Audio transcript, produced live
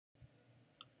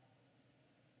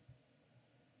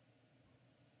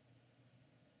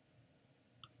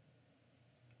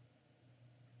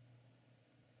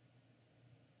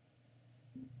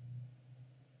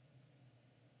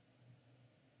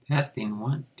Testing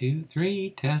 1, 2, 3,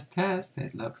 test, test.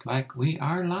 It looks like we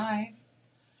are live.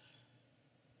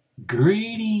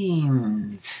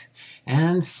 Greetings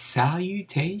and salutations.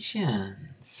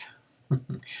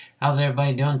 How's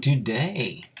everybody doing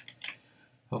today?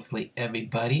 Hopefully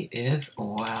everybody is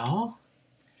well.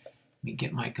 Let me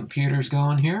get my computers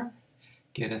going here.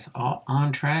 Get us all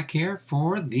on track here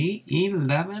for the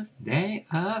 11th day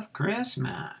of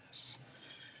Christmas.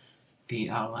 The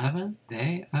 11th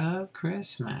day of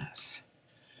Christmas.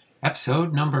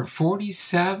 Episode number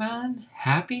 47,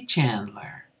 Happy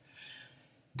Chandler.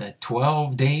 The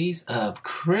 12 days of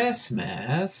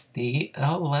Christmas, the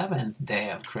 11th day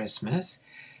of Christmas,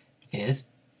 is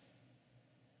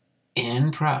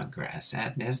in progress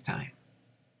at this time.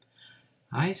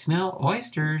 I smell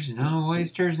oysters. No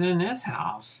oysters in this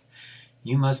house.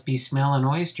 You must be smelling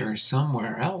oysters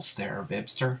somewhere else there,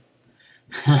 Bipster.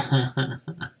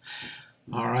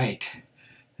 All right,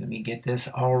 let me get this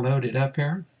all loaded up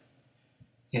here.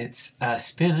 It's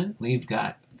spinning. We've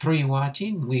got 3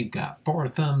 watching. We've got 4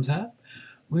 thumbs up.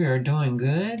 We are doing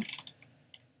good.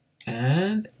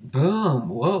 And boom,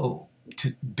 whoa.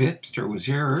 Bipster was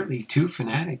here early. 2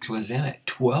 Fanatics was in at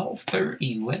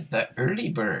 12:30 with the early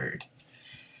bird.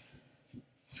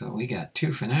 So we got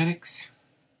 2 Fanatics.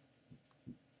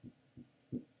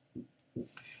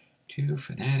 2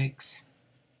 Fanatics.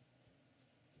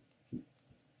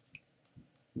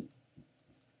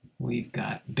 We've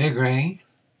got Big Ray.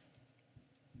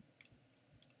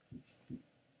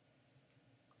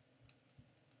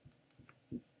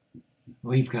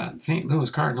 We've got St.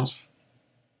 Louis Cardinals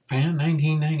fan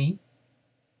 1990.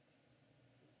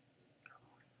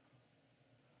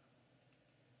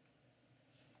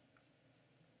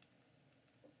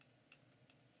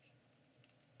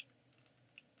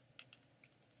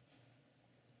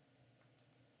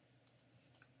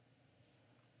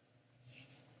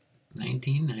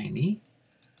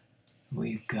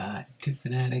 We've got 2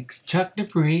 Fanatics. Chuck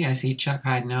Dupree. I see Chuck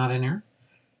hiding out in there.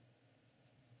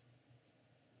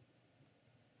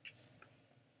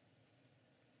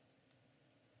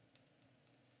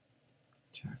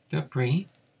 Chuck Dupree.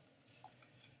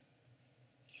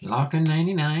 Lockin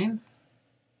 99.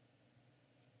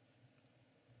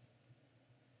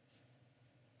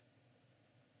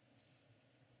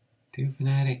 Two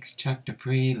Fanatics. Chuck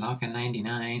Dupree. Lockin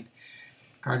 99.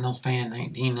 Cardinals fan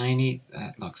 1990.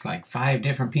 That looks like 5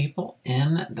 different people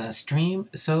in the stream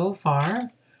so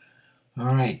far.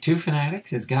 All right, 2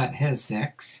 Fanatics has got his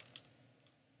 6.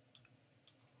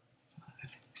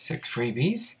 6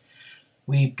 freebies.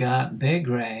 We've got Big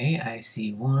Ray. I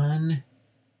see 1.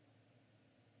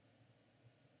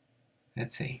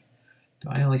 Let's see. Do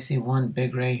I only see 1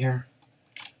 Big Ray here?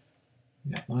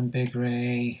 We got 1 Big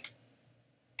Ray.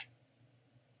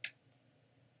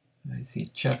 I see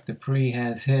Chuck Dupree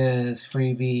has his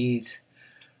freebies.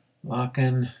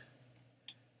 Lockin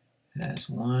has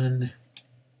 1.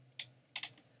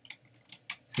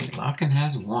 See, Lockin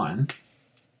has 1.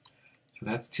 So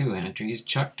that's 2 entries.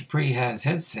 Chuck Dupree has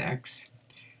his 6.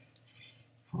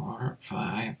 4,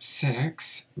 5,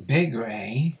 6. Big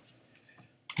Ray.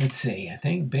 Let's see. I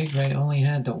think Big Ray only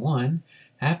had the 1.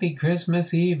 Happy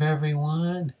Christmas Eve,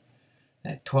 everyone.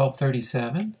 At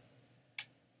 12:37.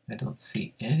 I don't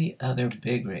see any other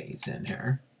Big Rays in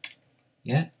here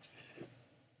yet.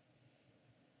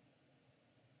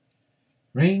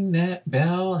 Ring that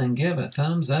bell and give a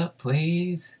thumbs up,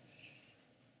 please.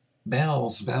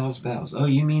 Bells, bells, bells. Oh,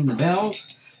 you mean the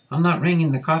bells? I'm not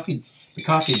ringing the coffee bell.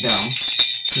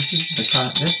 This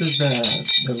is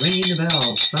the ringing the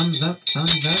bells. Thumbs up,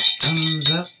 thumbs up, thumbs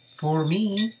up for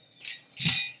me.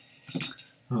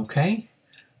 Okay,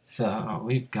 so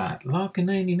we've got Lockin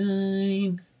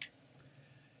 99.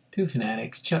 2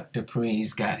 Fanatics. Chuck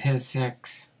Dupree's got his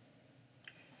 6.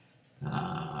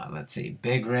 Let's see.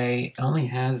 Big Ray only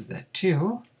has the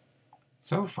 2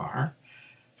 so far.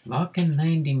 Lockin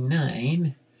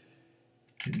 99.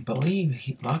 I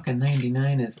believe Lockin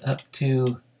 99 is up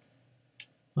to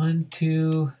 1,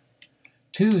 2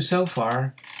 so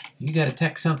far. You got to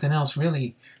text something else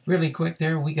really quick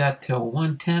there. We got till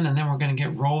 1:10, and then we're going to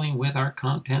get rolling with our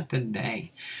content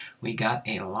today. We got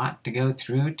a lot to go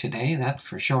through today, that's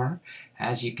for sure.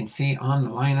 As you can see on the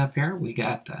lineup here, we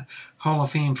got the Hall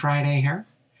of Fame Friday here.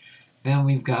 Then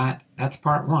we've got, that's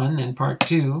part 1, and part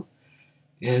 2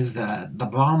 is the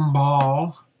Blom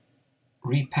Ball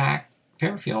repacked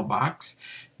Fairfield box.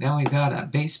 Then we've got a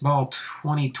Baseball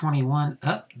 2021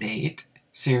 update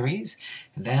series.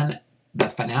 And then the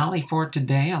finale for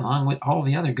today, along with all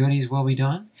the other goodies we'll be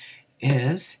doing,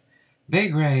 is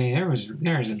Big Ray.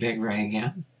 There's a Big Ray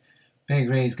again. Big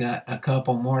Ray's got a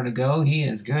couple more to go. He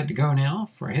is good to go now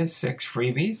for his 6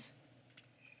 freebies.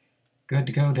 Good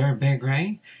to go there, Big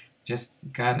Ray. Just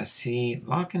gotta see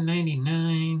Lockin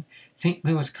 99, St.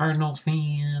 Louis Cardinals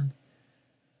fan.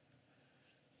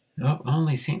 Nope,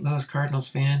 only St. Louis Cardinals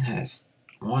fan has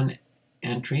 1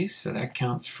 entry, so that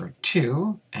counts for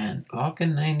 2. And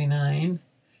Lockin 99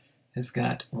 has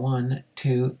got 1,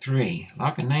 2, 3.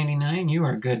 Lockin 99, you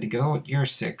are good to go with your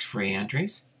 6 free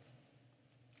entries.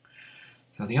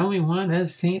 So the only one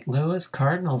is St. Louis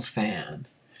Cardinals fan.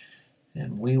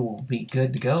 And we will be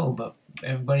good to go, but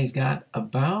everybody's got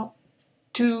about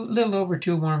little over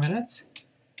 2 more minutes.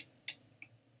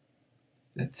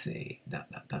 Let's see.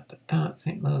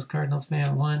 St. Louis Cardinals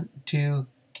fan, 1, 2.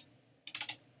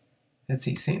 Let's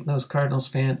see. St. Louis Cardinals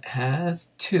fan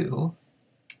has 2.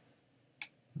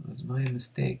 That was my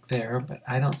mistake there, but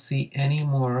I don't see any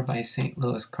more by St.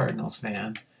 Louis Cardinals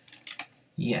fan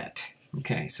yet.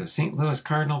 Okay, so St. Louis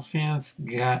Cardinals fans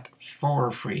got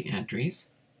 4 free entries.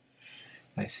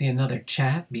 I see another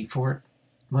chat before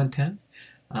 1:10.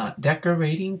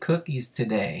 Decorating cookies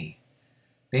today.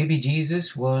 Baby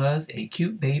Jesus was a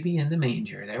cute baby in the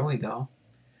manger. There we go.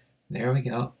 There we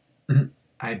go.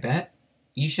 I bet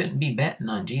you shouldn't be betting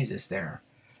on Jesus there.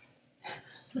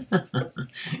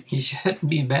 You shouldn't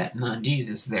be betting on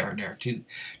Jesus there. There,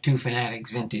 two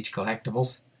fanatics, vintage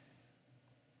collectibles.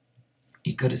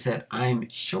 You could have said, I'm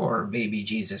sure baby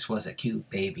Jesus was a cute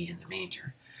baby in the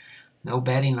manger. No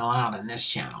betting allowed on this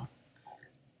channel.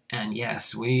 And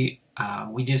yes, we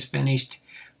just finished.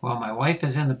 Well, my wife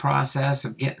is in the process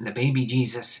of getting the baby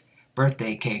Jesus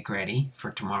birthday cake ready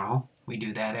for tomorrow. We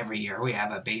do that every year. We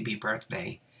have a baby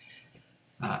birthday,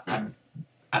 a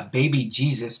baby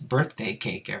Jesus birthday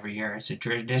cake every year. It's a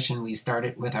tradition. We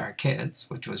started with our kids,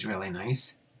 which was really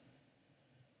nice.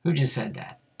 Who just said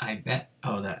that? I bet.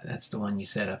 Oh, that's the one you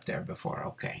said up there before.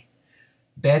 Okay.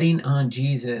 Betting on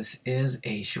Jesus is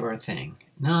a sure thing.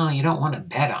 No, you don't want to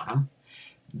bet on him.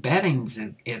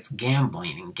 It's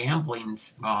gambling, and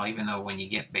gambling's, well, even though when you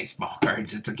get baseball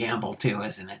cards, it's a gamble too,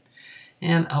 isn't it?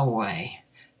 And away.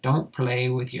 Don't play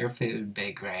with your food,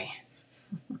 Big Ray.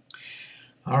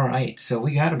 All right, so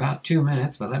we got about 2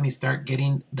 minutes, but let me start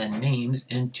getting the names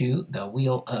into the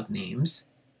wheel of names.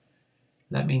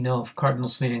 Let me know if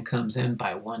Cardinals fan comes in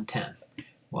by 1:10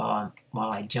 while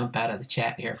I jump out of the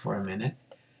chat here for a minute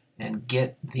and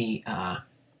get the...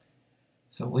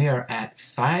 So we are at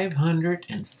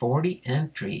 540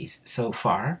 entries so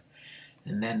far,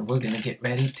 and then we're going to get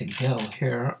ready to go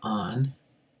here on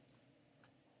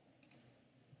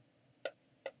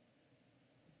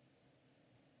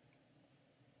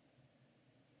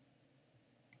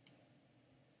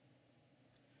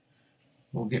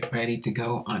we'll get ready to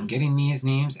go on getting these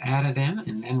names added in,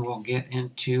 and then we'll get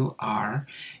into our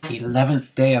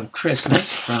 11th day of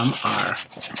Christmas from our...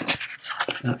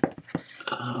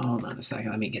 hold on a second.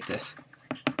 Let me get this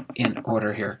in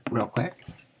order here real quick.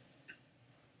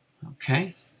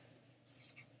 Okay.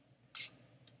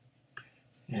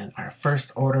 And our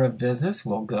first order of business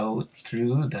will go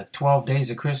through the 12 Days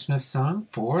of Christmas song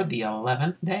for the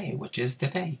 11th day, which is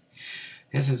today.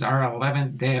 This is our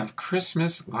 11th day of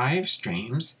Christmas live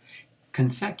streams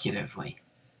consecutively.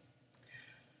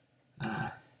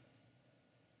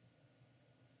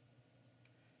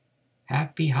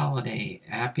 Happy holiday,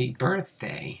 happy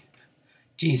birthday,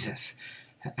 Jesus.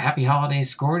 Happy holiday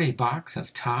scored a box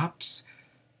of Topps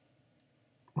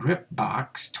Rip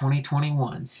Box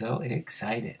 2021. So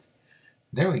excited.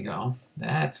 There we go.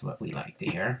 That's what we like to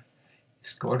hear.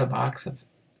 Scored a box of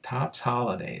Topps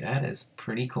Holiday. That is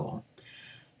pretty cool.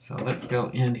 So let's go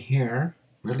in here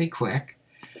really quick.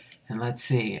 And let's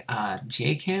see.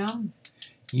 JCam,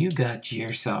 you got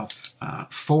yourself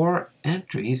 4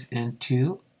 entries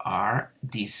into our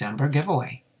December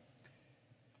giveaway.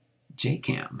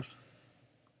 JCam.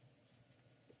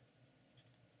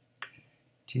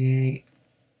 J-A-C-A-M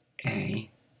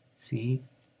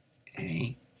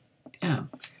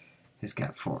has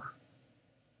got 4.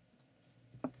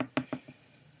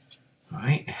 All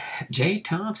right. Jay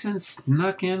Thompson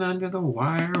snuck in under the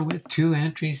wire with 2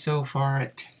 entries so far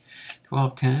at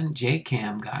 12:10.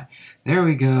 JCam got. There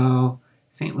we go.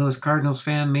 St. Louis Cardinals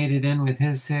fan made it in with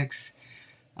his 6.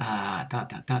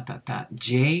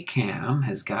 JCam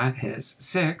has got his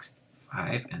 6,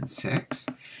 5 and 6.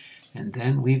 And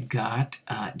then we've got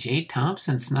Jay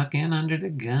Thompson snuck in under the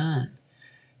gun.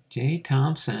 Jay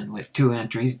Thompson with 2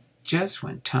 entries just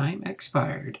when time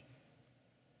expired.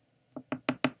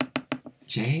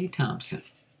 Jay Thompson.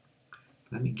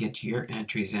 Let me get your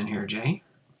entries in here, Jay.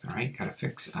 It's all right. Got to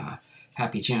fix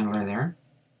Happy Chandler there.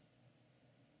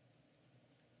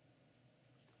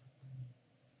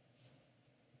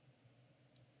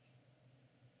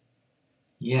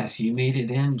 Yes, you made it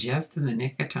in just in the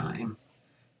nick of time.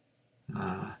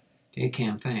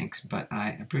 JCam, thanks, but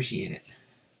I appreciate it.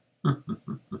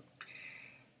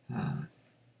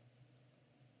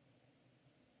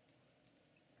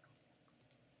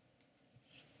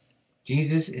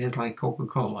 Jesus is like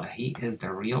Coca-Cola. He is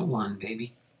the real one,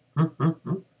 baby. All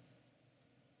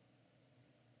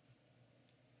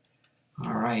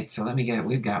right, so let me get it.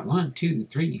 We've got 1, 2,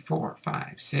 3, 4,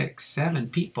 5, 6, 7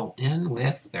 people in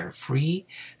with their free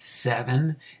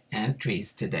 7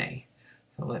 entries today.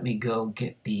 So let me go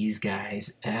get these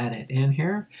guys added in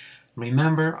here.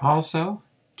 Remember also,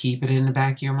 keep it in the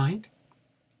back of your mind,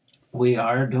 we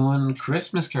are doing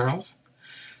Christmas carols.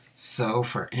 So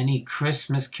for any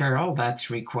Christmas carol that's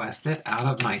requested out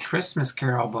of my Christmas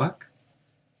carol book,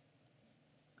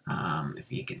 if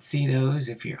you can see those,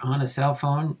 if you're on a cell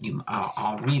phone,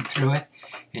 I'll read through it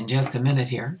in just a minute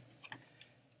here.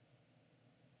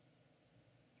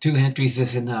 2 entries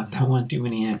is enough. Don't want too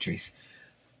many entries.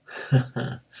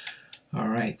 All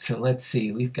right, so let's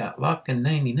see. We've got Luck in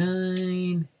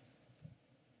 99.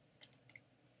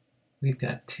 We've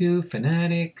got 2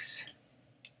 Fanatics.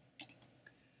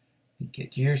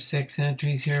 Get your 6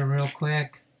 entries here real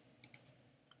quick.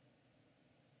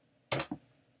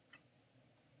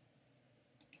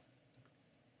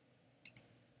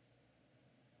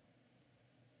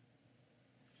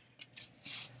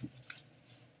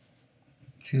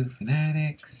 Two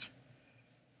Fanatics.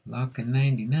 Luck in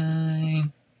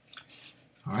 99.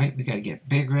 All right, we got to get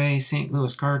Big Ray, St.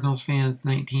 Louis Cardinals fan,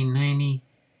 1990.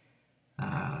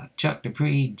 Chuck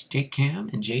Dupree, Jake Cam,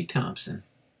 and Jay Thompson.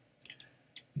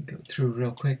 Go through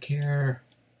real quick here.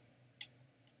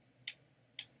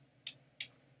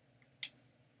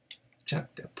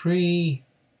 Chuck Dupree.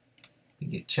 We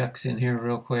get Chuck's in here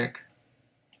real quick.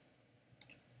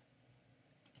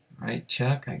 All right,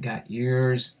 Chuck, I got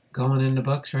yours going in the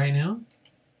books right now.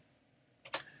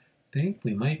 I think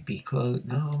we might be close.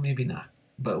 No, maybe not.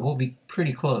 But we'll be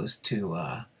pretty close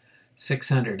to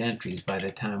 600 entries by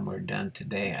the time we're done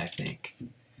today, I think.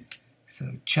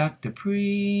 So Chuck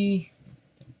Dupree.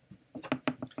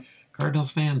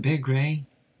 Cardinals fan, Big Ray.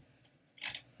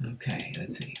 Okay,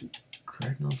 let's see.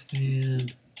 Cardinals fan.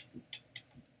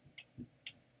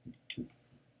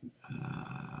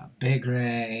 Big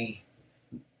Ray.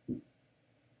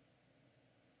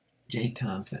 Jay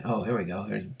Thompson. Oh, here we go.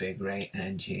 Here's Big Ray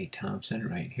and Jay Thompson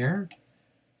right here.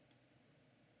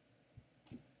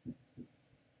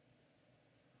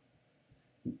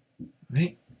 All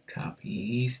right, copy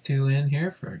these 2 in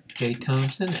here for Jay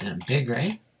Thompson and Big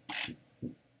Ray.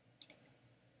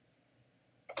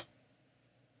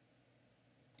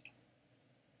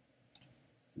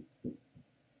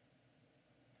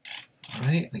 All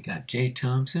right, we got Jay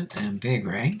Thompson and Big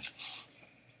Ray.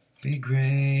 Big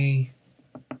Ray.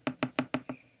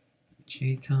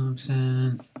 Jay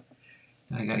Thompson.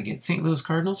 I got to get St. Louis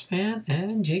Cardinals fan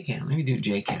and JCam. Let me do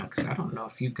JCam because I don't know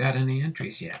if you've got any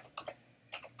entries yet.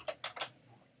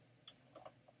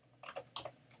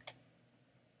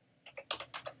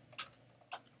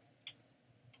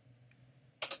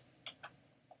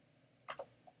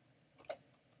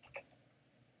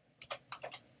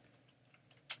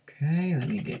 Okay, let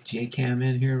me get JCam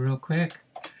in here real quick.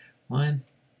 1,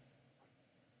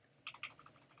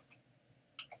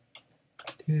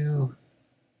 2,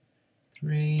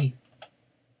 3.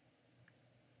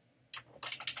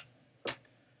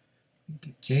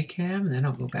 Get JCam, then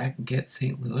I'll go back and get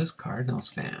St. Louis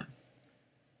Cardinals fan.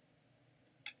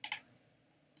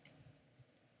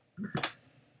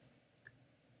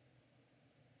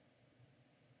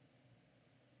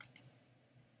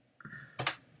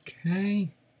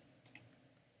 Okay.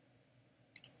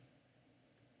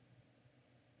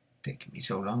 Taking me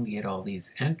so long to get all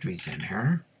these entries in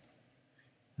here.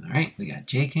 All right, we got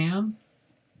JCam.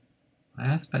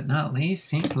 Last but not least,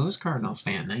 St. Louis Cardinals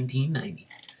fan, 1990.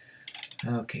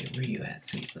 Okay, where you at,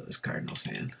 St. Louis Cardinals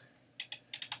fan?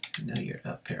 I know you're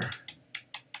up here.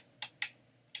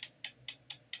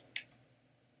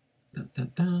 Dun,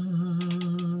 dun,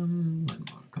 dun. One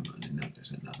more, come on, I know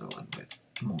there's another one with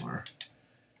more.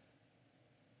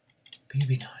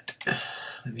 Maybe not.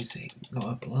 Let me see, go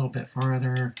up a little bit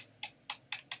farther.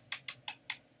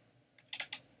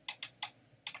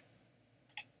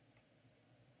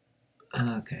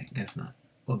 Okay, guess not.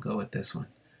 We'll go with this one.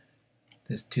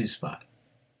 This 2 spot.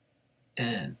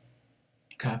 And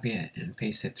copy it and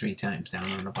paste it 3 times down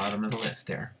on the bottom of the list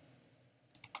there.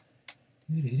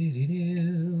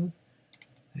 I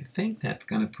think that's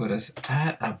going to put us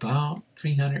at about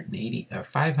 380 or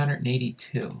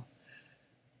 582. Let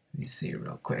me see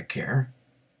real quick here.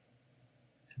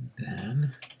 And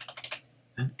then,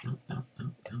 no.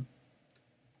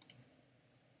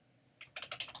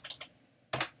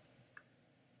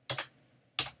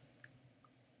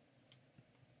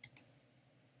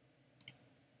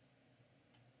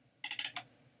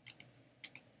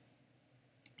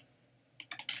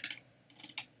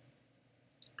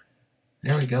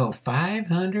 There we go,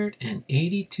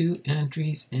 582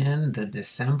 entries in the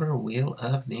December Wheel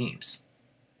of Names.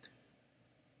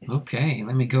 Okay,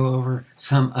 let me go over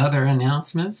some other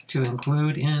announcements to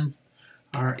include in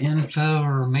our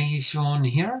information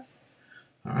here.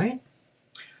 All right,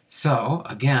 so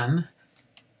again,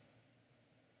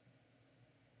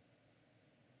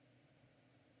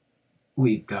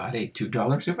 we've got a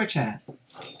 $2 super chat,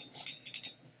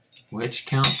 which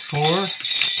counts for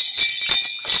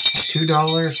a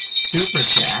 $2 super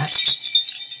chat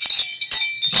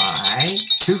by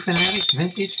Two Fanatics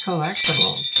Vintage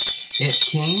Collectibles. It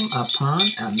came upon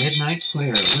a midnight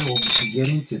clear. We will be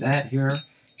getting to that here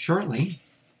shortly.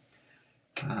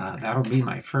 That'll be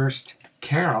my first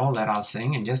carol that I'll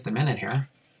sing in just a minute here.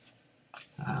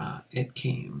 It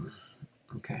came.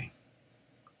 Okay.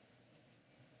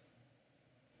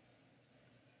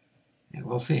 And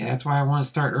we'll see. That's why I want to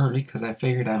start early, because I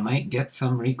figured I might get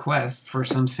some requests for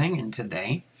some singing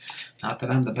today. Not that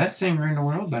I'm the best singer in the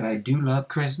world, but I do love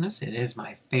Christmas. It is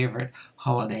my favorite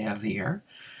holiday of the year.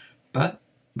 But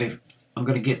I'm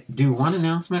going to do one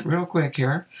announcement real quick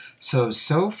here. So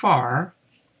far,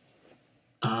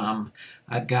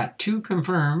 I've got 2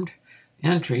 confirmed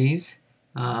entries.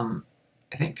 I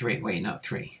think 3. Wait, no,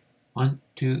 3. 1,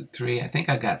 2, 3. I think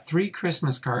I got 3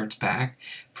 Christmas cards back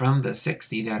from the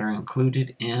 60 that are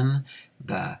included in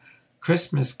the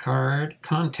Christmas card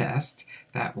contest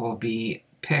that will be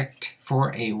picked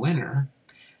for a winner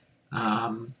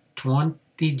 20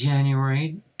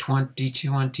 January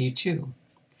 2022.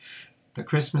 The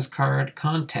Christmas card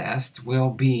contest will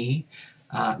be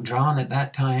drawn at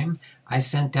that time. I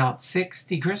sent out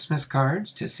 60 Christmas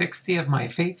cards to 60 of my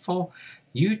faithful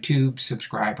YouTube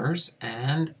subscribers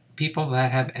and people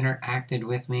that have interacted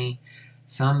with me,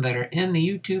 some that are in the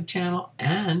YouTube channel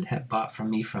and have bought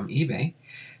from me from eBay.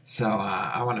 So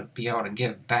I want to be able to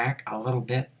give back a little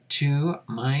bit to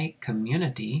my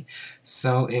community.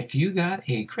 So if you got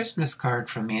a Christmas card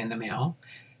from me in the mail,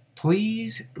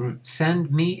 please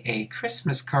send me a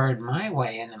Christmas card my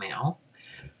way in the mail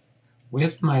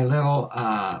with my little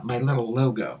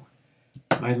logo,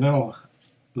 my little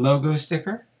logo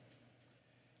sticker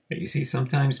that you see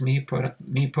sometimes me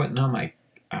putting on my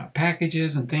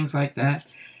packages and things like that.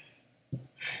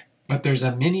 But there's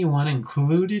a mini one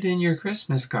included in your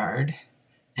Christmas card,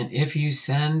 and if you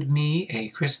send me a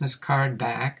Christmas card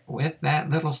back with that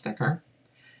little sticker,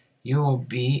 you will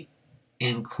be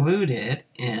included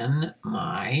in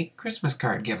my Christmas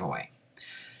card giveaway.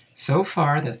 So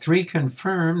far, the 3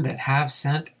 confirmed that have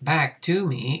sent back to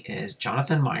me is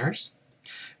Jonathan Myers,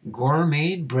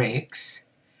 Gourmet Breaks,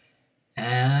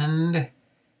 and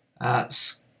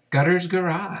Scudder's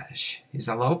Garage. He's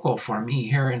a local for me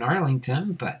here in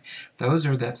Arlington, but those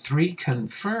are the 3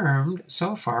 confirmed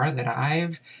so far that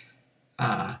I've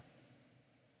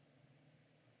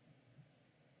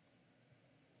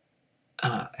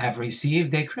have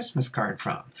received a Christmas card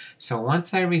from. So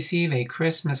once I receive a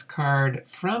Christmas card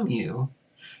from you,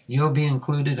 you'll be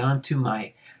included onto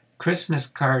my Christmas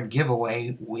card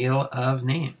giveaway Wheel of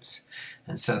Names.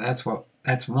 And so that's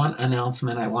one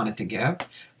announcement I wanted to give.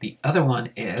 The other one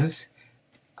is,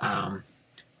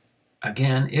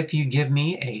 again, if you give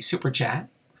me a super chat,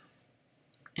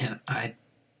 and I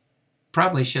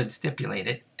probably should stipulate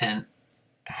it and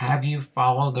have you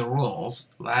follow the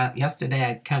rules. Yesterday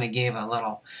I kind of gave a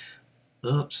little,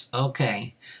 oops,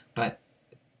 okay, but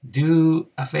do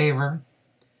a favor,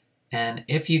 and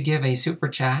if you give a super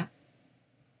chat,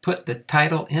 put the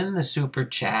title in the super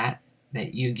chat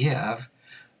that you give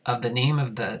of the name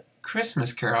of the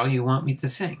Christmas carol you want me to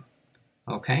sing.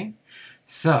 Okay?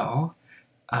 So,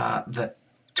 the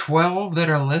 12 that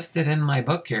are listed in my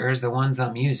book here is the ones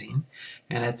I'm using.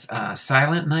 And it's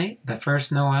Silent Night, The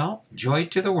First Noel, Joy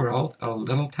to the World, O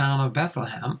Little Town of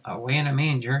Bethlehem, Away in a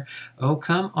Manger, O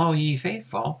Come All Ye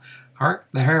Faithful, Hark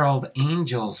the Herald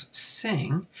Angels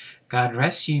Sing, God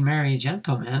Rest Ye Merry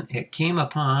Gentlemen, It Came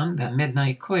Upon the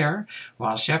Midnight Clear,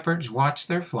 While Shepherds Watch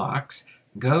Their Flocks,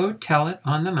 Go Tell It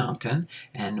on the Mountain,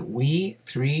 and We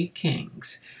 3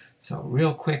 Kings. So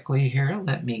real quickly here,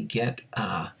 let me get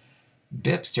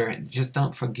Bipster. Just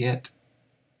don't forget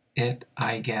it,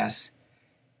 I guess.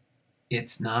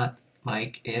 It's not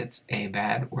like it's a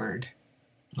bad word.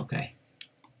 Okay.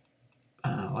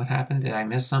 What happened? Did I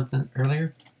miss something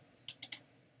earlier?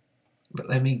 But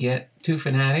let me get Two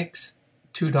Fanatics,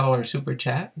 $2 super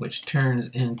chat, which turns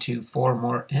into 4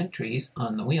 more entries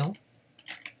on the wheel.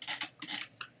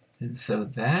 And so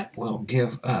that will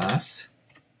give us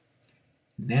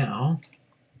now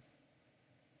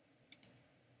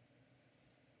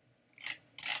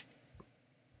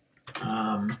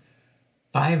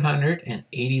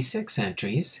 586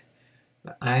 entries.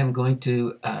 I am going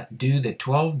to do the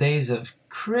 12 days of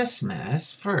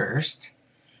Christmas first.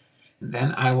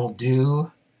 Then I will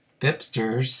do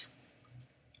Bipster's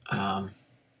or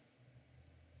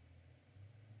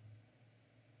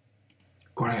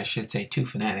I should say Two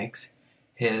Fanatics,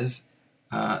 his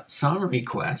song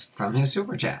request from his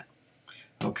super chat.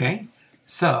 Okay,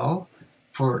 so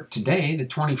for today, the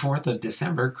 24th of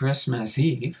December, Christmas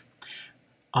Eve,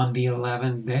 on the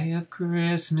 11th day of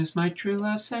Christmas, my true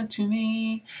love sent to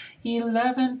me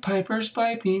 11 pipers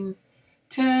piping,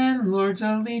 10 lords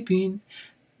a leaping,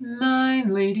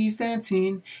 9 ladies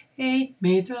dancing, 8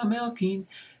 maids a milking,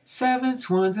 7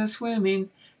 swans a swimming,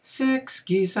 6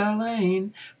 geese a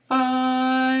laying,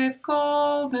 5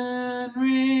 golden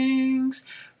rings,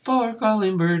 4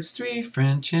 calling birds, 3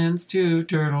 French hens, 2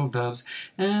 turtle doves,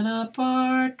 and a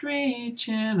partridge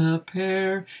in a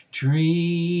pear tree.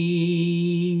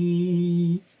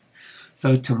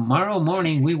 So tomorrow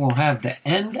morning we will have the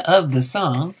end of the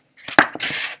song,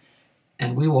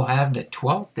 and we will have the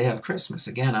 12th day of Christmas.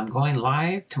 Again, I'm going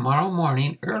live tomorrow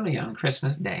morning, early on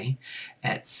Christmas Day,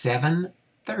 at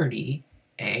 7:30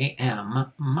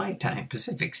 a.m. my time,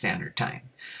 Pacific Standard Time.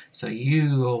 So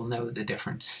you'll know the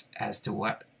difference as to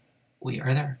what we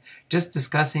are there. Just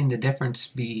discussing the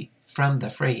difference from the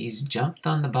phrase jumped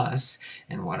on the bus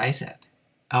and what I said.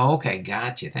 Oh, okay,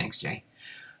 gotcha. Thanks, Jay.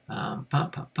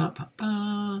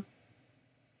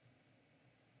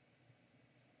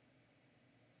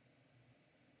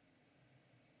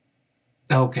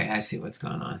 Okay, I see what's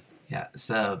going on. Yeah,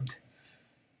 subbed.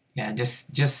 Yeah,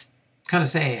 just kind of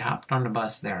say hopped on the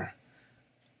bus there.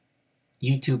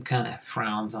 YouTube kind of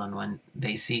frowns on when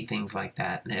they see things like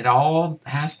that. And it all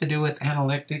has to do with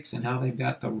analytics and how they've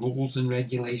got the rules and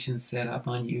regulations set up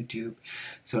on YouTube.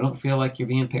 So don't feel like you're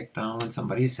being picked on when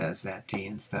somebody says that to you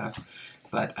and stuff.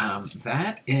 But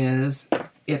that is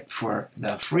it for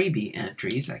the freebie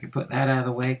entries. I can put that out of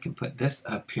the way. I can put this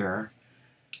up here.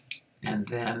 And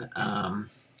then,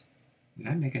 did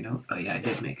I make a note? Oh, yeah, I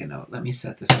did make a note. Let me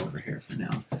set this over here for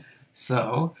now.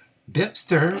 So,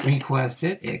 Bipster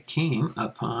requested It Came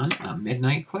Upon a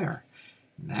Midnight Clear.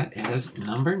 That is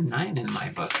number 9 in my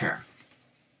book here.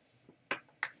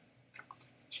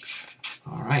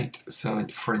 All right, so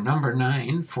for number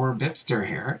 9 for Bipster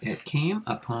here, It Came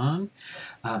Upon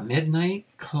a Midnight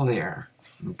Clear.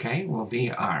 Okay, will be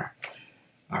our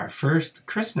first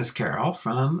Christmas carol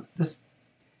from this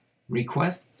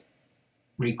Request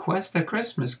a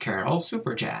Christmas Carol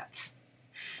Super Chats.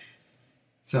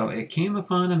 So it came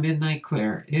upon a midnight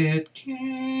clear. It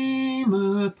came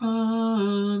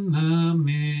upon the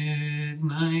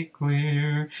midnight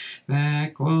clear,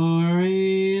 that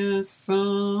glorious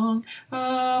song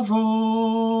of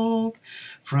old,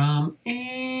 from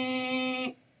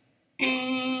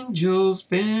angels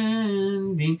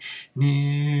bending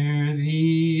near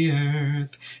the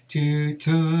earth to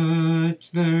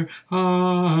touch their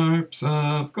harps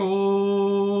of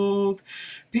gold.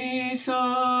 Peace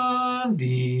on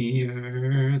the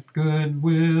earth,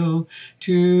 goodwill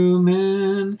to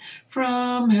men,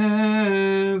 from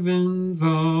heaven's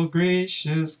all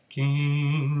gracious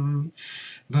King.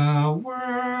 The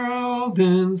world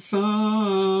in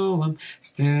solemn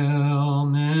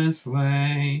stillness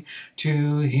lay,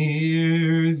 to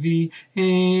hear the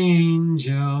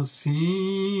angels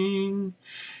sing.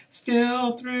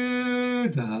 Still through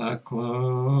the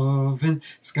cloven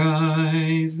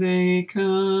skies they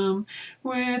come,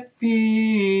 with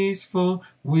peaceful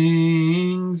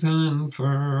wings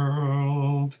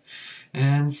unfurled,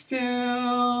 and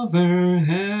still their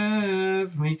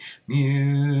heavenly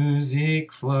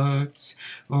music floats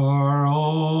o'er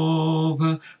all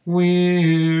the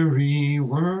weary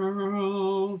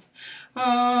world.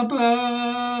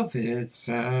 Above its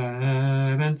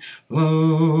sad and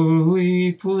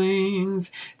lowly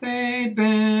plains they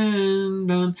bend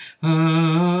on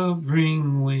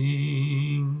hovering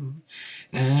wing,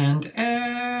 and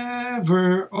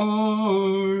ever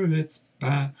o'er its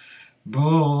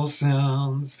Babel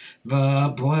sounds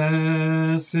the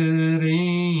blessed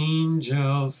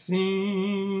angels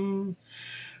sing.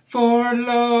 For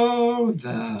lo,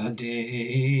 the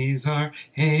days are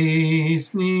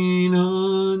hastening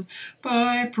on,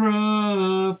 by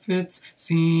prophets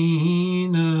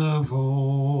seen of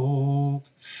old,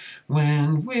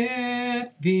 when with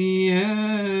the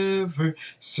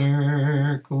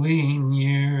ever-circling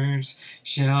years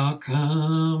shall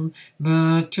come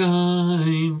the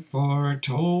time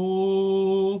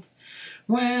foretold,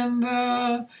 when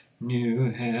the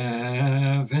new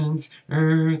heavens,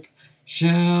 earth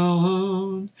shall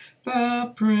own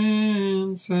the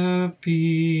Prince of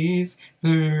Peace,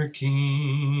 their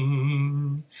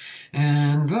King.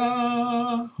 And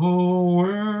the whole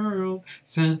world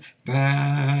sent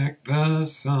back the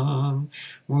song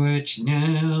which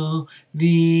now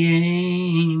the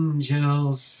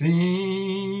angels sing.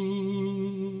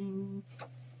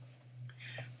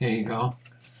 There you go.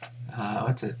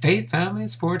 What's it? Faith, family,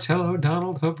 sports. Hello,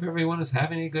 Donald. Hope everyone is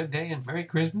having a good day and Merry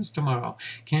Christmas tomorrow.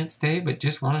 Can't stay, but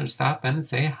just wanted to stop in and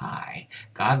say hi.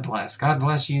 God bless. God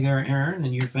bless you there, Aaron,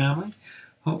 and your family.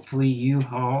 Hopefully you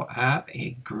all have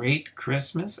a great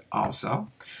Christmas also.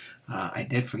 I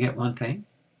did forget one thing.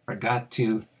 Forgot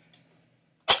to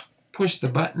push the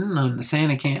button on the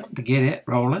Santa cam to get it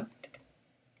rolling.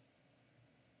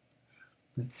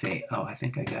 Let's see. Oh, I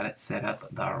think I got it set up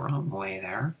the wrong way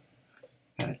there.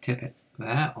 Got to tip it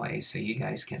that way so you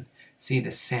guys can see the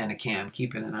Santa cam,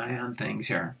 keeping an eye on things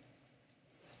here.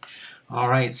 All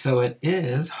right, so it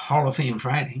is Hall of Fame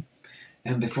Friday.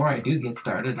 And before I do get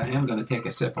started, I am going to take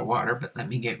a sip of water, but let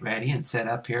me get ready and set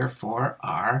up here for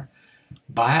our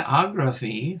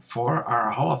biography for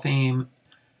our Hall of Fame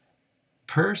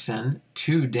person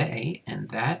today, and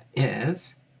that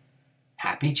is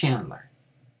Happy Chandler.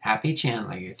 Happy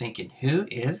Chandler. You're thinking, who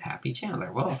is Happy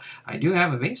Chandler? Well, I do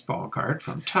have a baseball card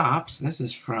from Topps. This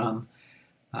is from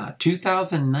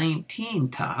 2019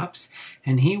 Topps,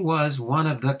 and he was one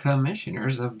of the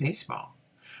commissioners of baseball,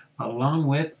 along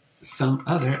with some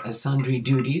other sundry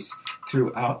duties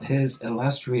throughout his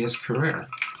illustrious career.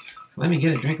 So let me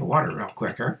get a drink of water real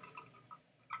quicker.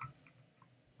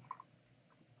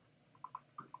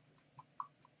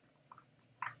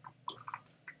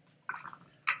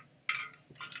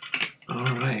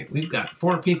 All right, we've got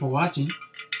 4 people watching.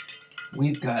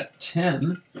 We've got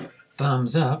 10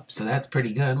 thumbs up, so that's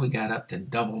pretty good. We got up to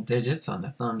double digits on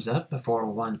the thumbs up before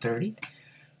 1:30.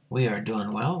 We are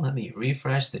doing well. Let me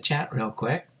refresh the chat real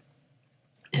quick.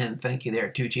 And thank you there,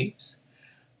 2 Chiefs,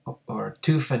 or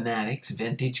 2 Fanatics,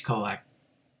 Vintage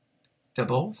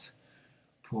Collectibles,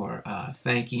 for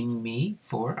thanking me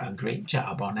for a great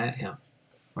job on that hymn,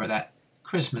 or that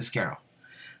Christmas carol.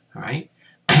 All right.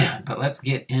 But let's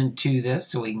get into this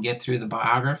so we can get through the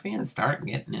biography and start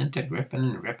getting into gripping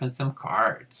and ripping some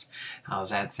cards. How's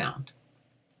that sound?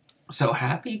 So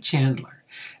Happy Chandler.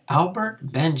 Albert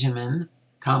Benjamin,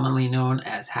 commonly known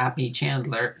as Happy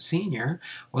Chandler Sr.,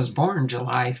 was born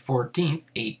July 14,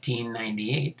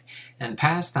 1898, and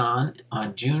passed on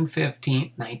June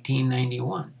 15,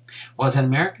 1991. Was an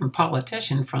American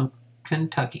politician from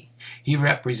Kentucky. He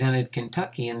represented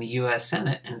Kentucky in the U.S.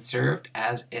 Senate and served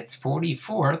as its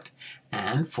 44th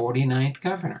and 49th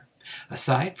governor.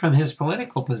 Aside from his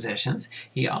political positions,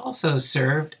 he also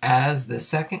served as the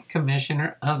 2nd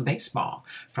Commissioner of Baseball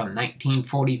from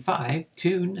 1945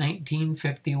 to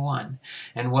 1951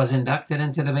 and was inducted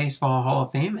into the Baseball Hall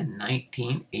of Fame in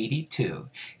 1982.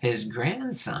 His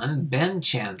grandson, Ben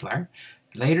Chandler,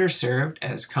 later served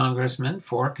as congressman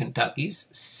for Kentucky's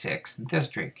 6th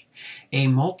District. A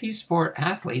multi-sport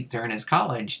athlete during his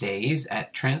college days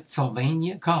at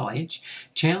Transylvania College,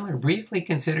 Chandler briefly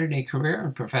considered a career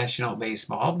in professional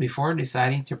baseball before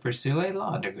deciding to pursue a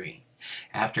law degree.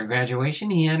 After graduation,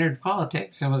 he entered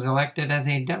politics and was elected as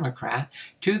a Democrat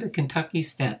to the Kentucky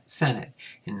Senate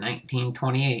in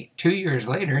 1928. 2 years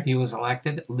later, he was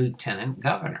elected lieutenant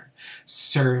governor,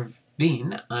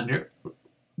 serving under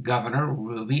Governor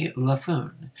Ruby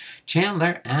Laffoon.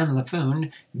 Chandler and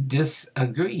Laffoon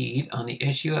disagreed on the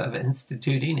issue of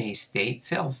instituting a state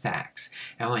sales tax,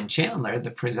 and when Chandler, the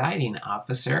presiding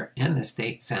officer in the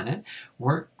state Senate,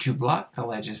 worked to block the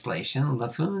legislation,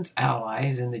 Laffoon's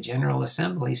allies in the General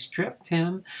Assembly stripped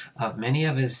him of many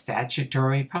of his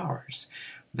statutory powers.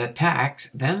 The tax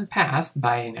then passed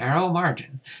by a narrow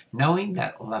margin, knowing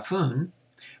that Laffoon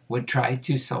would try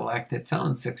to select its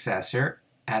own successor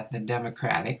at the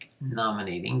Democratic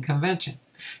nominating convention.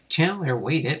 Chandler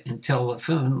waited until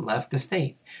Laffoon left the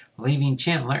state, leaving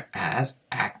Chandler as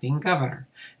acting governor,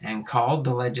 and called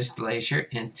the legislature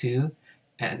to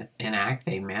enact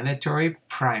a mandatory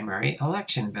primary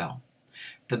election bill.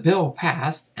 The bill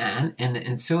passed, and in the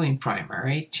ensuing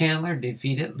primary, Chandler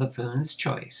defeated Laffoon's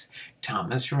choice,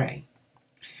 Thomas Rhea.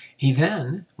 He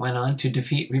then went on to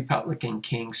defeat Republican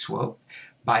King Swope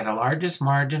by the largest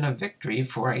margin of victory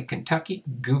for a Kentucky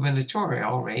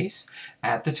gubernatorial race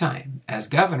at the time. As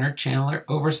governor, Chandler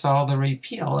oversaw the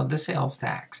repeal of the sales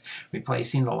tax,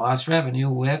 replacing the lost revenue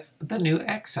with the new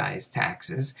excise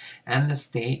taxes and the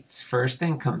state's first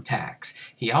income tax.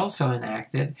 He also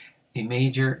enacted a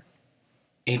major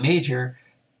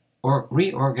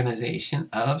reorganization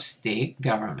of state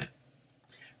government.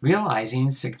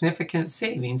 realizing significant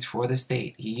savings for the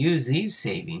state. He used these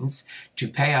savings to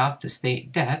pay off the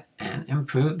state debt and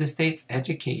improve the state's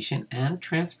education and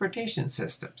transportation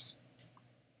systems.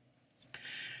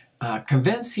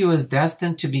 Convinced he was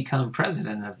destined to become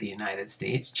President of the United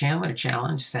States, Chandler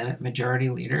challenged Senate Majority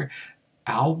Leader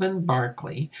Alben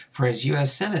Barkley for his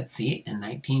U.S. Senate seat in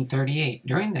 1938.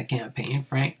 During the campaign,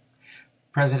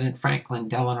 President Franklin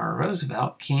Delano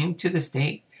Roosevelt came to the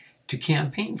state to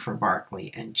campaign for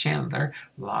Barkley, and Chandler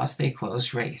lost a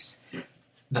close race.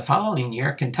 The following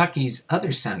year, Kentucky's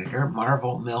other senator,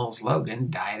 Marvel Mills Logan,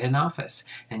 died in office,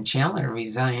 and Chandler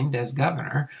resigned as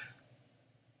governor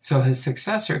so his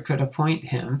successor could appoint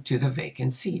him to the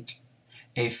vacant seat.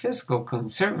 A fiscal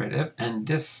conservative and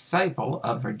disciple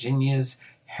of Virginia's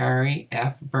Harry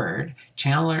F. Byrd,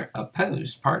 Chandler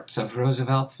opposed parts of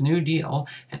Roosevelt's New Deal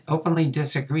and openly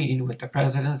disagreed with the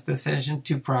president's decision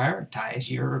to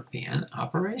prioritize European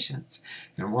operations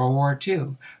in World War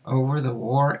II over the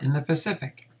war in the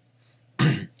Pacific.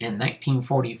 In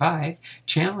 1945,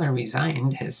 Chandler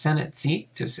resigned his Senate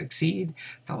seat to succeed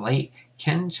the late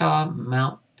Kenshaw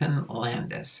Mountain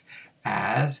Landis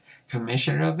as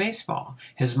Commissioner of Baseball.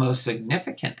 His most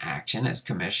significant action as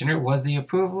commissioner was the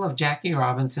approval of Jackie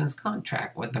Robinson's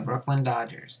contract with the Brooklyn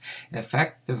Dodgers,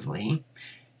 effectively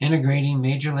integrating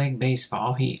Major League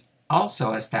Baseball. He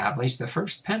also established the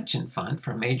first pension fund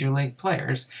for Major League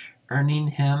players, earning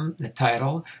him the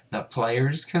title the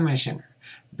Players Commissioner.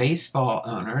 Baseball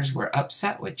owners were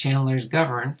upset with Chandler's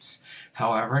governance,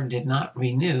 however, did not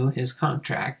renew his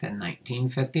contract in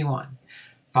 1951.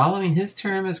 Following his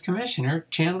term as commissioner,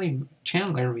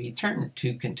 Chandler returned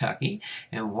to Kentucky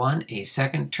and won a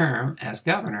second term as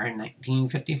governor in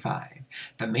 1955.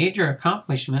 The major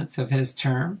accomplishments of his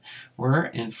term were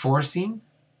enforcing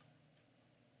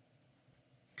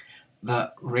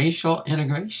the racial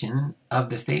integration of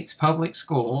the state's public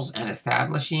schools and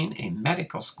establishing a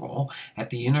medical school at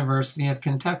the University of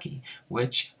Kentucky,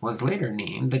 which was later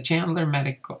named the Chandler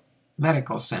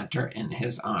Medical Center in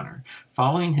his honor.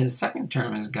 Following his second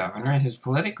term as governor, his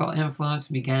political influence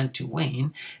began to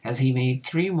wane as he made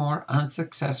 3 more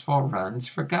unsuccessful runs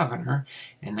for governor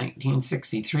in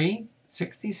 1963,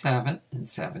 67, and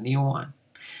 71.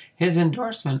 His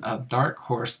endorsement of dark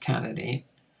horse candidate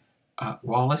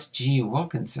Wallace G.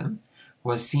 Wilkinson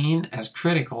was seen as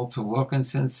critical to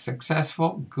Wilkinson's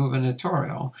successful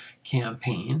gubernatorial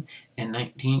campaign in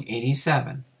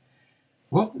 1987.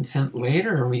 Wilkinson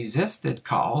later resisted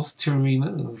calls to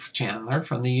remove Chandler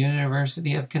from the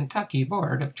University of Kentucky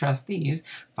Board of Trustees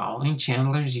following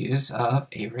Chandler's use of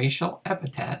a racial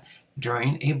epithet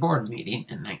during a board meeting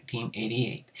in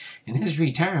 1988. In his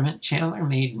retirement, Chandler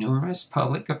made numerous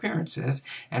public appearances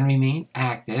and remained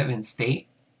active in state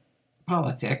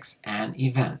politics and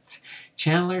events.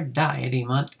 Chandler died a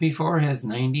month before his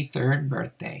 93rd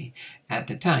birthday. At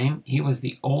the time, he was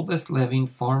the oldest living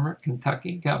former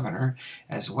Kentucky governor,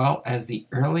 as well as the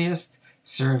earliest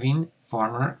serving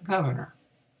former governor.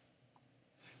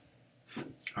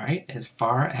 All right, as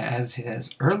far as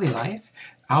his early life,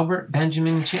 Albert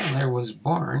Benjamin Chandler was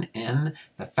born in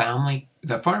the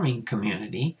farming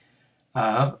community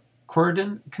of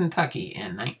Croydon, Kentucky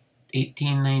in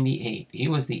 1898. He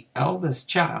was the eldest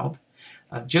child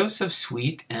of Joseph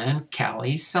Sweet and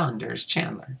Callie Saunders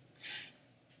Chandler.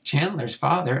 Chandler's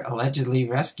father allegedly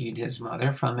rescued his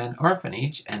mother from an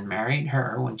orphanage and married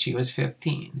her when she was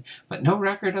 15, but no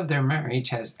record of their marriage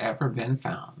has ever been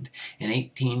found. In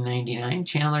 1899,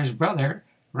 Chandler's brother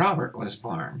Robert was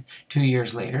born. 2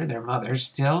 years later, their mother,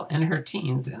 still in her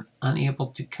teens and unable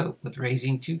to cope with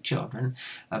raising 2 children,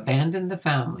 abandoned the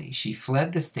family. She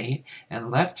fled the state and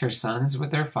left her sons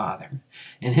with their father.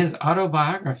 In his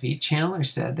autobiography, Chandler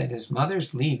said that his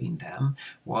mother's leaving them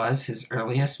was his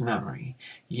earliest memory.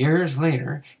 Years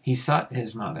later, he sought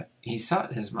his mother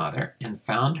and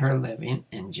found her living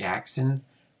in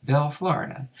Jacksonville,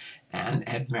 Florida, and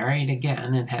had married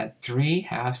again and had 3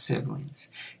 half-siblings.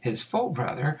 His full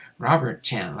brother, Robert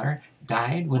Chandler,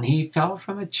 died when he fell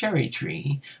from a cherry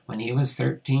tree when he was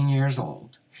 13 years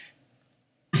old.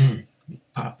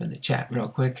 Pop in the chat real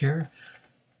quick here.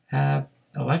 Have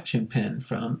election pin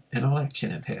from an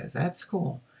election of his. That's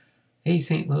cool. Hey,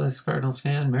 St. Louis Cardinals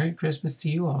fan, Merry Christmas to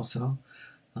you also.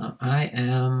 I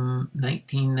am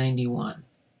 1991.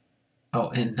 Oh,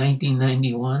 in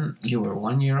 1991, you were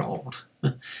 1 year old.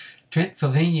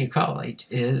 Transylvania College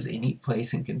is a neat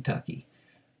place in Kentucky.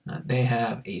 They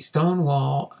have a stone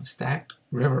wall of stacked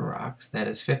river rocks that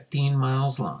is 15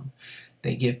 miles long.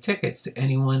 They give tickets to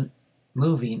anyone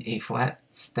moving a flat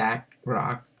stacked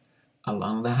rock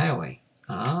along the highway.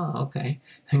 Ah, okay.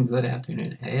 Good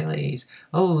afternoon. Hey, ladies.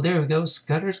 Oh, there we go.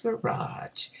 Scudder's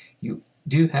Garage. You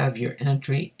do have your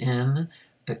entry in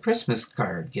the Christmas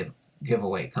card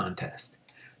giveaway contest.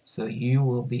 So you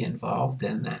will be involved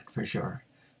in that for sure.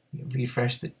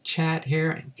 Refresh the chat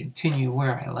here and continue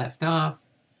where I left off.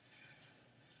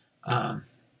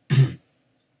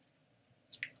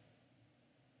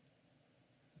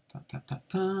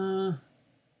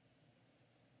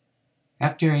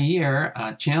 After a year,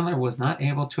 Chandler was not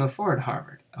able to afford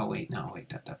Harvard. Oh, wait, no,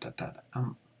 wait.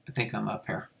 I think I'm up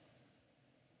here.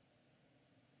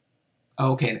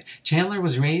 Okay, Chandler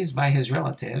was raised by his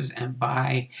relatives, and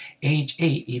by age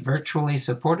 8, he virtually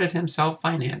supported himself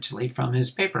financially from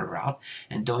his paper route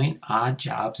and doing odd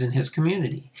jobs in his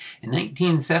community. In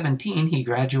 1917, he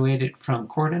graduated from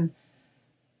Corydon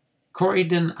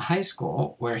High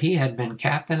School, where he had been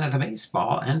captain of the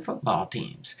baseball and football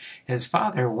teams. His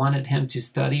father wanted him to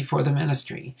study for the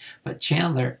ministry, but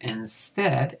Chandler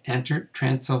instead entered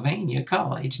Transylvania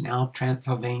College, now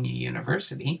Transylvania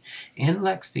University, in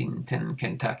Lexington,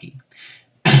 Kentucky.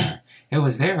 It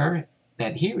was there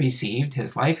that he received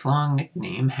his lifelong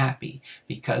nickname Happy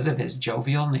because of his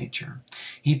jovial nature.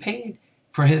 He paid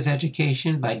for his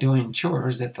education by doing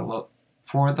chores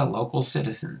for the local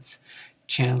citizens.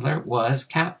 Chandler was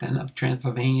captain of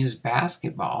Transylvania's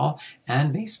basketball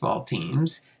and baseball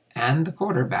teams and the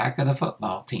quarterback of the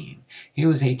football team. He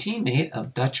was a teammate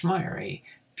of Dutch Meyer, a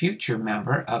future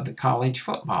member of the College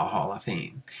Football Hall of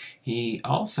Fame. He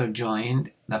also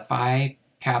joined the Phi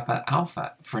Kappa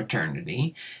Alpha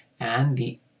fraternity and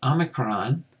the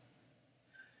Omicron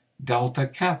Delta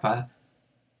Kappa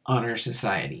Honor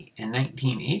Society. In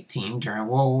 1918, during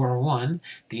World War I,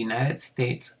 the United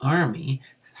States Army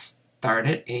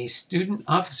started a student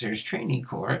officers training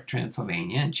corps at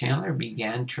Transylvania, and Chandler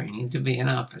began training to be an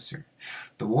officer.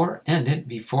 The war ended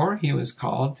before he was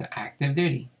called to active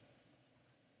duty.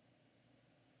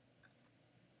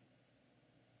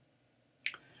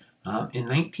 In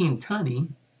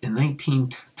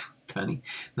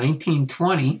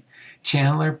 1920,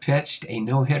 Chandler pitched a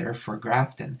no-hitter for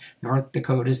Grafton, North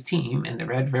Dakota's team in the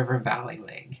Red River Valley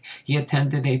League. He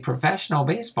attended a professional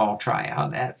baseball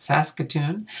tryout at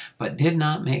Saskatoon, but did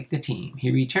not make the team. He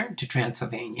returned to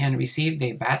Transylvania and received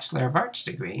a Bachelor of Arts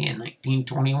degree in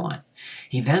 1921.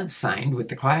 He then signed with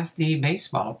the Class D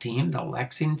baseball team, the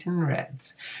Lexington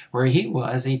Reds, where he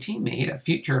was a teammate of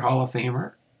future Hall of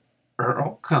Famer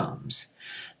Earl Combs.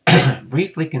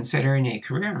 Briefly considering a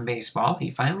career in baseball,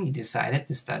 he finally decided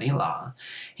to study law.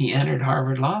 He entered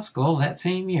Harvard Law School that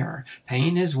same year,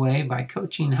 paying his way by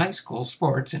coaching high school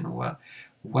sports in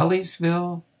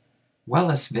Wellesley,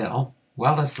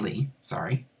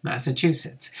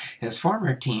 Massachusetts. His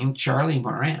former team, Charlie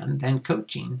Moran, then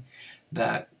coaching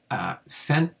the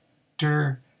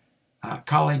Center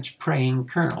College Praying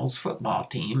Colonels football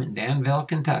team in Danville,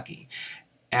 Kentucky,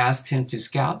 asked him to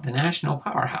scout the national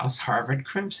powerhouse Harvard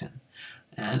Crimson,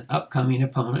 an upcoming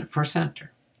opponent for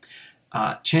center.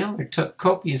 Chandler took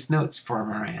copious notes for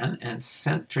Moran, and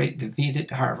Centrate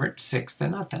defeated Harvard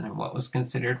 6-0 in what was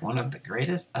considered one of the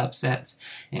greatest upsets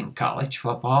in college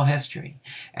football history.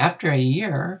 After a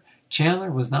year,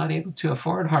 Chandler was not able to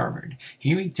afford Harvard.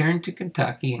 He returned to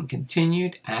Kentucky and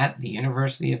continued at the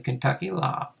University of Kentucky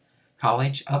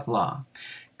College of Law,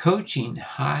 coaching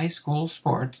high school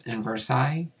sports in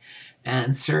Versailles,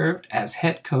 and served as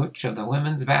head coach of the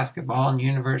women's basketball and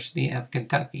University of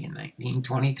Kentucky in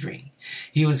 1923.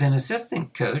 He was an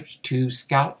assistant coach to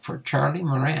scout for Charlie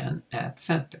Moran at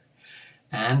center,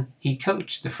 and he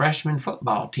coached the freshman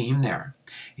football team there.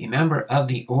 A member of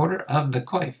the Order of the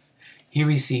Coif, he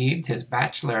received his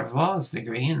Bachelor of Laws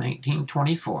degree in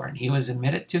 1924, and he was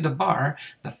admitted to the bar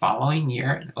the following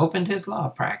year and opened his law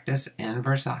practice in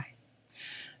Versailles.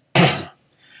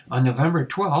 On November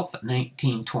 12,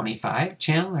 1925,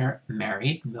 Chandler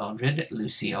married Mildred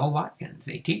Lucille Watkins,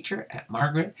 a teacher at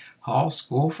Margaret Hall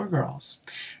School for Girls.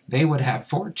 They would have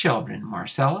 4 children: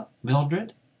 Marcella,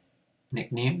 Mildred,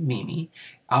 nicknamed Mimi,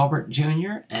 Albert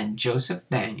Jr., and Joseph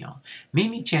Daniel.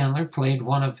 Mimi Chandler played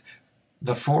one of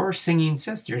the 4 singing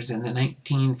sisters in the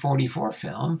 1944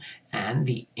 film And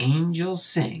the Angels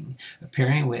Sing,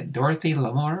 appearing with Dorothy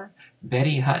Lamour,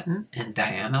 Betty Hutton, and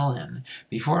Diana Lynn,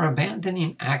 before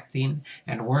abandoning acting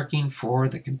and working for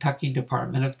the Kentucky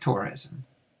Department of Tourism.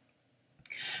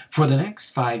 For the next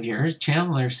 5 years,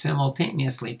 Chandler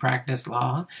simultaneously practiced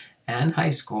law and high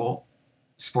school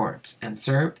sports and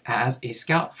served as a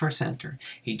scout for center.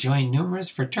 He joined numerous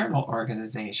fraternal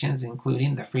organizations,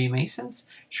 including the Freemasons,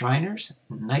 Shriners,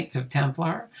 Knights of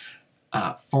Templar,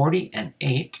 40 and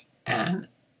 8, and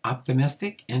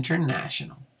Optimistic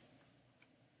International.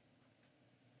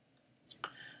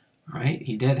 All right,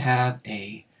 he did have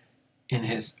in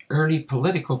his early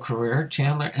political career,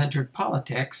 Chandler entered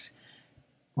politics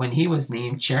when he was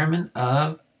named chairman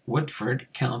of Woodford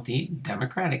County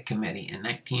Democratic Committee. In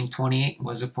 1928,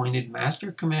 was appointed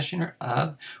Master Commissioner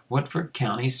of Woodford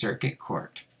County Circuit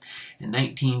Court. In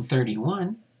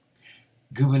 1931,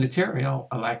 gubernatorial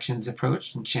elections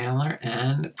approached, and Chandler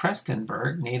and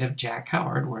Prestonburg native Jack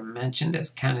Howard were mentioned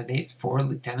as candidates for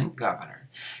lieutenant governor.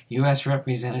 U.S.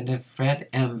 Representative Fred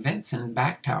M. Vinson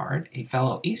backed Howard, a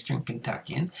fellow Eastern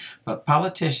Kentuckian, but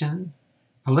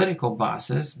political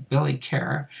bosses Billy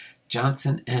Kerr,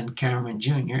 Johnson and Cameron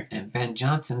Jr., and Ben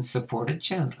Johnson supported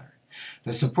Chandler.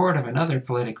 The support of another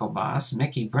political boss,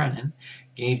 Mickey Brennan,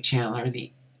 gave Chandler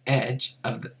the edge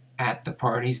at the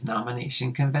party's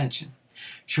nomination convention.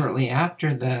 Shortly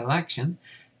after the election,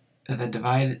 the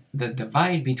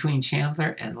divide between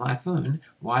Chandler and Laffoon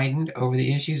widened over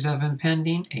the issues of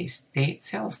impending a state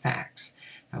sales tax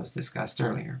that was discussed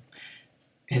earlier.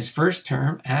 His first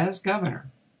term as governor.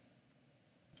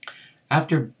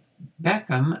 After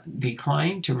Beckham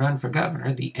declined to run for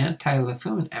governor, the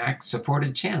Anti-Laffoon Act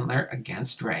supported Chandler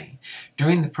against Rhea.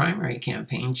 During the primary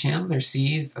campaign, Chandler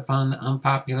seized upon the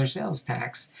unpopular sales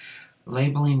tax,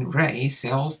 labeling Rhea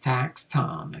Sales Tax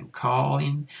Tom and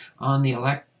calling on the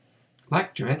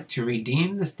electorate to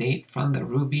redeem the state from the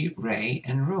Ruby, Rhea,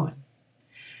 and ruin.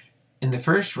 In the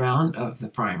first round of the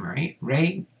primary,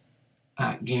 Rhea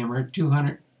gamered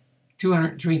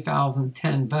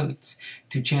 203,010 votes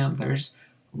to Chandler's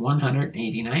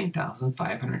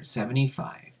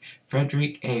 189,575.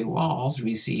 Frederick A. Walls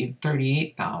received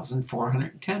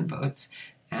 38,410 votes,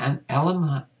 and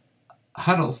Ellen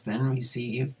Huddleston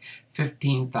received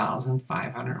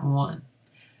 15,501.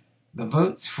 The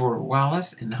votes for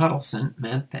Wallace and Huddleston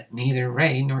meant that neither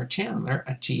Rhea nor Chandler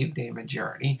achieved a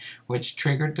majority, which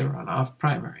triggered the runoff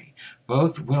primary.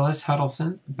 Both Willis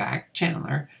Huddleston backed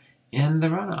Chandler in the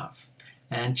runoff,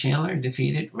 and Chandler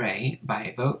defeated Rhea by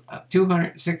a vote of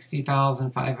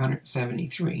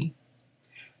 260,573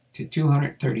 to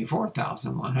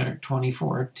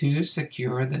 234,124 to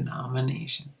secure the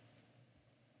nomination.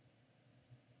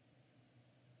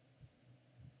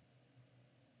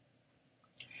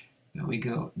 Then we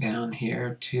go down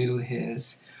here to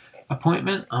his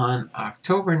appointment on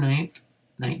October 9th,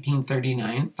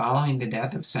 1939. Following the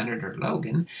death of Senator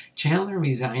Logan, Chandler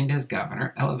resigned as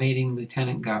governor, elevating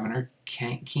Lieutenant Governor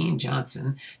Keene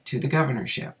Johnson to the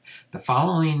governorship. The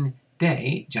following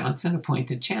day, Johnson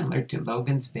appointed Chandler to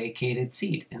Logan's vacated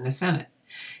seat in the Senate.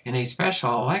 In a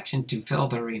special election to fill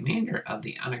the remainder of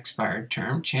the unexpired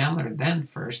term, Chandler then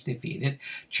first defeated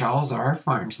Charles R.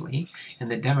 Farnsley in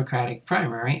the Democratic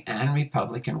primary and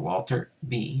Republican Walter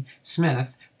B.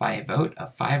 Smith by a vote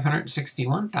of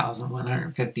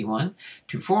 561,151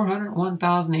 to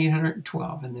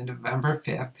 401,812 in the November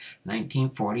 5,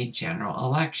 1940 general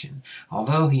election.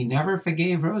 Although he never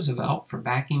forgave Roosevelt for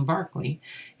backing Barkley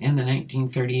in the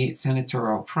 1938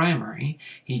 senatorial primary,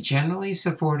 he generally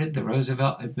supported the Roosevelt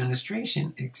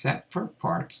administration except for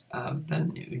parts of the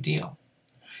New Deal.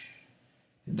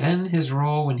 Then his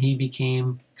role when he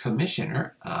became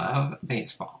commissioner of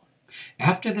baseball.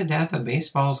 After the death of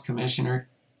baseball's commissioner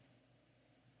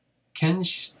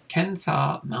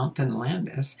Kensaw Mountain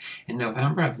Landis in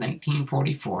November of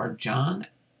 1944, John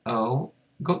O.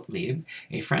 Gottlieb,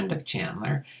 a friend of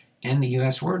Chandler and the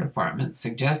U.S. War Department,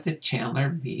 suggested Chandler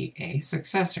be a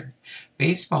successor.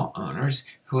 Baseball owners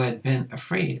who had been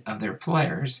afraid of their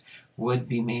players would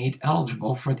be made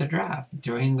eligible for the draft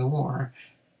during the war.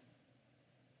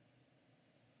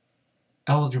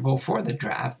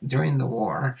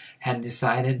 Had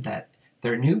decided that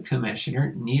their new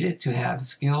commissioner needed to have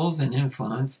skills and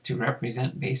influence to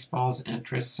represent baseball's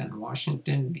interests in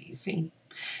Washington, D.C.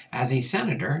 As a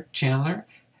senator, Chandler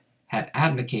had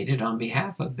advocated on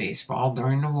behalf of baseball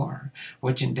during the war,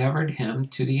 which endeavored him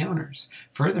to the owners.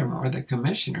 Furthermore, the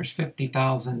commissioner's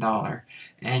 $50,000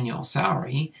 annual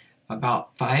salary,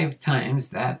 about 5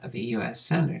 times that of a U.S.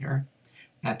 senator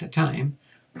at the time,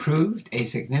 proved a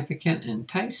significant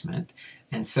enticement,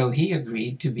 and so he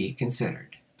agreed to be considered.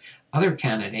 Other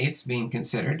candidates being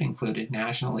considered included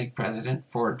National League President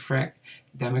Ford Frick,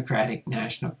 Democratic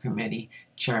National Committee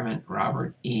Chairman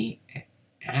Robert E.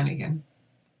 Hannigan,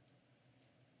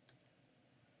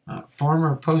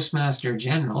 former Postmaster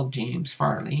General James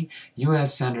Farley,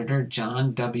 U.S. Senator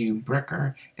John W.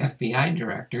 Bricker, FBI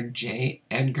Director J.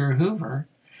 Edgar Hoover,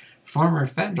 former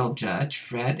federal judge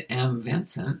Fred M.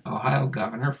 Vinson, Ohio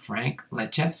Governor Frank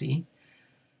LaChese,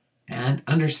 and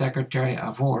Undersecretary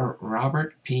of War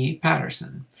Robert P.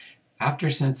 Patterson. After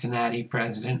Cincinnati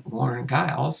President Warren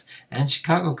Giles and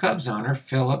Chicago Cubs owner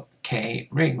Philip K.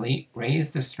 Wrigley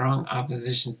raised the strong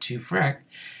opposition to Frick,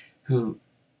 who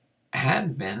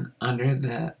had been under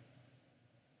the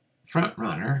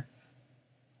frontrunner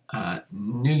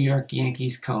New York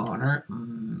Yankees co-owner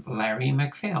Larry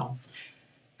MacPhail,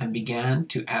 and began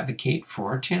to advocate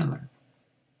for Chandler.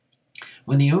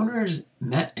 When the owners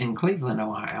met in Cleveland,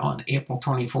 Ohio on April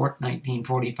 24,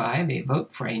 1945, a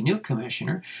vote for a new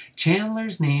commissioner,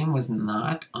 Chandler's name was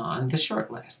not on the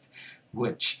short list,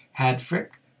 which had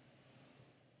Frick,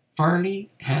 Farley,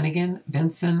 Hannigan,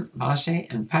 Vinson, Lachey,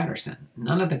 and Patterson.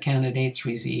 None of the candidates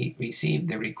received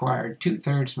the required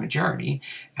two-thirds majority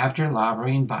after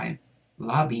lobbying by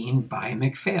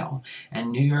MacPhail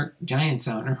and New York Giants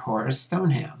owner Horace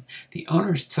Stoneham. The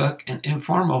owners took an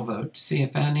informal vote to see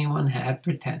if anyone had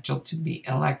potential to be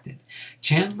elected.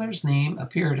 Chandler's name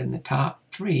appeared in the top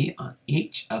 3 on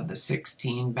each of the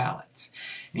 16 ballots.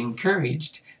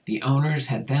 Encouraged, the owners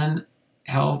had then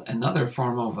held another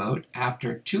formal vote.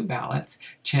 After 2 ballots,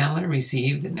 Chandler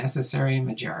received the necessary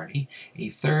majority. A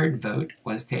third vote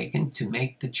was taken to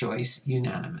make the choice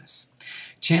unanimous.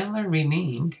 Chandler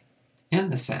remained in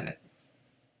the Senate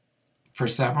for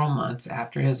several months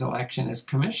after his election as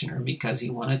commissioner because he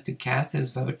wanted to cast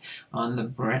his vote on the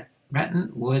Bretton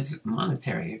Woods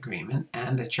Monetary Agreement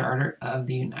and the Charter of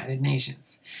the United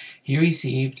Nations. He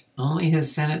received only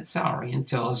his Senate salary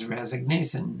until his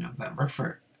resignation November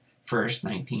 1st,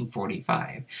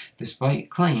 1945, despite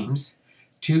claims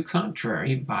to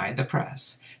contrary by the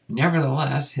press.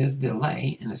 Nevertheless, his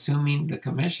delay in assuming the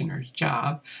commissioner's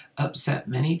job upset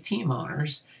many team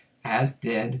owners, as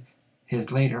did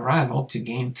his late arrival to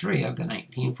Game 3 of the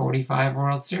 1945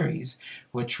 World Series,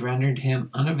 which rendered him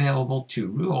unavailable to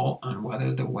rule on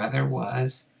whether the weather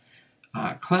was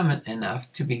clement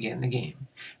enough to begin the game.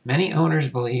 Many owners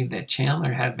believed that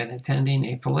Chandler had been attending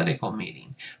a political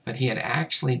meeting, but he had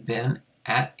actually been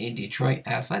at a Detroit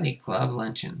Athletic Club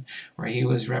luncheon, where he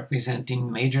was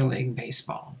representing Major League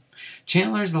Baseball.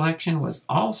 Chandler's election was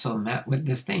also met with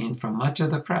disdain from much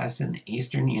of the press in the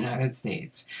eastern United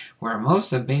States, where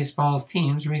most of baseball's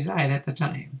teams reside at the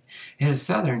time. His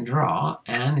southern drawl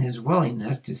and his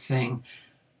willingness to sing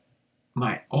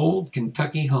 "My Old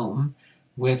Kentucky Home"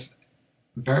 with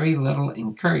very little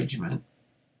encouragement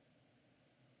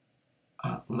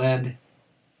led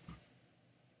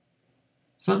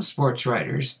some sports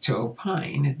writers to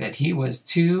opine that he was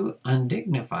too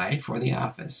undignified for the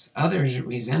office. Others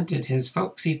resented his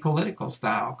folksy political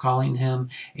style, calling him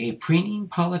a preening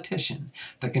politician,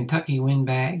 the Kentucky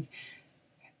windbag,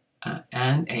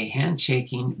 and a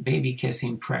handshaking,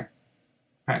 baby-kissing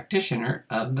practitioner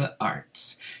of the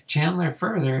arts. Chandler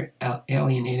further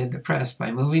alienated the press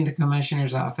by moving the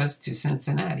commissioner's office to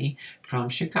Cincinnati from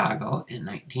Chicago in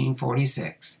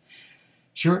 1946.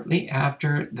 Shortly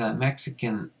after the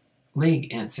Mexican League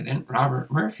incident,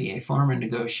 Robert Murphy, a former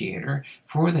negotiator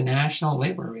for the National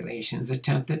Labor Relations,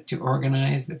 attempted to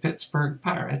organize the Pittsburgh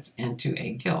Pirates into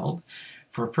a guild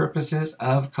for purposes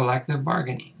of collective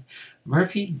bargaining.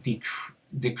 Murphy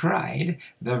decried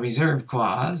the reserve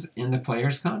clause in the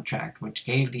players' contract, which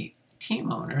gave the team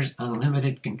owners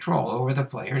unlimited control over the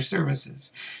players'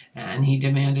 services, and he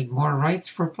demanded more rights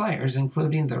for players,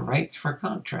 including the rights for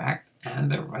contract and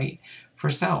the right for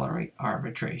salary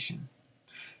arbitration.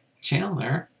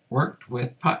 Chandler worked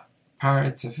with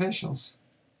Pirates officials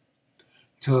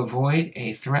to avoid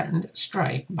a threatened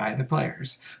strike by the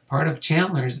players. Part of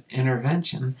Chandler's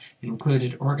intervention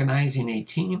included organizing a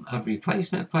team of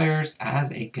replacement players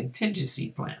as a contingency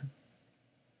plan.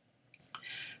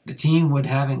 The team would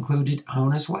have included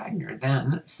Honus Wagner,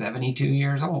 then 72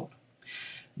 years old.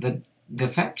 The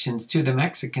defections to the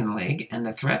Mexican League and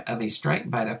the threat of a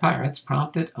strike by the Pirates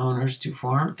prompted owners to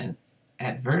form an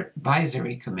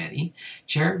advisory committee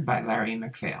chaired by Larry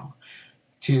MacPhail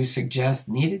to suggest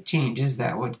needed changes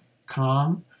that would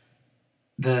calm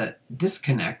the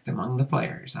disconnect among the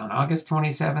players. On August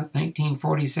 27,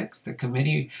 1946, the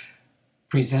committee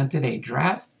presented a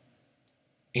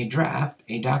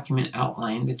document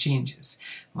outlining the changes.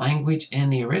 Language in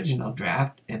the original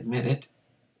draft admitted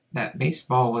that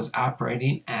baseball was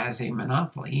operating as a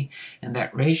monopoly and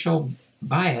that racial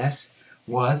bias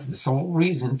was the sole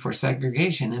reason for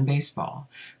segregation in baseball.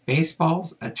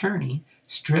 Baseball's attorney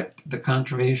stripped the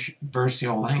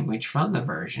controversial language from the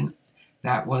version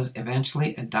that was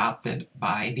eventually adopted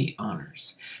by the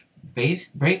owners.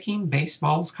 Breaking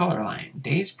baseball's color line.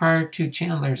 Days prior to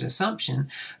Chandler's assumption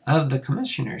of the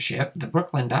commissionership, the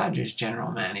Brooklyn Dodgers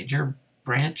general manager,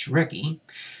 Branch Rickey,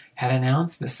 had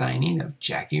announced the signing of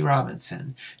Jackie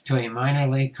Robinson to a minor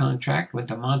league contract with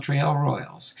the Montreal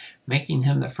Royals, making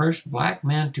him the first black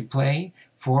man to play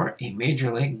for a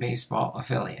Major League Baseball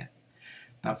affiliate.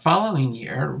 The following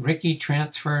year, Rickey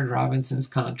transferred Robinson's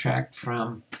contract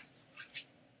from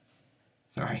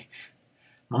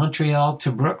Montreal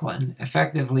to Brooklyn,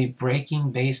 effectively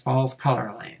breaking baseball's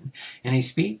color line. In a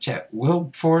speech at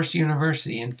Wilberforce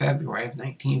University in February of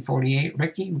 1948,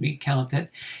 Rickey recounted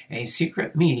a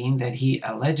secret meeting that he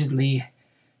allegedly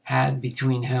had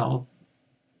been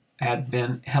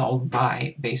held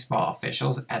by baseball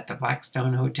officials at the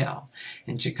Blackstone Hotel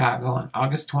in Chicago on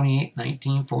August 28,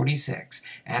 1946.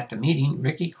 At the meeting,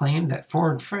 Rickey claimed that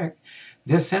Ford Frick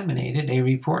disseminated a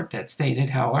report that stated,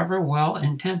 however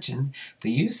well-intentioned, the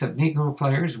use of Negro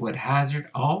players would hazard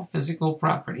all physical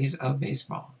properties of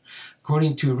baseball.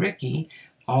 According to Rickey,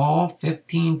 all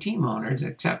 15 team owners,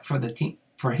 except for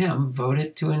him,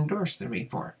 voted to endorse the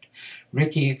report.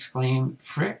 Rickey exclaimed,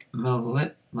 Frick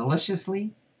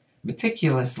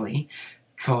meticulously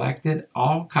collected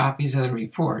all copies of the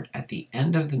report at the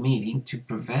end of the meeting to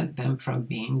prevent them from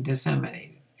being disseminated.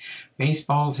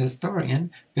 Baseball's historian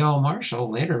Bill Marshall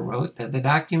later wrote that the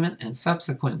document and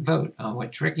subsequent vote on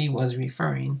which Rickey was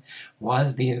referring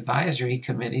was the advisory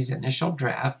committee's initial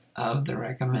draft of the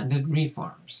recommended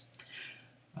reforms.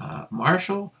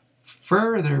 Marshall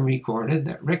further recorded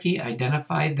that Rickey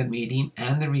identified the meeting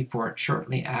and the report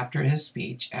shortly after his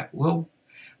speech at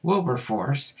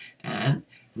Wilberforce and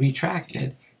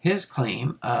retracted his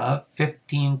claim of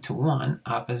 15-1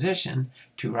 opposition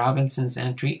to Robinson's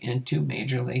entry into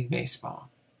Major League Baseball.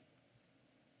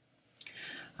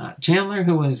 Chandler,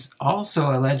 who was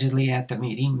also allegedly at the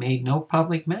meeting, made no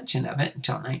public mention of it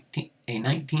until a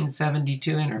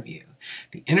 1972 interview.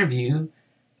 The interview,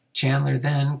 Chandler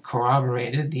then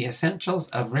corroborated the essentials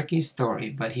of Rickey's story,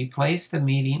 but he placed the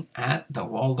meeting at the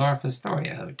Waldorf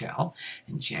Astoria Hotel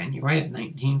in January of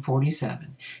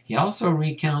 1947. He also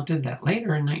recounted that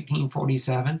later in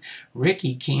 1947,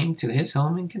 Rickey came to his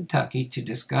home in Kentucky to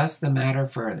discuss the matter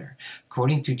further.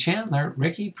 According to Chandler,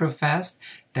 Rickey professed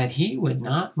that he would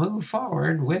not move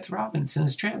forward with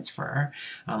Robinson's transfer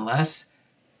unless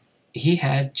he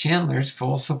had Chandler's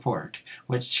full support,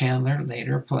 which Chandler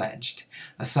later pledged.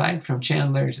 Aside from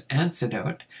Chandler's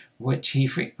anecdote, which he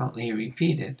frequently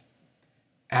repeated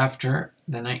after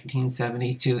the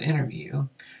 1972 interview,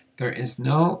 there is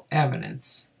no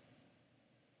evidence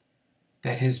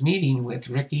that his meeting with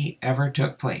Rickey ever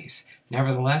took place.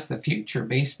 Nevertheless, the future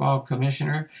baseball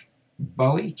commissioner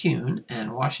Bowie Kuhn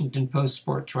and Washington Post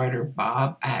sports writer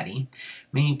Bob Addy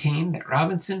maintained that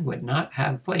Robinson would not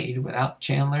have played without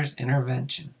Chandler's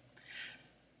intervention.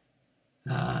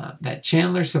 That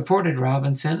Chandler supported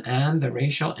Robinson and the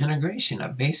racial integration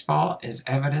of baseball is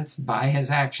evidenced by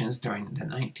his actions during the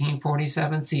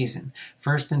 1947 season.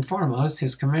 First and foremost,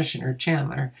 his commissioner,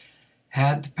 Chandler,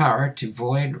 had the power to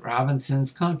void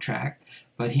Robinson's contract,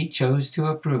 but he chose to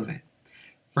approve it.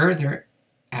 Further,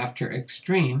 after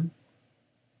extreme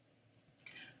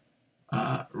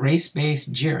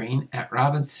race-based jeering at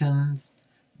Robinson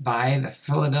by the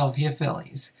Philadelphia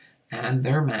Phillies and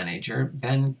their manager,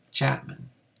 Ben Chapman,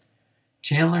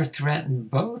 Chandler threatened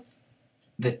both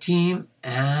the team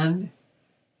and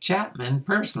Chapman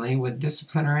personally with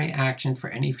disciplinary action for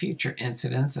any future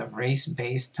incidents of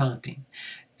race-based taunting.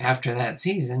 After that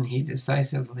season, he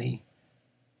decisively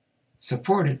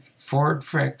supported Ford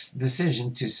Frick's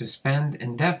decision to suspend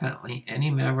indefinitely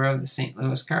any member of the St.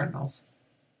 Louis Cardinals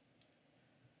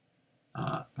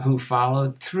who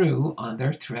followed through on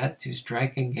their threat to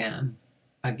strike again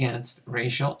against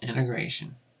racial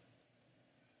integration.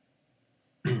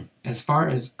 As far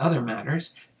as other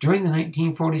matters, during the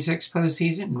 1946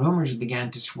 postseason, rumors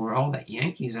began to swirl that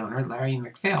Yankees owner Larry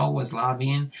McPhail was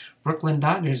lobbying Brooklyn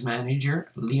Dodgers manager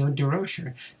Leo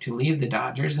DeRocher to leave the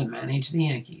Dodgers and manage the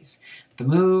Yankees. The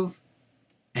move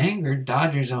angered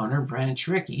Dodgers owner Branch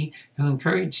Rickey, who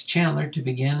encouraged Chandler to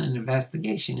begin an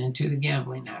investigation into the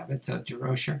gambling habits of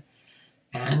DeRocher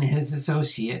and his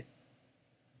associate,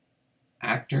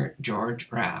 actor George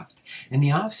Raft. In the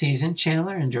offseason,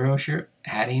 Chandler and DeRocher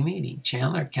had a meeting.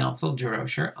 Chandler counseled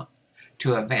DeRocher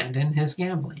to abandon his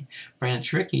gambling.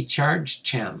 Branch Rickey charged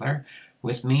Chandler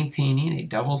with maintaining a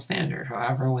double standard.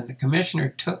 However, when the commissioner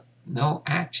took no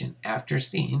action after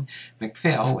seeing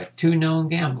McPhail with two known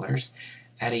gamblers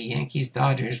at a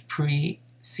Yankees-Dodgers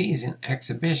pre-season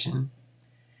exhibition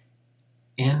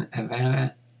in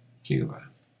Havana, Cuba,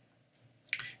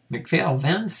 McPhail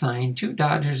then signed two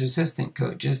Dodgers assistant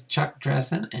coaches, Chuck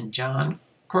Dressen and John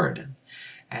Corridan,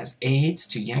 as aides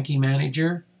to Yankee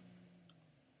manager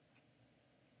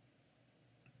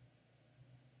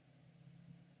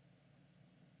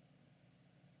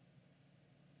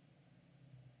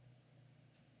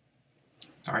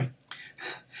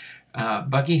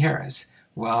Bucky Harris.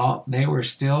 Well, they were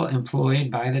still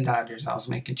employed by the Dodgers. I was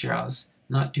making sure I was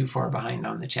not too far behind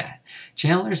on the chat.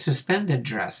 Chandler suspended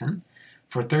Dressen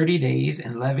for 30 days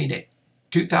and levied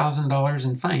 $2,000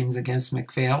 in fines against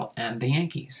MacPhail and the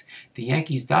Yankees. The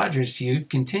Yankees-Dodgers feud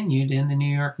continued in the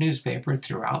New York newspaper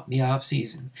throughout the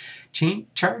offseason.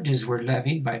 Charges were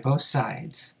levied by both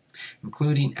sides,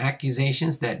 including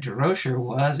accusations that DeRocher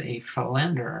was a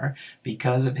philanderer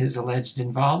because of his alleged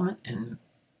involvement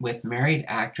with married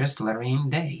actress Lorraine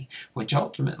Day, which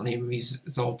ultimately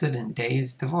resulted in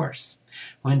Day's divorce.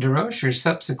 When DeRocher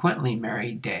subsequently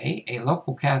married Day, a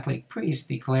local Catholic priest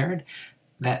declared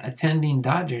that attending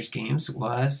Dodgers games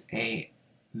was a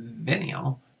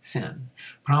venial sin.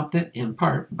 Prompted in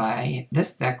part by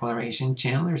this declaration,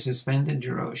 Chandler suspended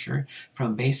DeRocher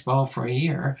from baseball for a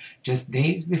year just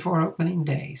days before opening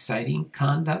day, citing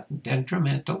conduct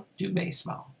detrimental to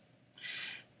baseball.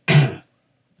 All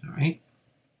right.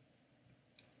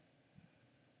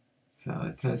 So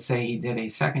it does say he did a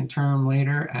second term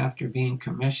later after being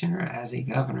commissioner as a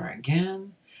governor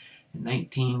again. In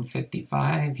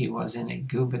 1955, he was in a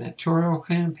gubernatorial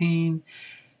campaign.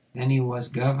 Then he was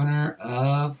governor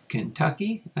of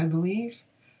Kentucky, I believe,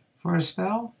 for a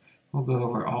spell. We'll go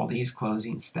over all these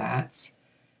closing stats.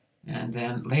 And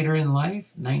then later in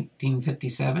life,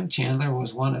 1957, Chandler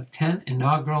was one of 10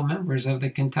 inaugural members of the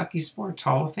Kentucky Sports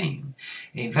Hall of Fame,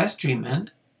 a vestryman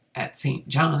at St.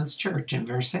 John's Church in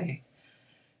Versailles.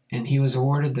 And he was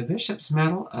awarded the Bishop's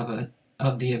Medal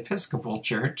of the Episcopal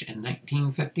Church in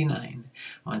 1959.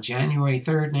 On January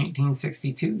 3,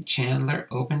 1962, Chandler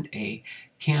opened a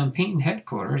campaign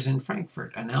headquarters in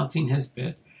Frankfort, announcing his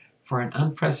bid for an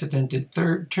unprecedented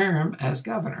third term as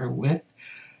governor with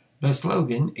the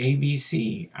slogan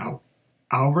ABC,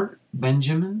 Albert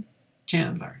Benjamin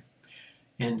Chandler,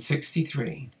 in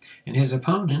 1963. And his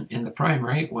opponent in the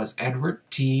primary was Edward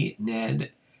T.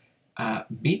 Ned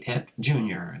Beatet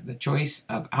Jr., the choice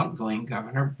of outgoing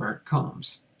Governor Burt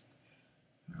Combs.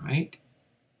 All right,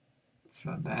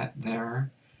 so that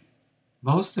there.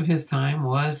 Most of his time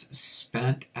was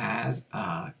spent as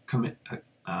a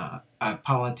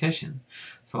politician.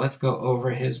 So let's go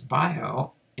over his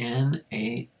bio in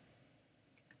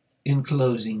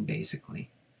closing, basically.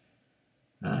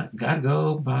 Gotta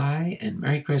go, bye, and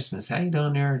Merry Christmas. How you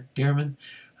doing there, Dearman?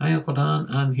 Hi, Uncle Don.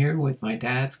 I'm here with my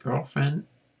dad's girlfriend,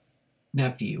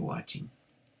 nephew watching.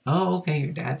 Oh, okay,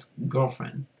 your dad's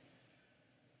girlfriend,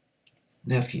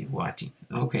 nephew watching.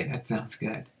 Okay, that sounds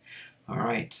good. All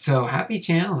right, so happy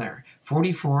Chandler,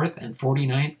 44th and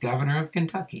 49th governor of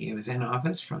Kentucky. He was in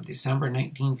office from December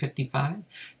 1955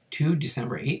 to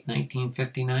December 8,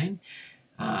 1959.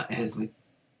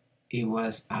 He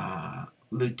was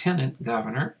lieutenant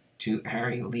governor to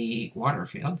Harry Lee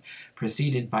Waterfield,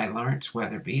 preceded by Lawrence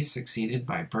Weatherby, succeeded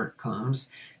by Burt Combs,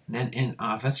 and then in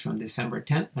office from December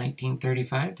 10,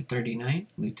 1935 to 39,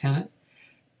 Lieutenant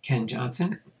Ken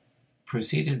Johnson,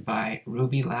 preceded by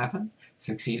Ruby Laffoon,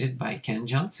 succeeded by Ken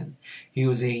Johnson. He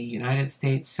was a United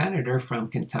States Senator from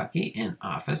Kentucky in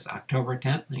office October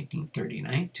 10,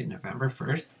 1939 to November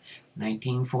 1st,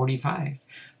 1945,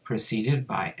 preceded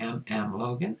by M.M.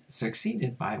 Logan,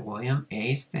 succeeded by William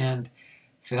A.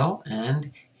 Stanfill,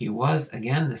 and he was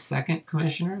again the second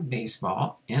commissioner of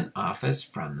baseball in office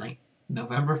from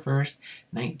November 1st,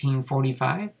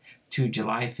 1945 to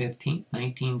July 15,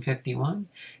 1951.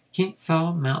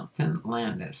 Kennesaw Mountain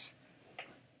Landis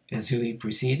is who he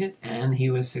preceded, and he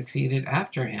was succeeded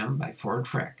after him by Ford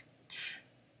Frick.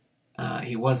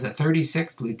 He was the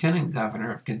 36th Lieutenant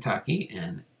Governor of Kentucky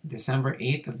in December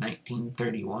 8th of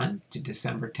 1931 to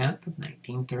December 10th of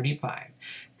 1935.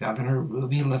 Governor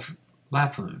Ruby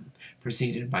Laffoon,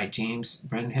 preceded by James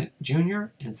Brenhett Jr.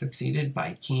 and succeeded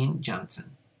by Ken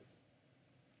Johnson.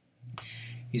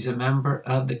 He's a member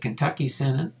of the Kentucky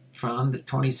Senate from the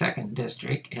 22nd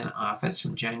District in office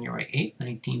from January 8,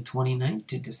 1929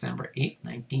 to December 8,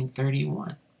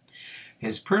 1931.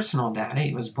 His personal data: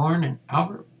 he was born in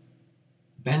Albert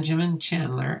Benjamin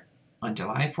Chandler on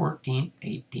July 14,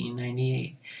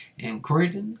 1898 in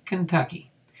Corydon,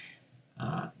 Kentucky.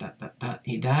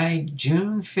 He died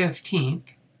June 15,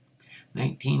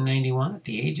 1991 at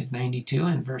the age of 92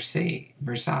 in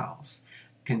Versailles,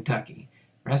 Kentucky.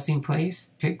 Resting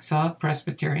place, Pigsod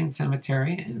Presbyterian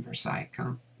Cemetery in Versailles,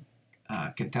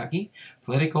 Kentucky.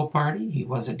 Political party, he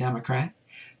was a Democrat.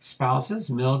 Spouses,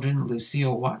 Mildred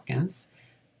Lucille Watkins.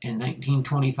 In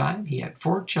 1925, he had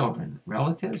 4 children.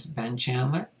 Relatives, Ben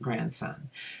Chandler,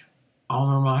 grandson.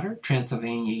 Alma mater,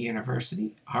 Transylvania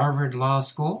University, Harvard Law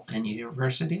School, and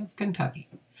University of Kentucky.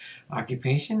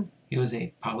 Occupation, he was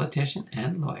a politician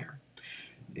and lawyer.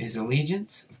 His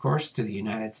allegiance, of course, to the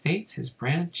United States. His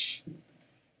branch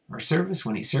or service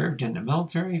when he served in the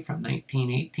military from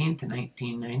 1918 to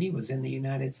 1990 was in the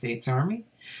United States Army,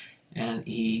 and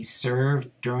he served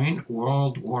during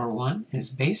World War I. His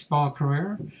baseball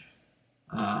career,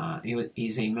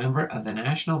 He's a member of the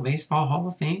National Baseball Hall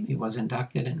of Fame. He was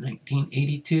inducted in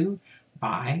 1982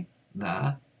 by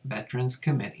the Veterans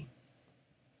Committee.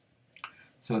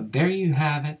 So there you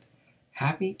have it.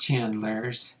 Happy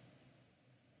Chandler's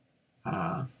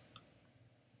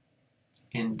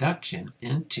induction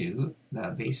into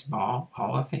the Baseball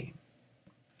Hall of Fame.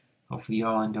 Hopefully you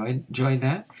all enjoyed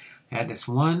that. I had this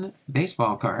one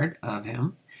baseball card of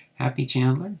him. Happy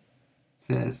Chandler. It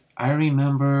says, I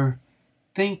remember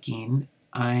thinking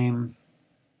I'm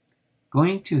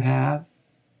going to have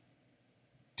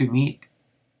to meet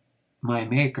my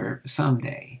maker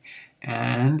someday.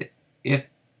 And if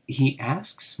he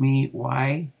asks me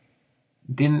why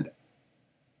didn't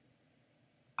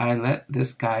I let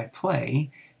this guy play,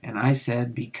 and I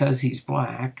said because he's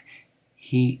black,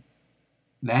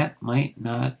 that might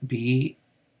not be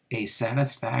a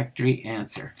satisfactory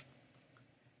answer.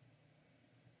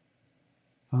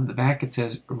 On the back it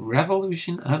says,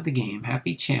 Revolution of the Game,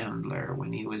 Happy Chandler,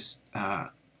 when he was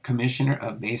Commissioner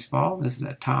of Baseball. This is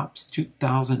a Topps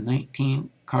 2019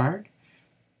 card.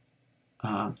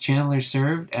 Chandler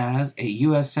served as a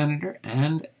U.S. Senator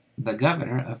and the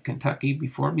Governor of Kentucky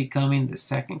before becoming the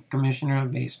second Commissioner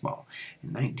of Baseball in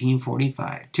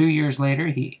 1945. 2 years later,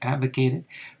 he advocated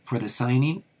for the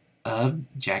signing of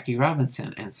Jackie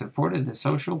Robinson and supported the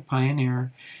social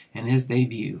pioneer in his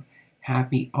debut.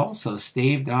 Happy also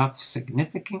staved off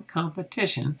significant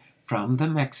competition from the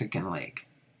Mexican League.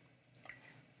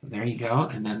 So there you go.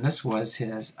 And then this was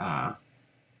his Hall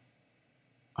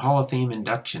of Fame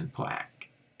induction plaque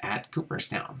at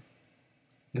Cooperstown.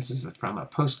 This is from a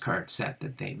postcard set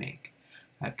that they make.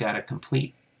 I've got a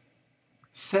complete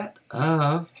set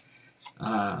of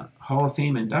Hall of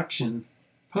Fame induction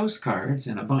postcards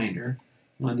in a binder.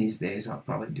 One of these days I'll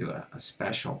probably do a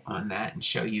special on that and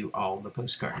show you all the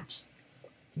postcards.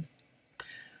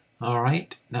 All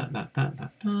right. Let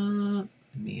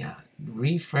me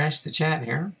refresh the chat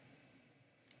here.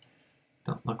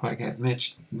 Don't look like I've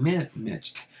missed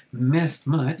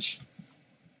much.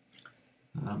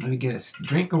 Let me get a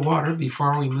drink of water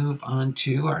before we move on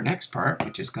to our next part,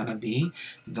 which is going to be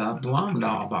the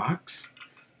Blomdahl box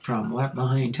from Left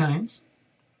Behind Times.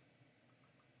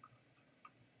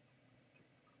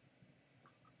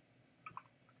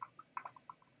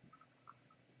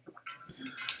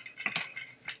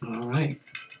 All right.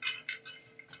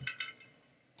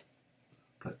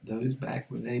 Put those back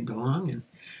where they belong.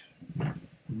 And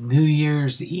New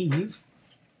Year's Eve,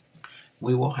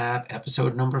 we will have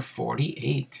episode number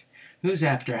 48. Who's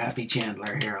after Happy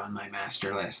Chandler here on my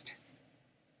master list?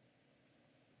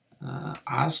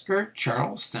 Oscar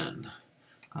Charleston.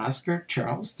 Oscar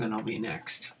Charleston will be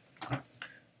next. Let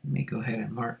me go ahead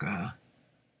and mark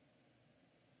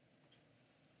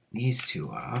these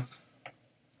two off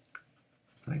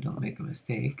so I don't make a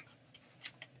mistake.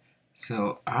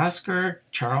 So Oscar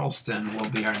Charleston will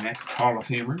be our next Hall of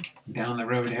Famer down the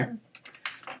road here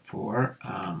for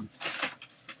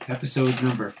episode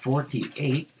number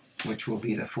 48, which will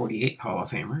be the 48th Hall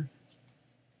of Famer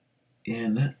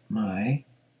in my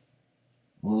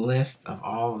list of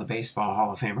all the baseball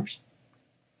Hall of Famers.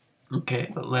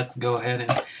 Okay, but let's go ahead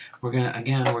and we're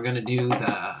gonna do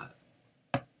the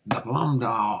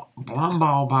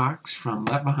Blomdahl box from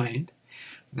Left Behind.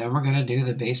 Then we're gonna do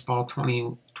the Baseball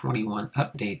 2021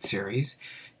 update series.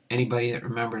 Anybody that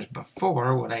remembers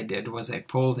before, what I did was I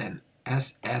pulled an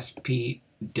SSP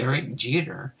Derek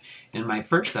Jeter in my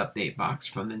first update box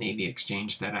from the Navy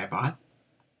Exchange that I bought.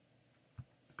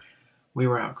 We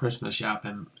were out Christmas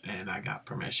shopping and I got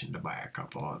permission to buy a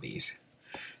couple of these.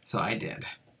 So I did.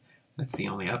 That's the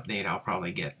only update I'll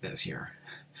probably get this year.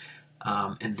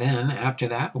 And then after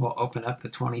that, we'll open up the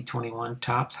 2021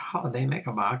 Topps Holiday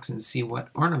Mega Box and see what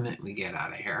ornament we get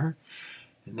out of here.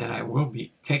 And then I will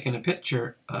be taking a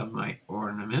picture of my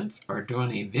ornaments or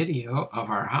doing a video of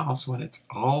our house when it's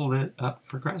all lit up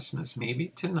for Christmas,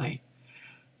 maybe tonight.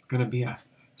 It's going to be a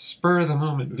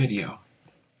spur-of-the-moment video.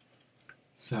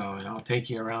 So, and I'll take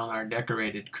you around our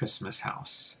decorated Christmas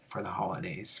house for the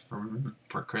holidays,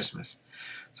 for Christmas.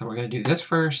 So we're going to do this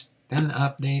first, then the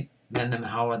update, then the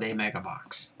Holiday Mega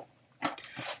Box.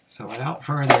 So without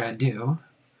further ado,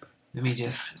 let me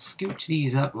just scooch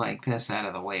these up like this out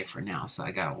of the way for now, so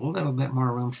I got a little bit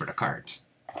more room for the cards.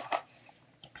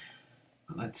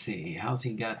 Let's see, how's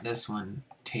he got this one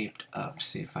taped up?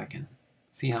 See if I can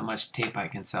see how much tape I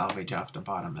can salvage off the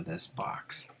bottom of this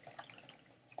box.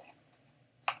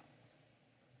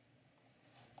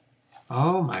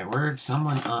 Oh my word,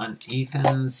 someone on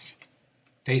Ethan's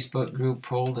Facebook group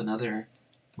pulled another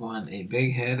one, a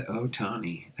Big Head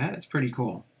Ohtani. That is pretty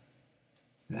cool.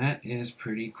 That is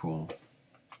pretty cool.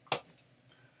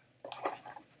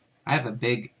 I have a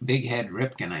big head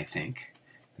Ripken, I think,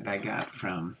 that I got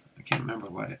from, I can't remember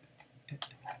what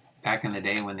back in the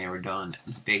day when they were doing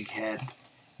big head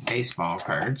baseball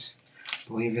cards.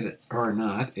 Believe it or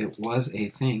not, it was a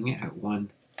thing at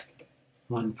one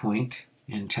point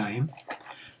in time.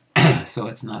 So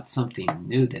it's not something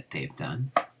new that they've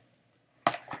done.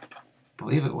 I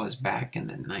believe it was back in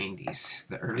the 90s,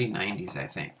 the early 90s, I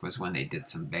think, was when they did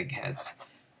some big heads.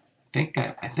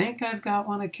 I think I've got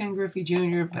one of Ken Griffey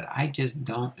Jr., but I just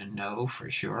don't know for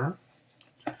sure.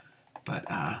 But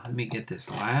let me get this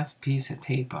last piece of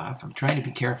tape off. I'm trying to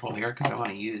be careful here because I want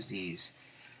to use these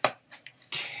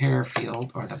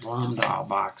Carefield or the Blomdahl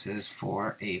boxes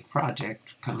for a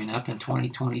project coming up in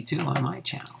 2022 on my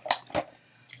channel,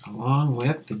 along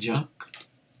with the junk,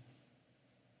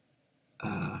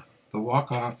 the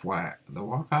walk-off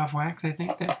wax. I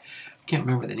think that, I can't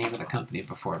remember the name of the company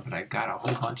before, but I got a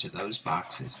whole bunch of those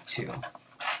boxes too.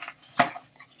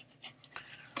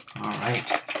 All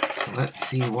right, so let's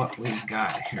see what we've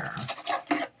got here.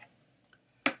 All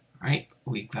right,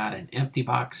 we've got an empty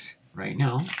box right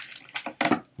now.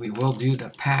 We will do the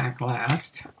pack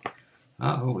last.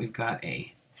 Uh-oh, we've got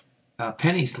a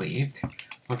penny sleeved.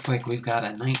 Looks like we've got a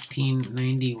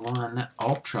 1991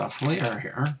 Ultra Flare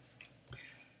here.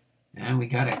 And we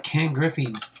got a Ken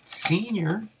Griffey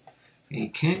Sr. A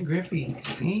Ken Griffey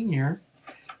Sr.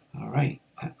 All right,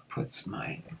 that puts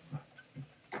my...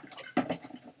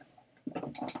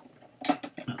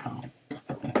 Uh-oh,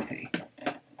 let's see.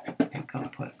 I think I'll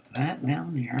put that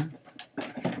down here.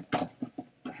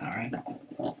 That's all right.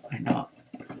 I know.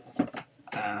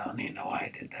 I don't even know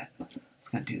why I did that. I was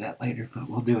going to do that later, but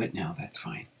we'll do it now. That's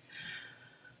fine.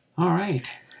 All right.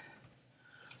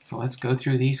 So let's go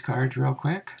through these cards real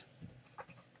quick.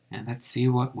 And let's see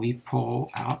what we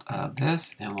pull out of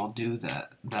this. And we'll do the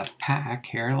pack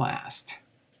here last.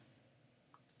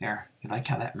 There. You like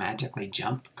how that magically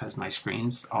jumped because my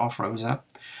screen's all froze up?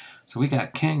 So we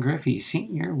got Ken Griffey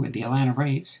Sr. with the Atlanta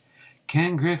Braves.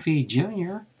 Ken Griffey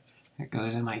Jr. That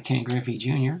goes in my Ken Griffey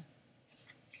Jr.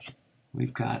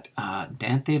 We've got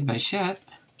Dante Bichette,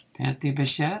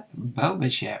 Bo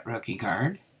Bichette rookie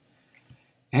card.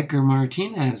 Edgar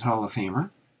Martinez, Hall of Famer.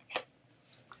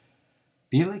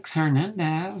 Felix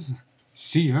Hernandez,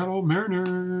 Seattle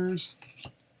Mariners.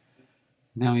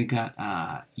 Now we got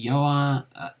Johan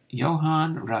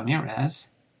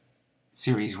Ramirez,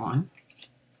 Series 1.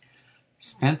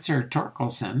 Spencer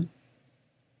Torkelson.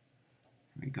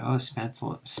 There we go,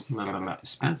 Spencer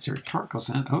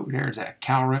Torkelson. Oh, there's a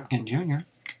Cal Ripken Jr.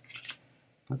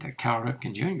 Put the Cal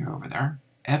Ripken Jr. over there.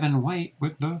 Evan White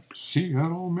with the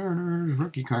Seattle Mariners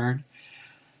rookie card.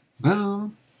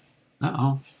 Boom.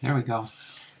 Uh-oh, there we go.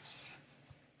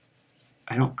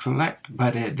 I don't collect,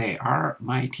 but they are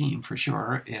my team for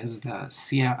sure. Is the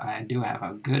Seattle? I do have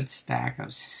a good stack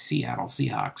of Seattle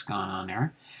Seahawks going on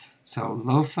there. So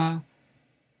Lofa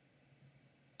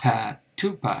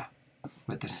Tatupa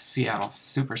with the Seattle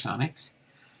Supersonics.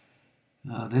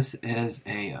 This is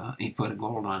a, he put a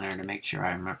gold on there to make sure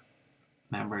I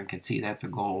remember and can see that's a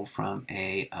gold from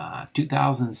a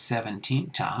 2017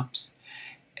 Topps.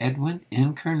 Edwin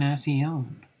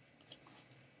Encarnacion.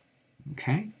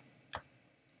 Okay.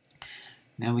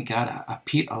 Then we got a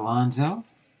Pete Alonso.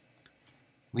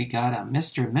 We got a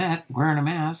Mr. Met wearing a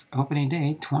mask, opening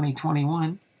day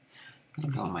 2021. I'll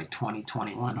go my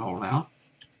 2021 holdout.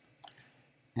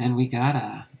 Then we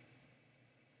got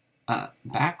a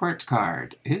backwards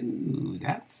card. Ooh,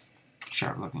 that's a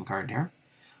sharp looking card there.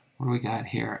 What do we got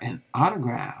here? An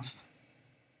autograph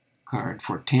card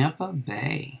for Tampa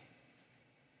Bay.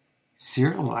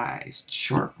 Serialized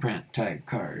short print type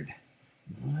card.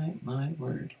 My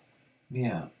word.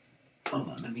 Yeah. Hold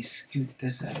on, let me scoot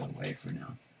this out of the way for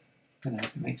now. I'm gonna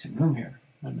have to make some room here.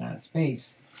 I'm out of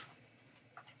space.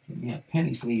 Give me a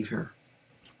penny sleeve here.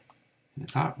 And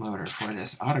a top loader for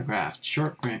this autographed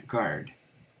short print card.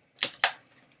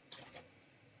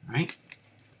 Alright.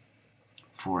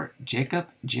 For Jacob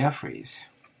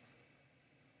Jeffries.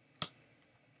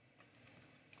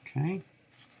 Okay.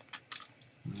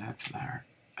 That's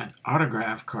an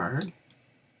autograph card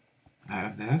out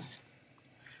of this.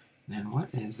 Then what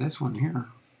is this one here?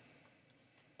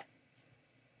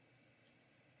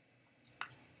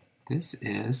 This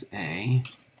is a...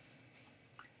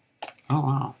 Oh,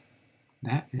 wow.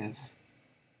 That is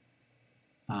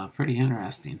pretty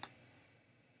interesting.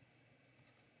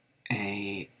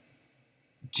 A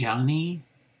Johnny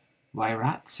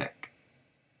Wyratsik.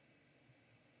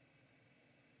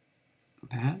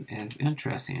 That is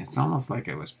interesting. It's almost like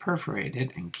it was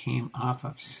perforated and came off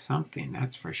of something,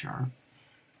 that's for sure.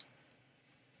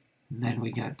 And then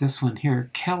we got this one here,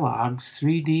 Kellogg's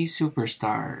 3D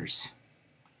Superstars.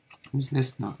 Who's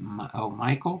this? No, oh,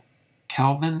 Michael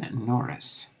Calvin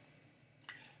Norris.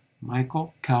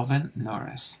 Michael Calvin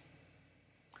Norris.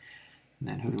 And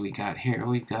then who do we got here?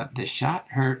 We've got the shot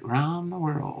heard round the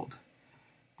world.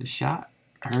 The shot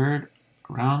heard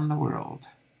round the world.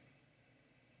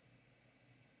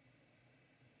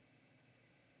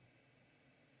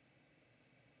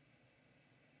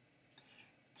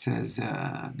 It says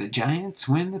the Giants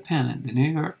win the pennant.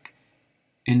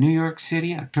 In New York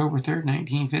City, October 3rd,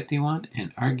 1951,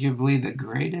 and arguably the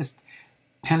greatest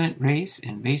pennant race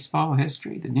in baseball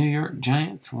history, the New York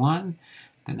Giants won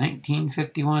the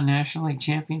 1951 National League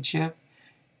Championship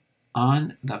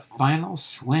on the final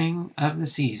swing of the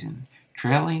season,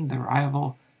 trailing the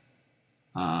rival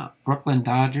Brooklyn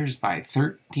Dodgers by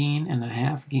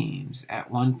 13.5 games at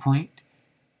one point.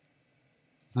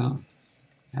 Boom.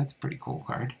 That's a pretty cool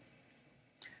card.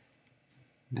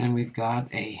 Then we've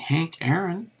got a Hank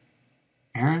Aaron.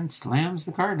 Aaron slams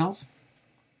the Cardinals.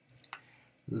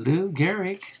 Lou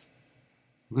Gehrig.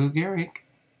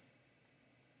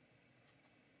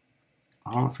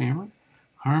 Hall of Famer.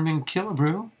 Harmon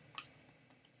Killebrew.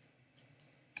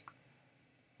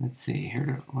 Let's see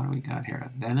here. What do we got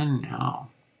here? Then and Now.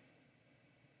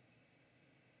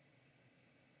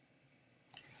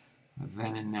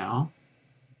 Then and Now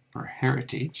for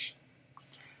Heritage.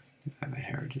 We have a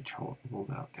Heritage hold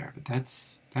out there, but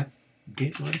that's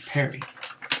Gaylord Perry.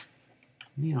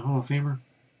 Me a Hall of Famer.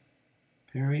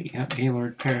 Perry, yep,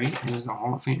 Gaylord Perry is a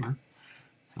Hall of Famer.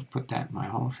 So put that in my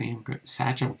Hall of Fame.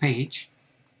 Satchel Paige.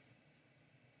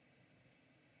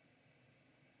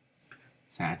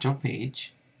 Satchel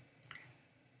Paige.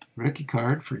 Rookie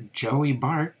card for Joey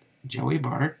Bart.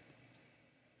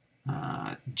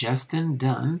 Justin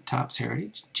Dunn, Topps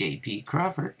Heritage. J.P.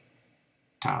 Crawford,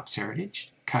 Topps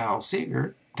Heritage. Kyle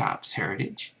Seager, Topps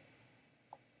Heritage.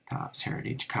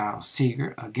 Kyle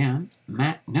Seager again.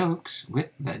 Matt Noakes with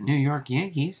the New York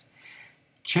Yankees.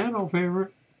 Channel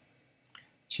favorite.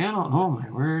 Oh my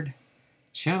word.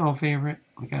 Channel favorite.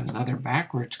 We got another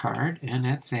backwards card, and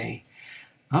it's a,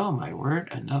 oh my word,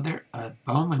 another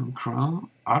Bowman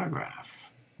Chrome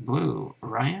autograph. Blue.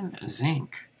 Ryan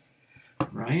Zink. I'll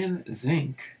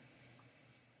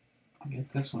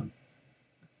get this one.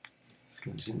 This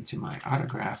goes into my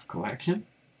autograph collection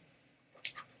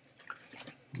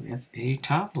with a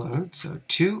top load. So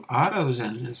 2 autos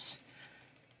in this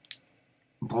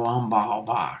Blomball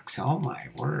box. Oh my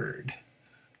word.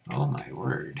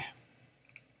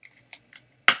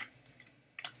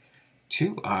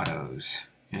 2 autos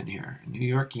in here. New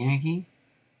York Yankee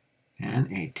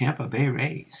and a Tampa Bay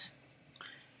Rays.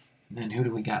 And then who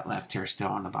do we got left here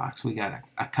still in the box? We got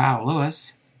a Kyle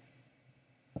Lewis.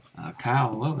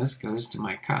 Kyle Lewis goes to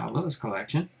my Kyle Lewis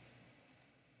collection.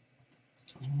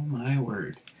 Oh my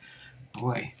word.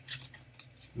 Boy.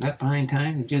 That fine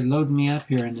time is just loading me up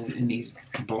here in these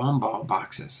Blomball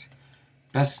boxes.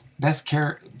 Best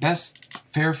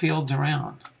Fairfields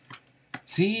around.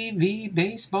 CV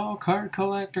Baseball Card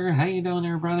Collector. How you doing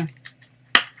there, brother?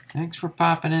 Thanks for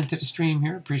popping into the stream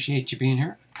here. Appreciate you being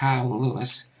here. Kyle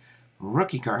Lewis.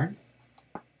 Rookie card.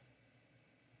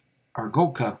 Our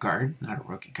Gold Cup card, not a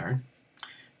rookie card.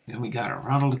 Then we got a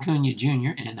Ronald Acuna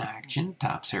Jr. in action,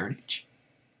 Topps Heritage.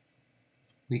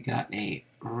 We got a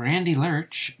Randy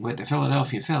Lurch with the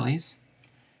Philadelphia Phillies.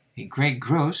 A Greg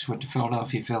Gross with the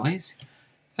Philadelphia Phillies.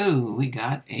 Oh, we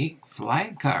got a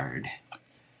flag card.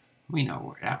 We know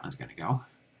where that one's going to go.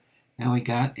 Then we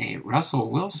got a Russell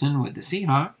Wilson with the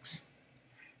Seahawks.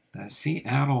 The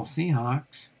Seattle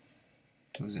Seahawks.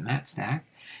 Goes in that stack.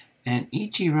 And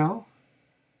Ichiro.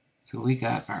 So we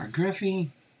got our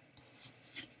Griffey.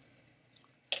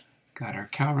 Got our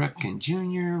Cal Ripken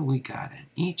Jr. We got an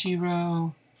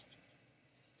Ichiro.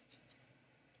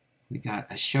 We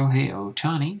got a Shohei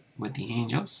Ohtani with the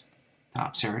Angels.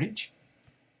 Topps Heritage.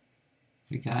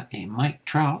 We got a Mike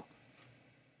Trout.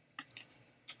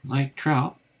 That's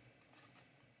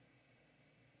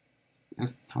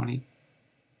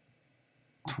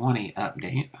 2020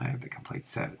 update. I have the complete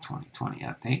set of 2020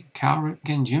 update. Cal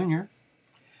Ripken Jr.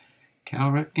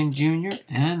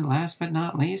 And last but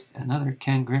not least, another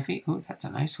Ken Griffey. Ooh, that's a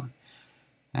nice one.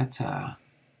 That's what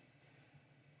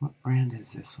brand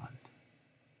is this one?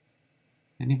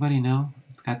 Anybody know?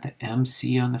 It's got the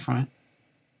MC on the front.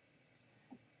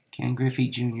 Ken Griffey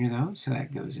Jr. though, so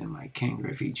that goes in my Ken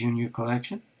Griffey Jr.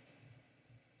 collection.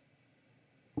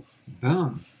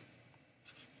 Boom.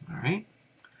 All right.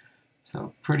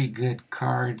 So pretty good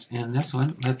cards in this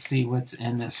one. Let's see what's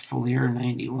in this Fleer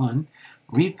 91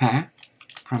 repack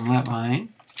from Levine.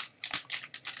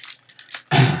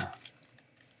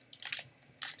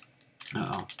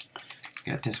 Uh-oh.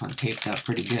 Got this one taped up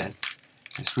pretty good.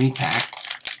 This repack.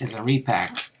 is a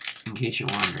repack, in case you're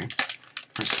wondering,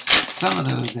 for some of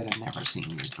those that have never seen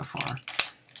these before,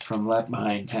 from Left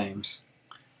Behind times.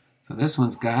 So this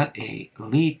one's got a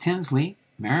Lee Tinsley,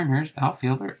 Mariners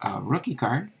outfielder, rookie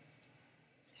card,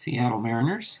 Seattle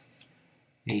Mariners.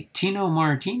 A Tino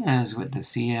Martinez with the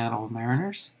Seattle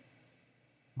Mariners.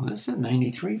 Well, this is a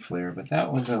 93 Fleer, but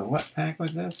that was a, what pack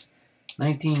was this?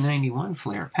 1991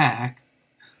 Fleer pack.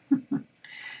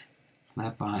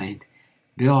 Left behind.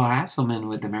 Bill Hasselman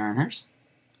with the Mariners.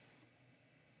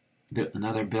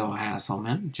 Another Bill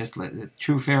Hasselman. Just like the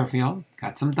True Fairfield.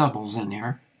 Got some doubles in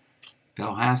there.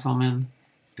 Bill Hasselman.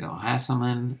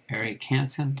 Eric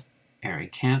Hansen.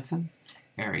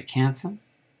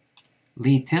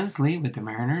 Lee Tinsley with the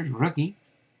Mariners, rookie.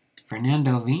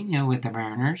 Fernando Vina with the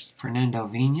Mariners.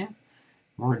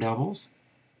 More doubles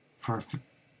for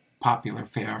popular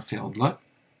Fairfield look.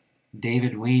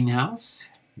 David Wainhouse.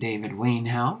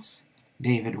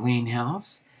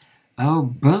 Oh,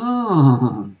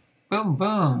 boom!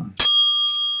 Boom.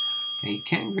 A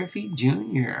Ken Griffey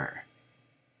Jr.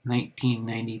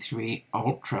 1993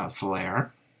 Ultra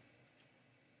Flare.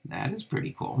 That is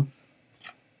pretty cool.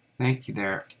 Thank you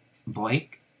there,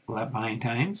 Blake. Left Behind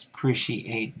Times.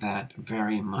 Appreciate that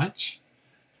very much.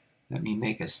 Let me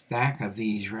make a stack of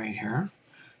these right here.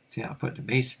 See, I'll put the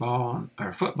baseball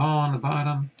or football on the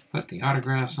bottom. Put the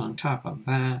autographs on top of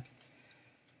that.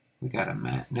 We got a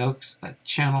Matt Noakes, a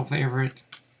channel favorite.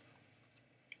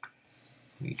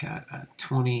 We got a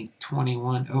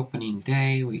 2021 opening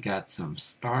day. We got some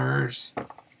stars. All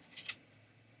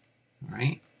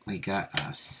right. We got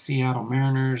a Seattle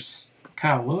Mariners.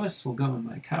 Kyle Lewis will go in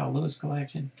my Kyle Lewis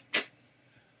collection.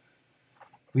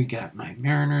 We got my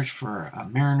Mariners for a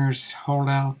Mariners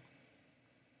holdout.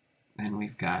 Then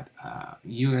we've got a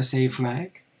USA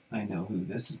flag. I know who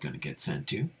this is going to get sent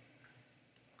to.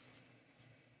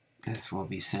 This will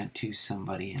be sent to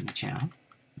somebody in the channel.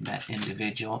 That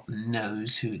individual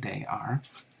knows who they are.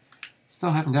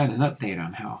 Still haven't got an update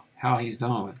on how he's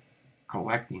doing with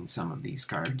collecting some of these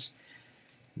cards.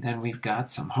 Then we've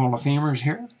got some Hall of Famers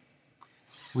here.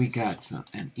 We got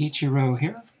an Ichiro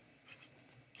here.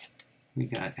 We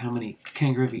got, how many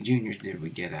Ken Griffey Jr.'s did we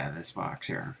get out of this box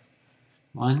here?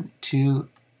 1, 2,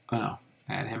 oh no,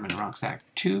 I had him in the wrong stack.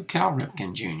 2 Cal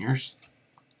Ripken Jr.'s.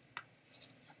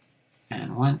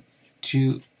 And 1,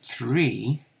 2,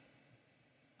 3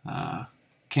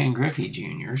 Ken Griffey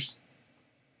Jr.'s.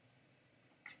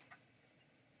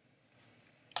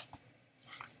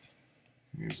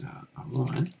 Here's a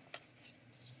 1.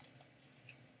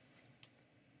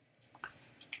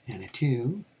 And a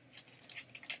 2.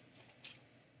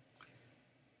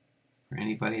 For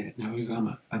anybody that knows,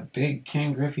 I'm a big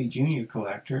Ken Griffey Jr.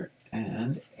 collector,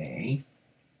 and a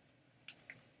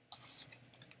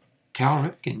Cal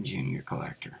Ripken Jr.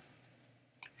 collector,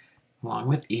 along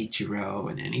with Ichiro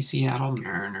and any Seattle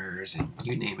Mariners, and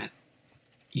you name it.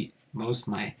 Most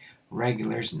of my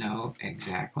regulars know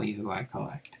exactly who I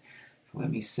collect. So let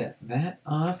me set that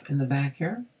off in the back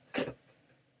here.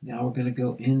 Now we're going to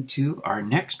go into our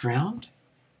next round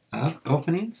of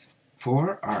openings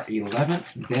for our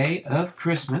 11th day of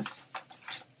Christmas.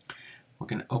 We're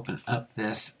going to open up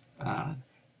this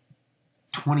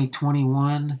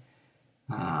 2021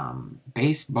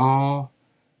 baseball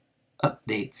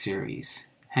update series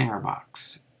hanger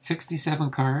box. 67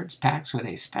 cards, packs with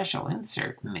a special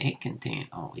insert may contain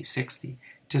only 60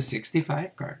 to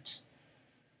 65 cards.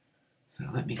 So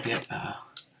let me get a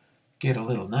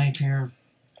little knife here.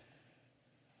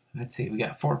 Let's see, we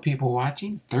got 4 people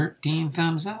watching, 13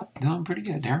 thumbs up, doing pretty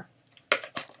good there.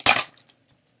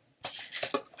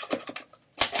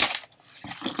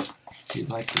 If you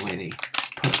like the way they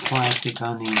put plastic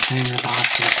on these hanger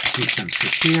boxes to keep them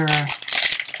secure,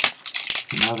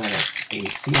 you know that it's a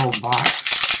sealed box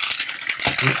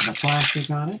with the plastic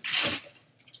on it.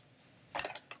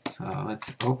 So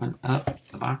let's open up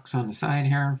the box on the side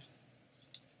here.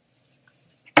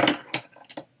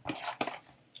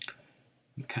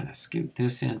 Kind of scoot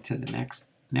this into the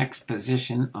next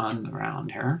position on the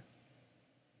round here.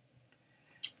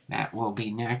 That will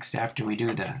be next after we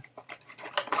do the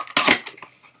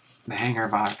hanger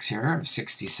box here of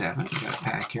 67. We got a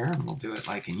pack here, and we'll do it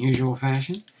like in usual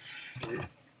fashion.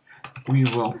 We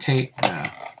will take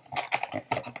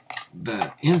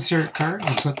the insert card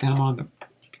and put them on the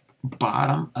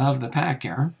bottom of the pack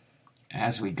here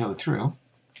as we go through.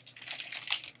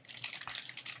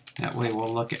 That way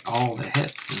we'll look at all the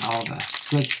hits and all the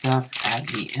good stuff at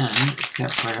the end,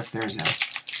 except for if there's an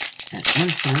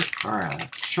insert or a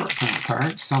short-term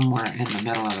card somewhere in the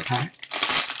middle of the pack,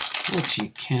 which you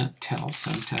can't tell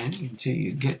sometimes until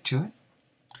you get to it.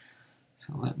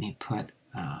 So let me put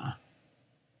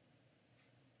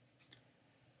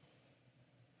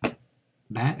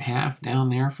that half down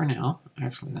there for now.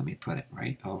 Actually, let me put it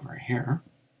right over here.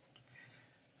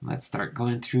 Let's start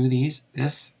going through these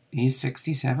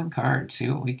 67 cards, see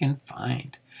what we can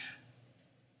find.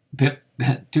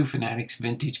 Two Fanatics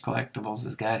Vintage Collectibles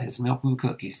has got his milk and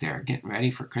cookies there, getting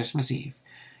ready for Christmas Eve.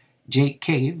 Jake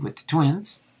Cave with the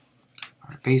Twins.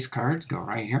 Our base cards go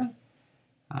right here.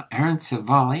 Aaron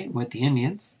Savali with the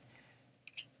Indians.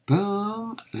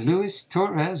 Boom! Luis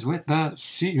Torres with the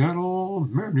Seattle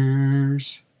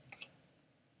Mariners.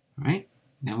 All right.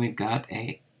 Then we've got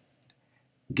a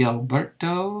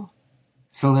Gilberto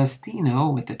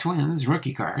Celestino with the Twins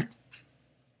rookie card.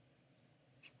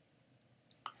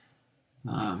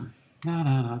 Why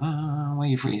are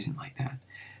you freezing like that?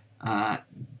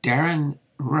 Darren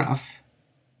Ruff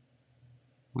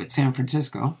with San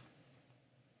Francisco.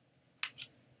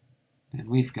 Then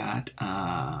we've got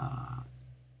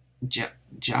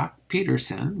Jock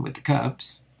Peterson with the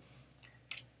Cubs.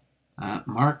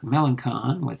 Mark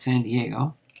Melancon with San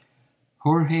Diego.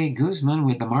 Jorge Guzman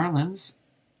with the Marlins,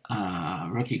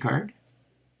 rookie card.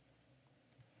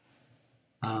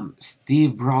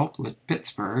 Steve Brault with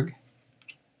Pittsburgh.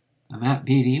 Matt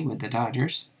Beatty with the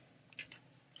Dodgers.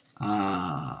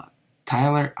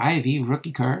 Tyler Ivey,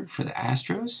 rookie card for the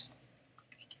Astros.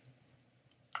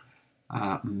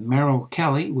 Merrill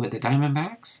Kelly with the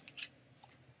Diamondbacks.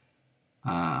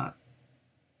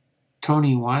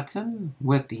 Tony Watson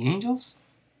with the Angels.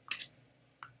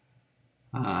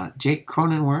 Jake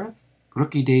Cronenworth,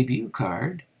 rookie debut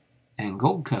card and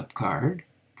Gold Cup card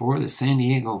for the San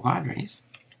Diego Padres.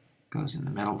 Goes in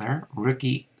the middle there.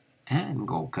 Rookie and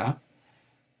Gold Cup.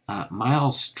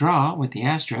 Miles Straw with the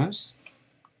Astros.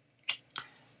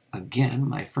 Again,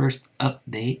 my first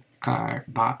update card,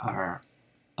 or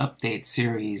update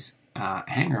series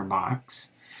hanger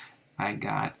box I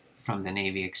got from the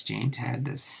Navy Exchange. Had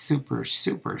this super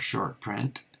short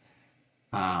print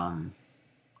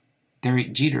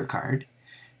Derek Jeter card,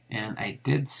 and I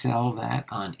did sell that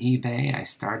on eBay. I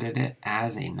started it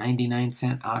as a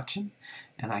 99-cent auction,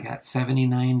 and I got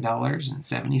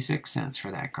 $79.76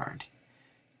 for that card.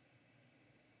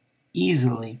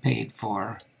 Easily paid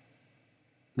for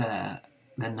the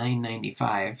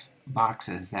 $9.95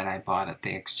 boxes that I bought at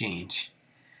the exchange.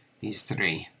 These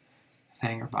three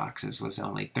hanger boxes was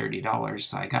only $30,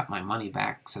 so I got my money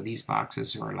back, so these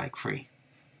boxes were like free.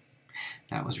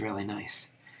 That was really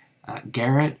nice.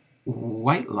 Garrett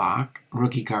Whitelock,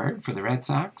 rookie card for the Red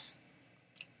Sox.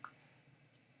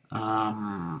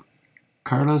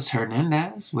 Carlos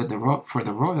Hernandez with for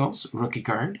the Royals, rookie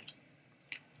card.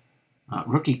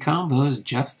 Rookie combos,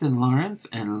 Justin Lawrence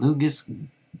and Lucas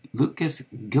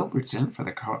Gilbertson for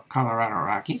the Colorado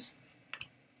Rockies.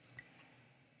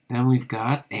 Then we've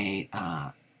got a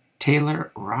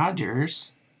Taylor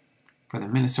Rogers for the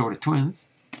Minnesota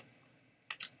Twins.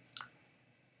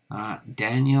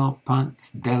 Daniel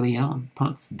Ponce de Leon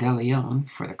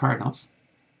for the Cardinals.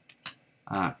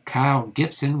 Kyle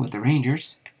Gibson with the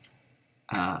Rangers.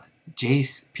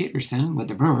 Jace Peterson with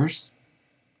the Brewers.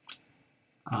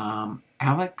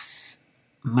 Alex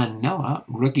Manoah,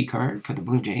 rookie card for the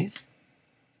Blue Jays.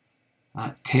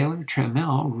 Taylor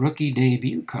Trammell, rookie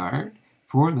debut card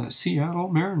for the Seattle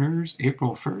Mariners,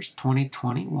 April 1st,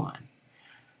 2021.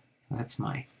 That's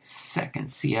my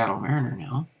second Seattle Mariner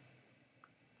now.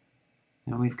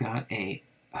 Then we've got a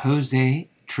Jose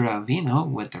Trevino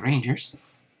with the Rangers.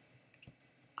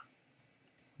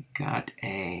 We've got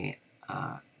a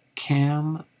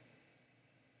Cam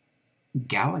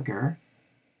Gallagher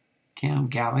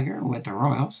with the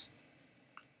Royals.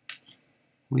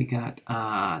 We got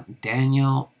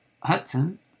Daniel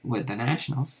Hudson with the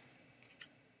Nationals.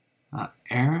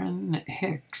 Aaron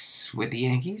Hicks with the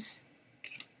Yankees.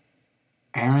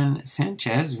 Aaron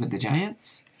Sanchez with the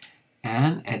Giants.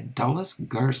 And Adolis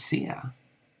Garcia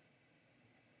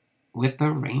with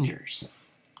the Rangers.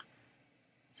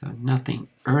 So nothing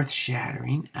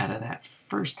earth-shattering out of that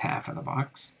first half of the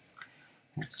box.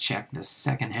 Let's check the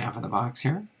second half of the box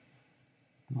here.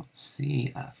 Let's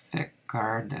see a thick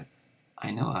card that I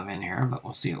know of in here, but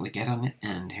we'll see what we get on the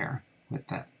end here with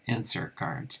the insert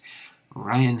cards.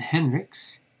 Ryan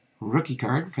Hendricks, rookie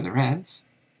card for the Reds.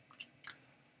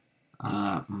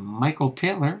 Michael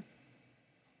Taylor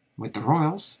with the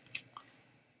Royals.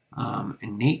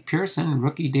 Nate Pearson,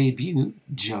 rookie debut,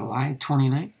 July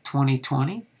 29th,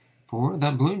 2020 for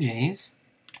the Blue Jays.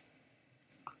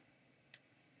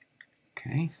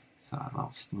 Okay, saw a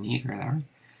little sneaker there.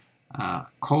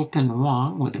 Colton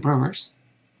Wong with the Brewers.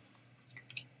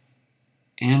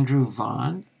 Andrew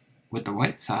Vaughn with the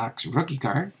White Sox, rookie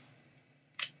card.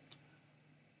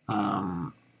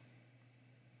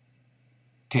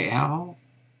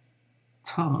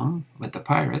 Tom with the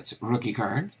Pirates, rookie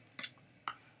card.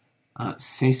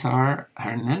 Cesar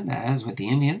Hernandez with the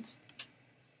Indians.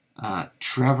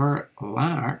 Trevor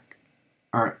Larnach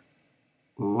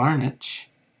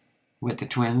with the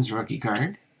Twins, rookie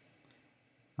card.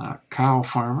 Kyle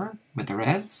Farmer with the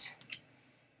Reds.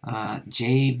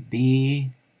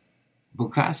 J.B.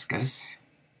 Bukauskas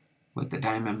with the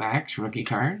Diamondbacks, rookie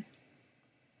card.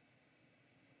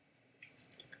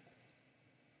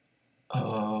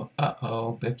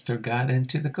 Uh-oh, Bipster got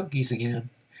into the cookies again.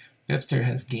 Bipster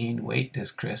has gained weight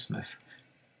this Christmas.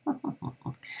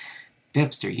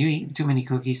 Bipster, you eating too many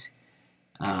cookies.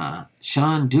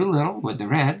 Sean Doolittle with the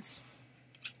Reds.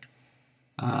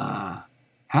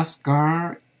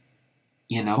 Huskar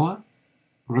Yanoa,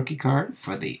 rookie card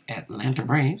for the Atlanta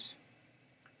Braves.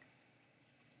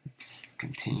 Let's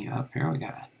continue up here. We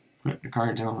gotta flip the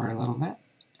cards over a little bit.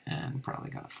 And probably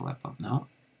gotta flip them. No.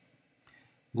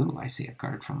 Ooh, I see a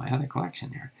card from my other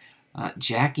collection here.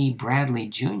 Jackie Bradley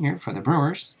Jr. for the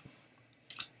Brewers.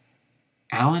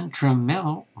 Alan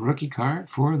Trammell, rookie card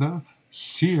for the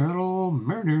Seattle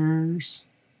Mariners.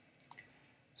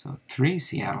 So 3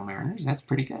 Seattle Mariners. That's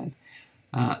pretty good.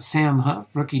 Sam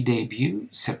Huff, rookie debut,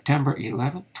 September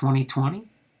 11th, 2020.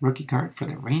 Rookie card for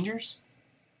the Rangers.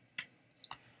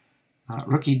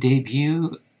 Rookie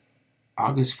debut,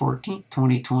 August 14th,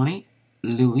 2020.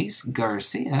 Luis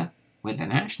Garcia with the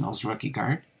Nationals, rookie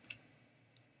card.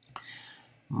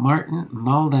 Martin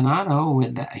Maldonado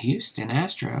with the Houston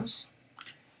Astros.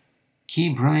 Key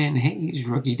Brian Hayes,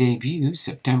 rookie debut,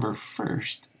 September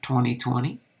 1st,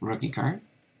 2020, rookie card.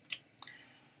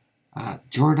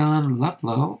 Jordan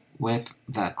Luplow with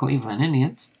the Cleveland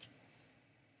Indians.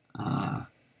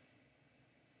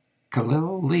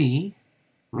 Khalil Lee,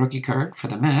 rookie card for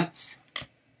the Mets.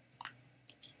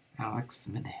 Alex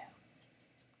Medel.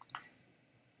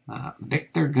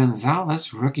 Victor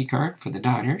Gonzalez, rookie card for the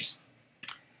Dodgers.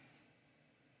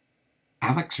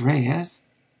 Alex Reyes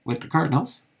with the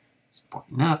Cardinals. He's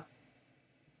pointing up.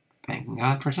 Thanking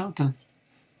God for something.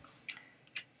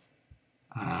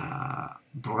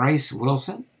 Bryce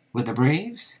Wilson with the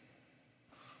Braves.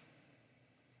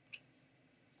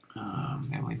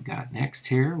 Then we've got next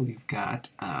here, we've got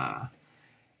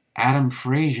Adam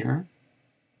Frazier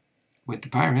with the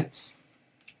Pirates.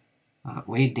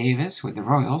 Wade Davis with the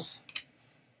Royals.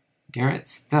 Garrett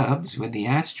Stubbs with the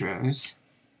Astros.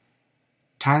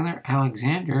 Tyler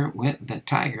Alexander with the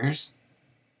Tigers.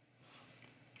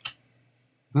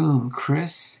 Boom,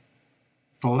 Chris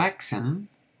Flexen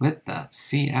with the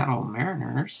Seattle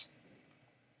Mariners.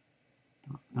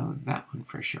 Don't know that one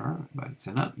for sure, but it's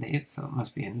an update, so it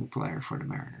must be a new player for the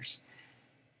Mariners.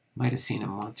 Might have seen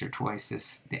him once or twice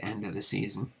the end of the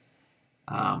season.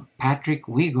 Patrick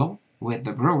Weigel with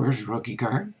the Brewers, rookie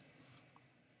card.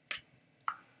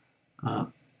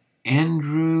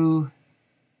 Andrew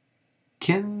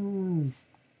Kninsner.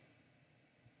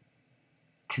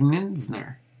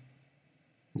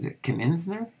 Is it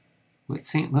Kninsner with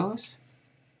St. Louis?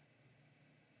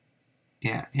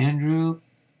 Yeah, Andrew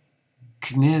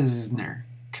Kninsner.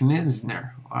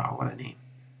 Wow, what a name.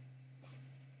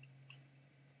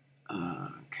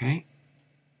 Okay.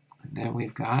 And then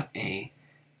we've got a...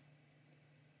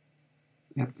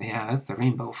 Yeah, that's the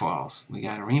Rainbow Falls. We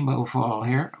got a Rainbow Fall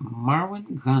here.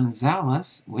 Marwin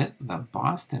Gonzalez with the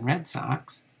Boston Red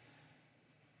Sox.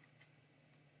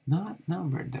 Not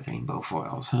numbered, the Rainbow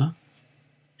Foils, huh?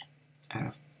 Out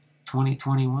of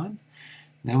 2021.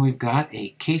 Then we've got a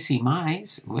Casey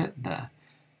Mize with the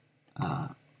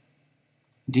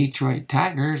Detroit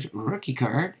Tigers rookie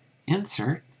card.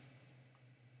 Insert.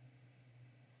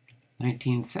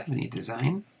 1970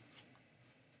 design.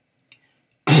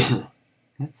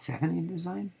 That's 70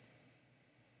 design?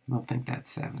 I don't think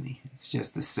that's 70. It's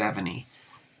just the 70.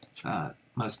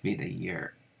 Must be the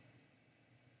year.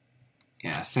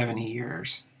 Yeah, 70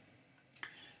 years.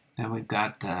 Then we've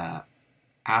got the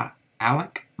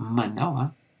Alek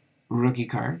Manoah rookie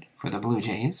card for the Blue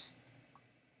Jays.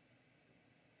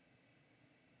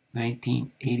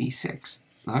 1986.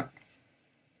 Look.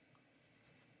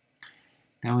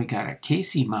 Then we got a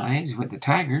Casey Mize with the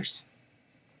Tigers,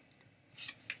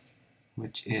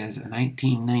 which is a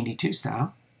 1992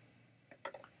 style.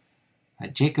 A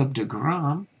Jacob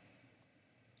deGrom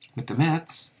with the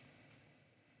Mets.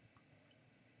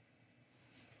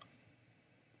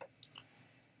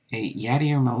 A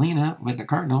Yadier Molina with the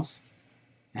Cardinals.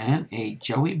 And a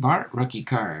Joey Bart rookie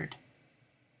card.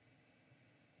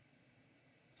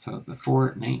 So the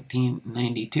 4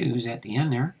 1992s at the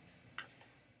end there.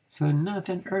 So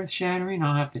nothing earth-shattering.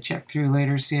 I'll have to check through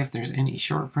later, see if there's any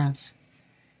short prints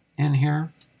in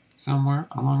here somewhere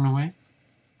along the way.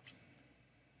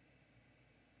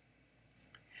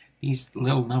 These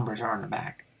little numbers are on the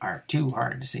back are too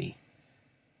hard to see.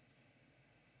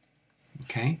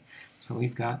 Okay, so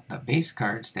we've got the base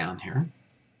cards down here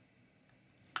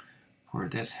for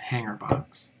this hanger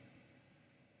box.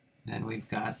 Then we've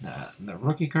got the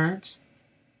rookie cards.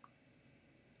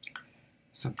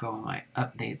 So go in my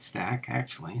update stack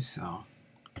actually, so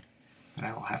but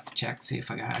I will have to check, see if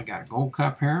I got a gold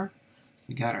cup here.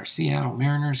 We got our Seattle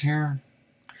Mariners here.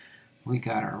 We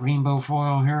got our rainbow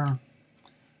foil here.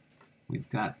 We've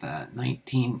got the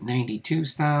 1992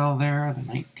 style there, the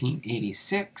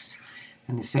 1986,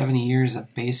 and the 70 years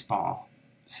of baseball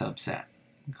subset,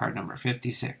 card number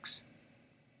 56.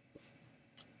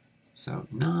 So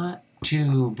not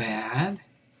too bad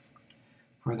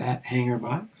for that hanger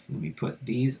box. Let me put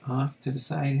these off to the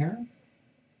side here,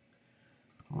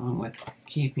 along with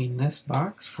keeping this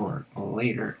box for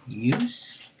later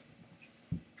use.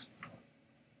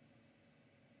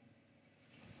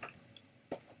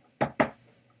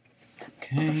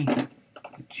 Okay,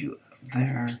 put you up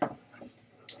there.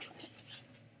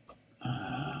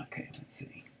 Okay, let's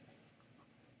see.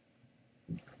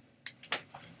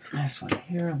 This one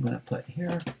here, I'm going to put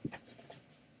here.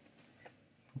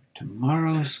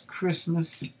 Tomorrow's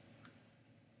Christmas.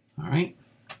 All right.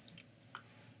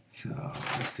 So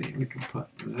let's see, we can put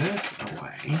this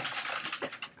away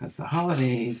because the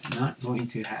holiday is not going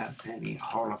to have any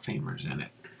Hall of Famers in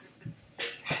it.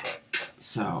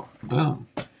 So, boom.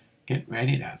 Get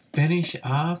ready to finish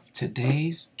off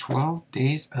today's 12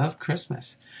 days of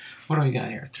Christmas. What do we got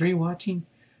here? 3 watching?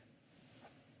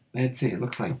 Let's see, it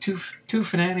looks like two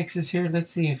fanatics is here.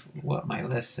 Let's see what my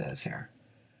list says here.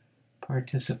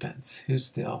 Participants, who's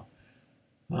still?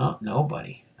 Well,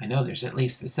 nobody. I know there's at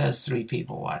least, it says 3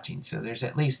 people watching, so there's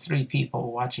at least 3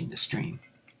 people watching the stream.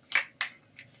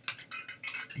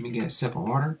 Let me get a sip of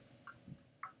water.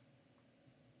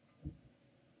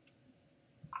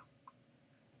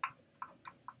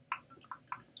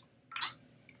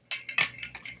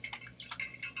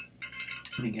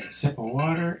 Let me get a sip of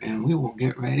water, and we will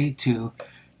get ready to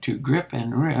grip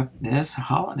and rip this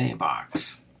holiday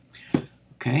box.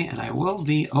 Okay, and I will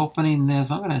be opening this.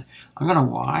 I'm gonna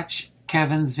watch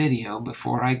Kevin's video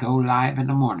before I go live in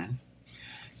the morning,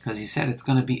 because he said it's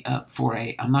gonna be up 4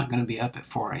 a.m. I'm not gonna be up at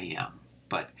 4 a.m.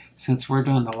 But since we're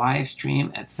doing the live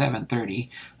stream at 7:30,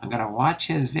 I'm gonna watch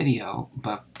his video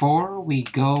before we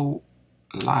go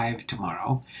live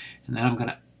tomorrow, and then I'm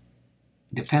gonna,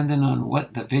 depending on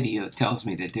what the video tells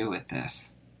me to do with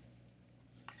this.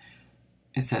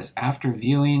 It says, after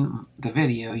viewing the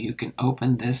video, you can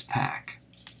open this pack.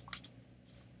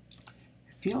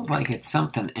 It feels like it's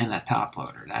something in a top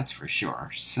loader, that's for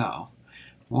sure. So,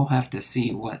 we'll have to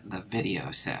see what the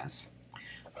video says.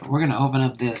 But we're going to open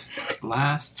up this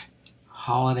last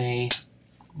holiday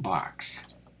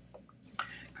box.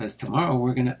 Because tomorrow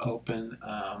we're going to open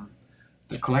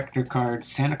the collector card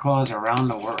Santa Claus Around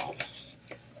the World,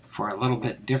 for a little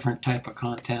bit different type of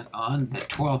content on the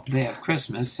 12th day of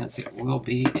Christmas, since it will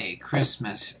be a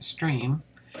Christmas stream.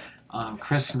 On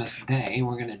Christmas Day,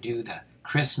 we're going to do the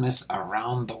Christmas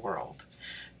Around the World.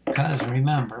 Because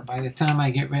remember, by the time I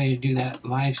get ready to do that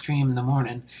live stream in the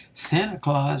morning, Santa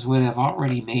Claus would have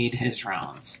already made his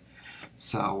rounds.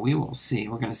 So we will see.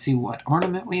 We're going to see what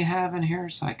ornament we have in here,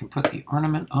 so I can put the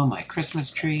ornament on my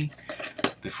Christmas tree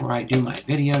before I do my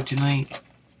video tonight.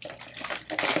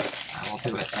 I'll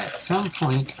do it at some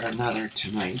point or another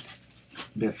tonight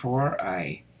before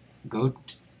I go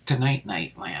to night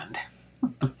land.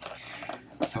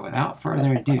 So without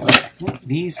further ado, I think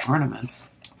these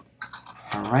ornaments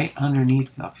are right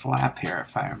underneath the flap here,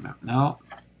 if I remember. No.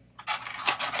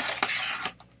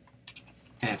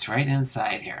 It's right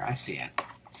inside here. I see it.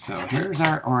 So here's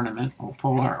our ornament. We'll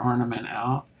pull our ornament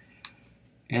out.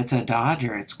 It's a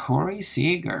Dodger. It's Corey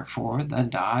Seager for the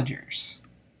Dodgers.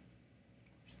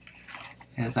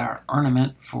 Is our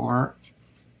ornament for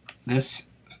this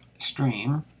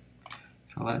stream.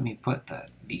 So let me put the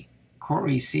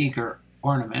Corey Seager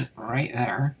ornament right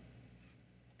there.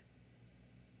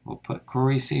 We'll put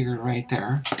Corey Seager right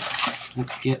there.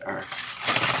 Let's get our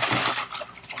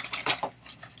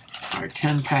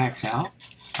 10 packs out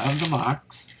of the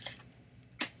box.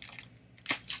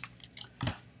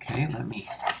 Okay, let me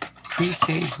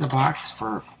pre-stage the box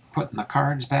for putting the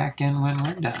cards back in when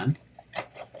we're done.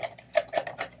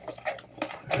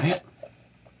 Alright.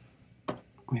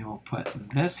 We will put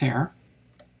this here.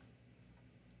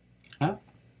 Up.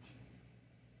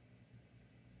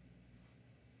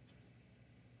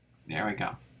 There we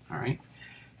go. Alright.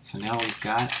 So now we've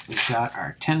got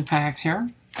our 10 packs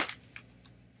here.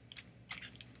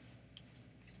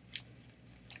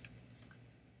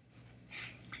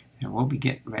 And we'll be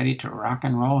getting ready to rock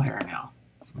and roll here now.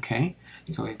 Okay,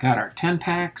 so we've got our 10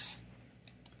 packs.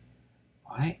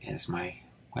 Why is my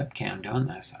webcam doing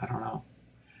this? I don't know.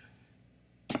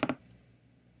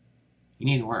 You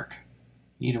need to work.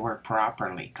 You need to work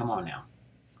properly. Come on now.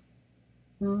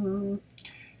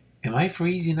 Am I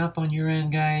freezing up on your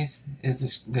end, guys?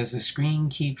 Does the screen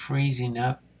keep freezing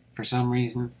up for some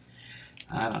reason?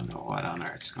 I don't know what on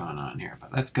earth's going on here,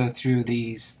 but let's go through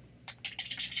these.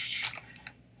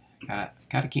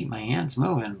 Gotta keep my hands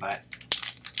moving, but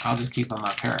I'll just keep them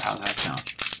up here. How's that sound?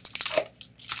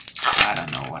 I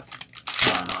don't know what's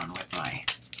going on with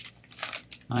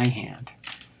my hand.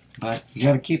 But you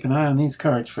got to keep an eye on these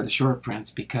cards for the short prints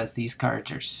because these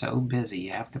cards are so busy.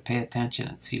 You have to pay attention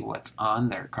and see what's on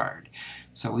their card.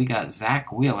 So we got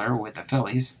Zach Wheeler with the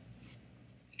Phillies.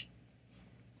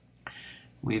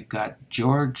 We've got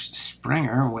George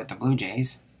Springer with the Blue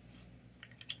Jays.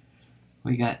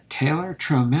 We got Taylor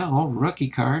Trammell, rookie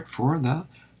card for the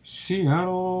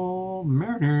Seattle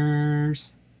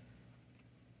Mariners.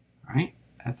 All right,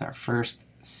 that's our first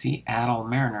Seattle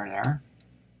Mariner there.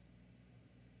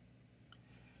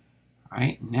 All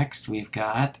right, next we've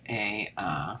got a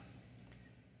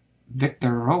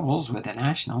Victor Robles with the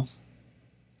Nationals.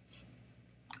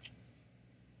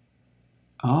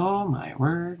 Oh my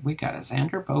word, we got a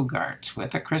Xander Bogaerts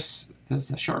with a this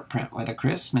is a short print with a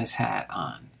Christmas hat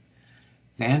on.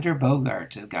 Xander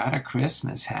Bogaerts has got a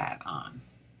Christmas hat on.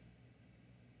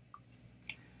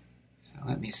 So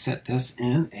let me set this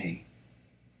in a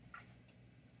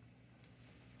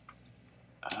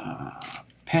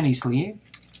penny sleeve.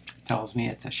 Tells me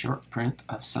it's a short print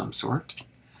of some sort.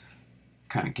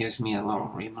 Kind of gives me a little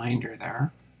reminder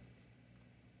there.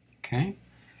 Okay.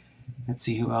 Let's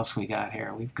see who else we got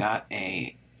here. We've got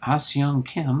a Ha-Seong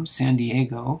Kim San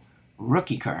Diego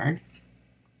rookie card.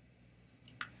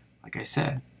 Like I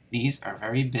said, these are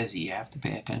very busy. You have to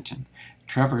pay attention.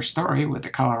 Trevor Story with the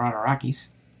Colorado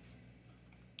Rockies.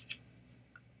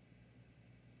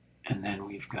 And then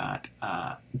we've got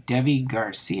Debbie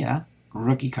Garcia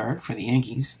rookie card for the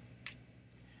Yankees.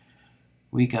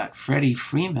 We got Freddie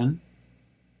Freeman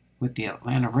with the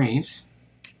Atlanta Braves.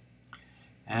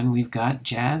 And we've got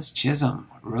Jazz Chisholm,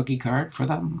 rookie card for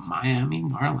the Miami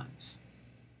Marlins.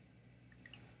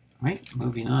 All right,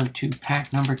 moving on to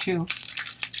pack number 2.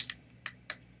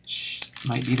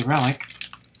 Might be the relic.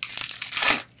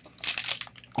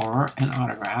 Or an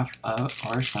autograph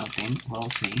or something. We'll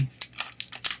see.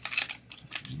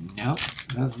 Nope,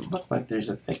 doesn't look like there's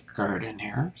a thick card in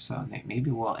here, so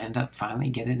maybe we'll end up finally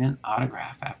getting an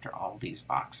autograph after all these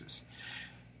boxes.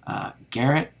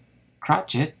 Garrett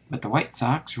Crotchet with the White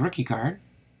Sox rookie card.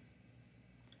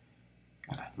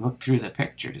 Gotta look through the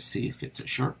picture to see if it's a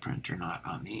short print or not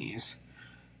on these.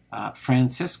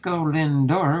 Francisco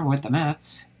Lindor with the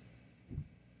Mets.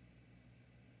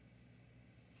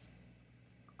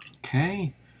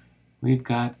 Okay, we've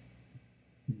got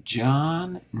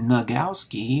John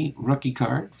Nogowski rookie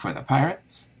card for the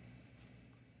Pirates.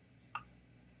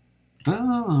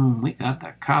 Boom, we got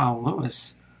the Kyle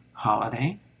Lewis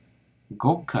Holiday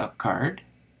Gold Cup card.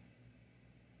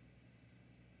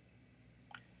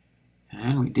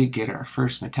 And we did get our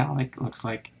first metallic. Looks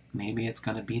like maybe it's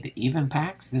going to be the even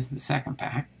packs. This is the second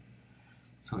pack.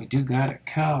 So we do got a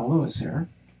Kyle Lewis here.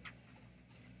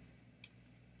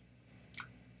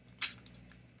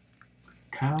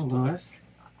 Kyle Lewis.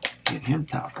 Get him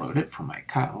top loaded for my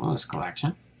Kyle Lewis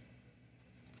collection.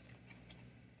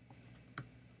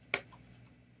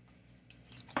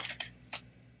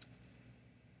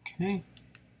 Okay.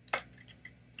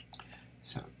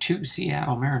 So 2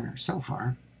 Seattle Mariners so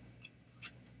far.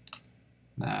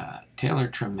 The Taylor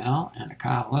Trammell and a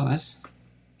Kyle Lewis.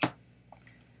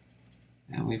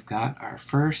 And we've got our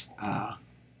first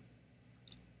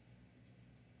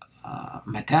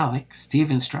metallic,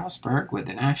 Steven Strasburg with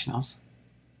the Nationals.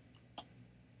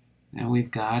 And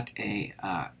we've got a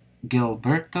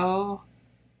Gilberto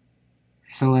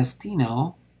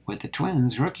Celestino with the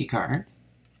Twins rookie card.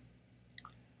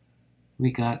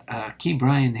 We got Key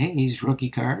Brian Hayes rookie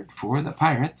card for the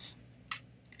Pirates.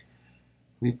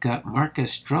 We've got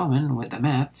Marcus Stroman with the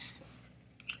Mets.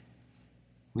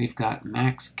 We've got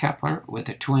Max Kepler with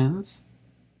the Twins.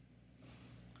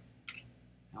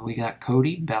 And we got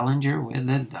Cody Bellinger with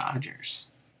the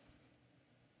Dodgers.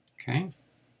 Okay.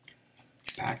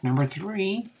 Pack number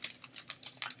 3.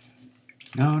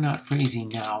 No, not freezing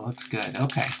now. Looks good.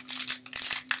 Okay.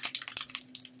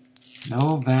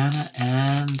 No Vanna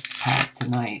and pack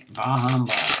tonight. Bah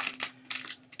humbug.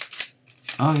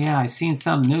 Oh yeah, I seen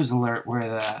some news alert where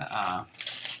the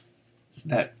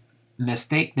that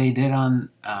mistake they did on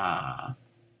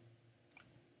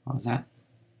what was that?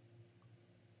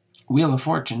 Wheel of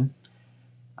Fortune.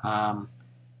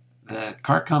 the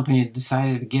car company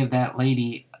decided to give that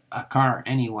lady a car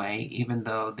anyway, even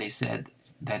though they said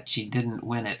that she didn't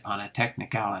win it on a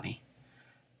technicality.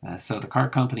 So the car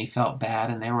company felt bad,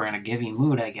 and they were in a giving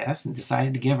mood, I guess, and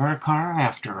decided to give her a car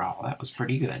after all. That was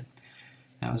pretty good.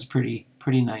 That was pretty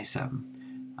nice of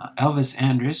them. Elvis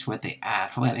Andrus with the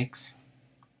Athletics.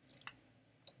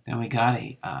 Then we got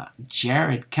a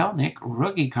Jared Kelnick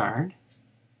rookie card.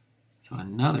 So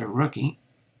another rookie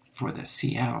for the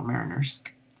Seattle Mariners.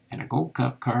 And a Gold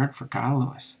Cup card for Kyle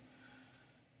Lewis.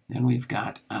 Then we've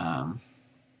got Xander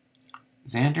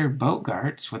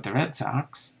Bogaerts with the Red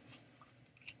Sox.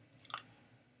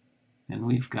 Then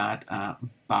we've got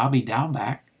Bobby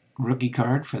Dalbec, rookie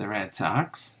card for the Red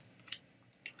Sox.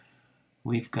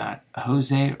 We've got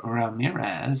Jose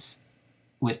Ramirez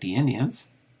with the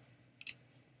Indians.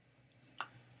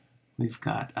 We've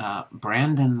got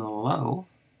Brandon Lowe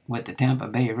with the Tampa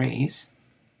Bay Rays.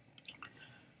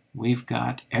 We've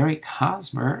got Eric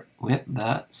Hosmer with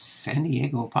the San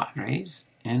Diego Padres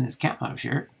in his camo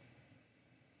shirt.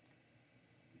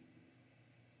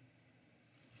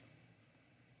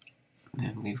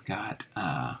 Then we've got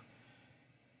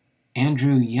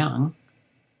Andrew Young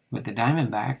with the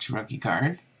Diamondbacks rookie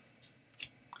card.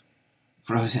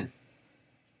 Frozen.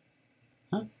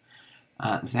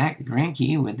 Zach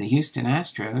Greinke with the Houston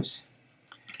Astros.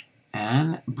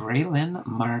 And Braylon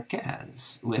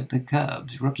Marquez with the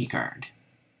Cubs rookie card.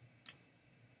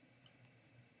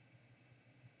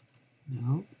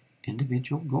 No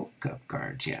individual Gold Cup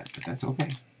cards yet, but that's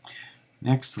okay.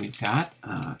 Next we've got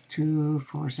 2,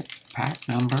 4, 6, pack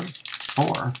number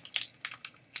 4.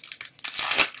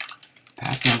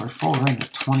 Pack number 4 in the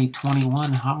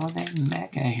 2021 Holiday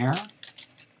Mega here. Let's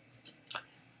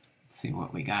see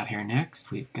what we got here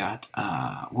next. We've got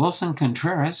Wilson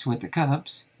Contreras with the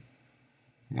Cubs.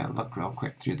 I gotta look real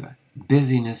quick through the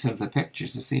busyness of the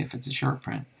pictures to see if it's a short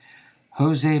print.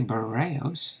 Jose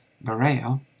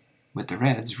Barreo with the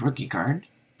Reds rookie card.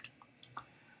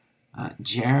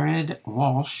 Jared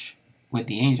Walsh with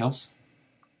the Angels.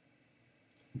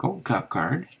 Gold Cup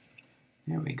card.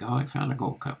 There we go. I found a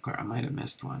Gold Cup card. I might have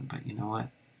missed one, but you know what?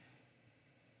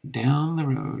 Down the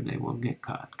road, they will get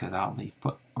caught because I'll be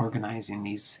organizing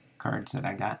these cards that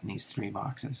I got in these 3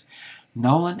 boxes.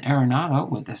 Nolan Arenado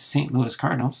with the St. Louis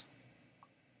Cardinals.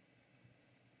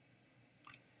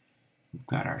 We've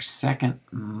got our second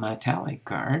metallic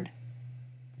card.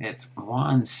 It's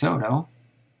Juan Soto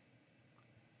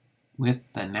with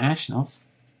the Nationals.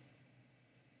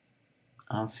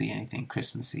 I don't see anything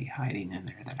Christmassy hiding in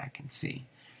there that I can see.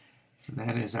 So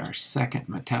that is our second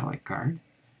metallic card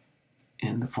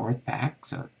in the 4th pack.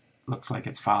 So it looks like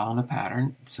it's following a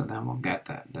pattern. So then we'll get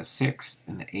the 6th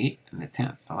and the 8th and the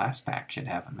 10th. The last pack should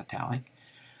have a metallic.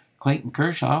 Clayton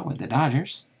Kershaw with the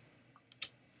Dodgers.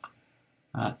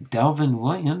 Delvin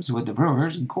Williams with the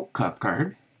Brewers Gold Cup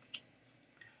card.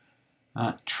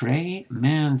 Trey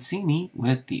Mancini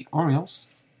with the Orioles.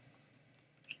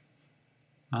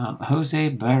 Jose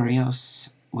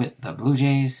Barrios with the Blue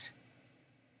Jays.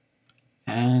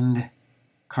 And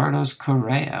Carlos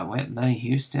Correa with the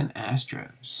Houston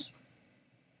Astros.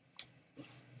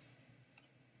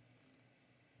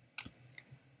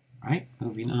 All right,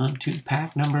 moving on to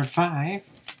pack number 5.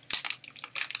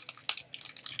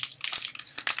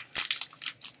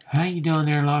 How you doing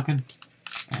there, Lockin?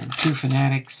 And 2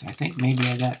 fanatics. I think maybe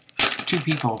I got 2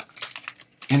 people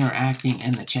interacting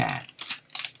in the chat.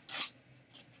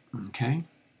 Okay.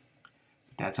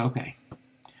 That's okay.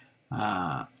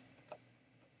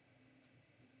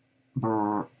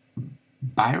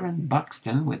 Byron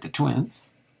Buxton with the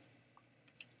Twins.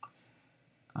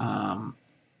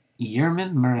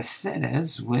 Yerman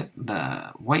Mercedes with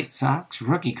the White Sox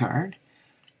rookie card.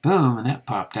 Boom, and that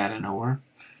popped out of nowhere.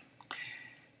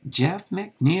 Jeff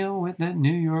McNeil with the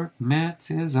New York Mets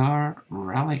is our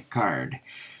relic card.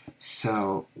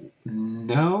 So,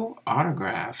 no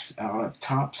autographs out of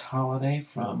Topps Holiday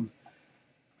from,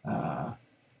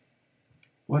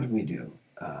 what did we do?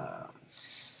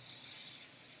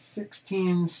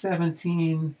 16,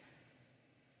 17,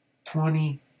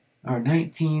 20, or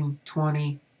 19,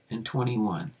 20, and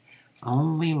 21.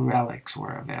 Only relics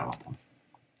were available.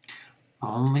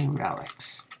 Only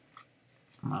relics.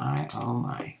 My, oh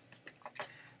my.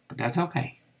 But that's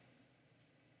okay.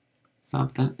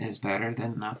 Something is better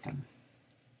than nothing.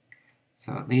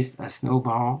 So at least a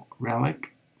snowball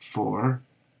relic for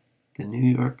the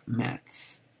New York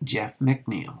Mets, Jeff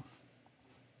McNeil.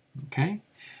 Okay.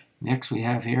 Next we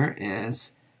have here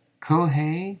is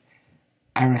Kohei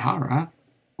Arihara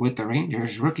with the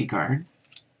Rangers rookie card.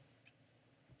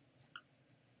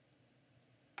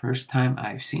 First time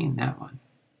I've seen that one.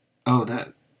 Oh,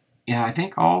 Yeah, I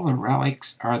think all the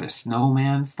relics are the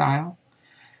snowman style.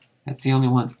 That's the only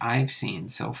ones I've seen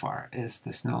so far, is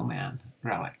the snowman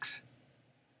relics.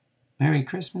 Merry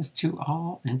Christmas to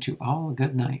all, and to all a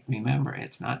good night. Remember,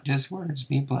 it's not just words.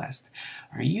 Be blessed.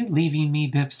 Are you leaving me,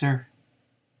 Bipster?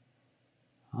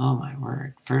 Oh, my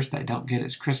word. First, I don't get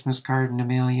his Christmas card in the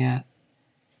mail yet.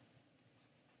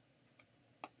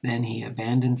 Then he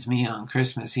abandons me on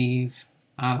Christmas Eve.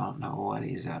 I don't know what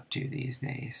he's up to these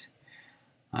days.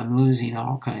 I'm losing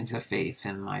all kinds of faith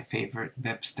in my favorite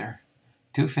Bipster.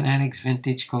 To Fanatics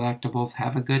Vintage Collectibles,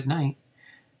 have a good night.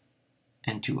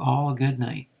 And to all a good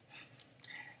night.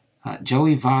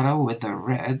 Joey Votto with the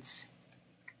Reds.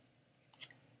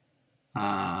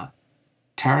 Tarek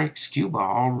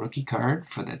Skewball, rookie card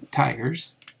for the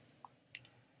Tigers.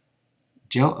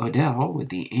 Joe Odell with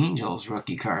the Angels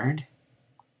rookie card.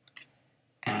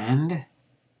 And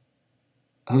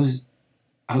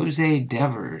Jose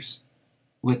Devers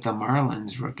with the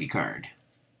Marlins rookie card.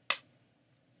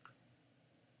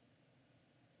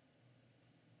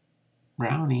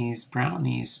 Brownies,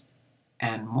 brownies,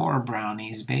 and more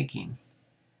brownies baking.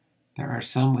 There are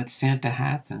some with Santa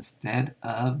hats instead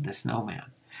of the snowman.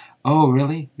 Oh,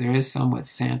 really? There is some with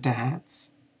Santa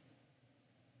hats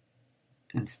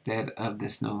instead of the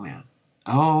snowman.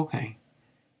 Oh, okay.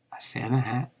 A Santa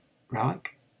hat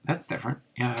relic? That's different.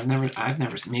 Yeah, I've never,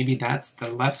 maybe that's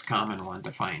the less common one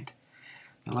to find.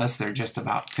 Unless they're just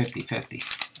about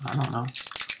 50-50. I don't know.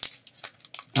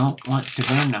 Don't want to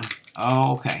burn them.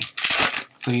 Oh, okay.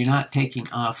 So you're not taking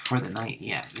off for the night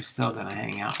yet. You're still going to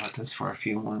hang out with us for a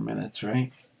few more minutes,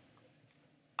 right?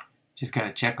 Just got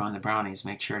to check on the brownies,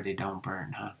 make sure they don't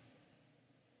burn, huh?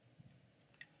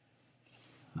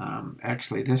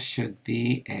 Actually, this should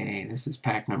be this is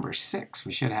pack number 6.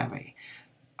 We should have a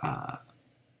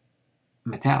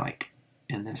metallic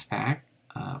in this pack.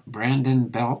 Brandon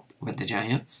Belt with the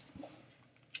Giants.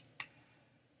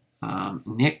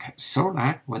 Nick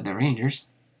Solak with the Rangers.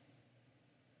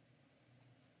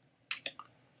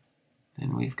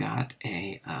 Then we've got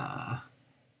a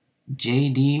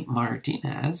J.D.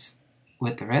 Martinez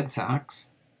with the Red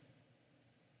Sox.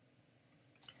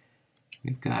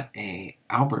 We've got a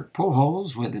Albert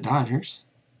Pujols with the Dodgers.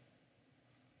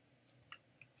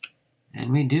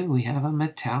 And we have a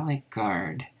metallic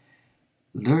card.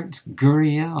 Lourdes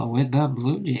Gurriel with the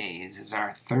Blue Jays is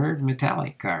our third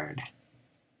metallic card.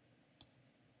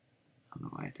 I don't know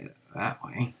why I did it that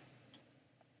way.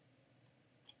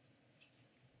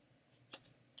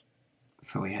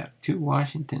 So we have 2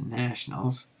 Washington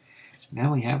Nationals.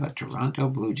 Then we have a Toronto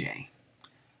Blue Jay.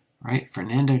 Right,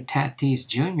 Fernando Tatis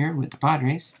Jr. with the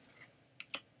Padres.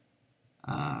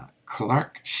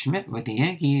 Clark Schmidt with the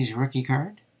Yankees rookie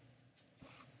card.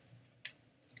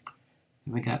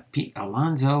 Then we got Pete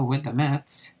Alonso with the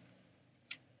Mets.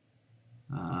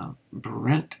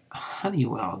 Brent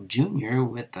Honeywell Jr.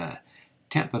 with the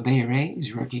Tampa Bay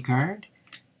Rays rookie card.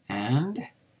 And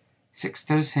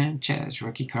Sixto Sanchez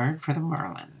rookie card for the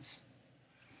Marlins.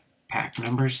 Pack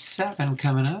number 7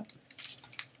 coming up.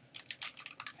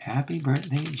 Happy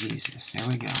birthday, Jesus. There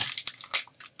we go.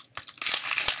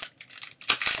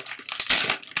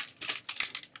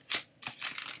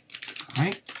 All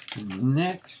right,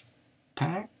 next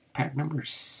pack number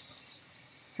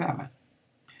 7.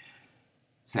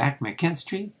 Zach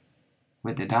McKinstry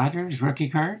with the Dodgers rookie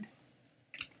card.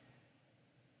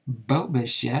 Bo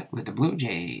Bichette with the Blue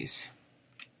Jays.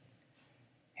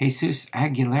 Jesus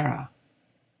Aguilera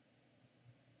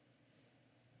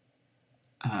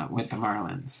with the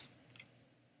Marlins.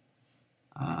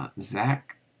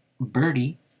 Zach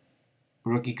Birdie,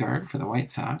 rookie card for the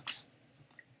White Sox.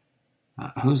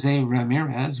 Jose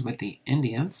Ramirez with the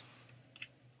Indians.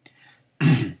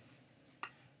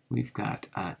 We've got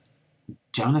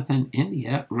Jonathan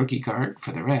India, rookie card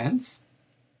for the Reds.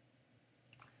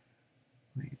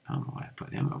 Wait, I don't know why I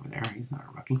put him over there. He's not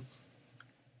a rookie.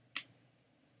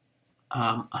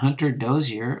 Hunter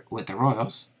Dozier with the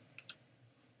Royals.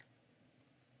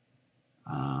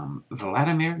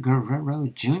 Vladimir Guerrero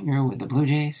Jr. with the Blue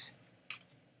Jays.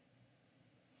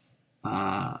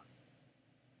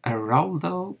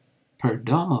 Geraldo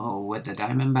Perdomo with the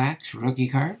Diamondbacks rookie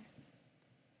card.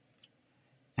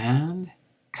 And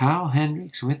Kyle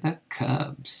Hendricks with the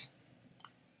Cubs.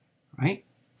 Right?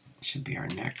 Should be our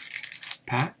next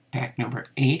pack. Pack number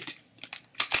 8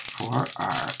 for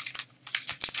our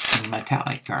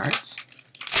metallic cards.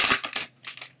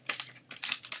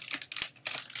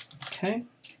 Okay.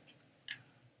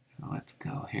 So let's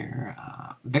go here.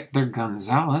 Victor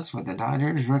Gonzalez with the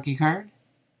Dodgers rookie card.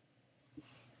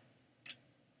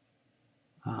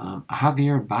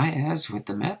 Javier Baez with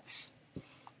the Mets.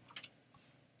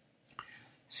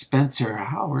 Spencer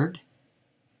Howard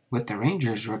with the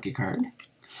Rangers rookie card.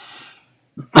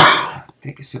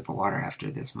 Take a sip of water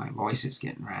after this. My voice is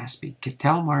getting raspy.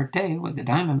 Ketel Marte with the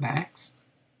Diamondbacks.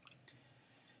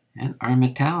 And our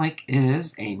metallic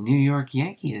is a New York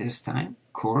Yankee this time,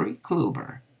 Corey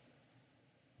Kluber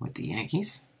with the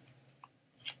Yankees.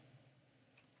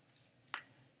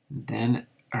 Then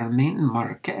Armin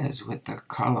Marquez with the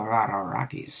Colorado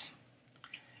Rockies.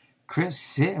 Chris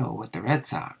Sale with the Red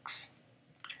Sox.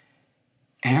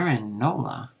 Aaron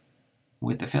Nola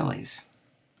with the Phillies.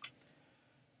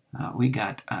 We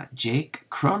got Jake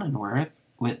Cronenworth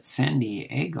with San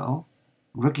Diego,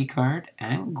 rookie card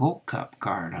and Gold Cup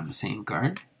card on the same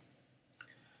card.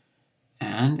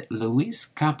 And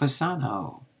Luis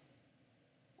Camposano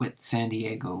with San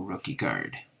Diego rookie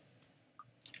card.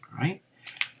 All right,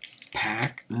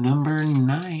 pack number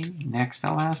 9, next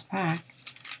to last pack.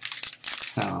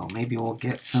 So maybe we'll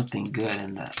get something good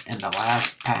in the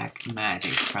last pack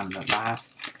magic from the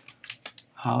last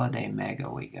holiday mega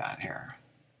we got here.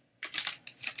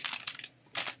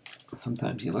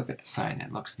 Sometimes you look at the side and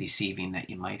it looks deceiving that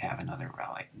you might have another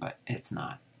relic, but it's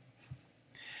not.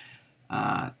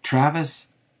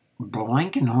 Travis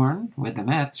Blankenhorn with the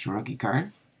Mets, rookie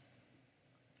card.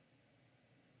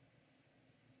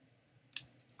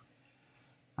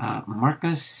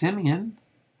 Marcus Semien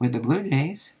with the Blue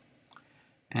Jays.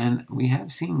 And we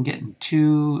have seen getting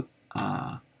 2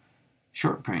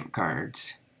 short print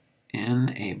cards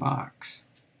in a box.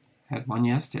 Had one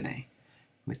yesterday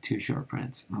with 2 short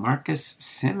prints. Marcus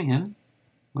Semien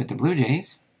with the Blue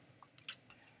Jays.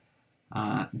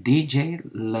 DJ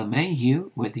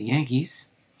LeMahieu with the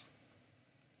Yankees.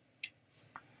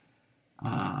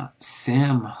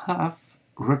 Sam Huff,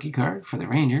 rookie card for the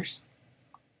Rangers.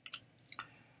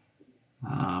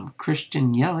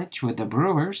 Christian Yelich with the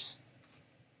Brewers.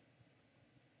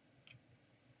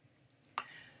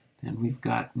 Then we've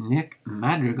got Nick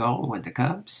Madrigal with the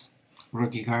Cubs,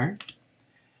 rookie card.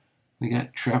 We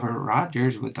got Trevor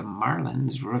Rogers with the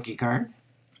Marlins, rookie card.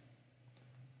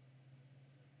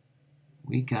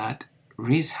 We got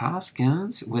Rhys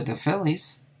Hoskins with the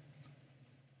Phillies.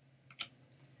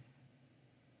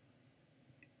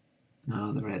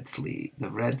 No, the red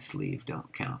sleeve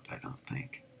don't count, I don't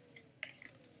think.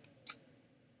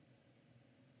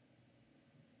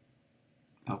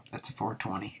 Oh, that's a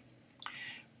 420.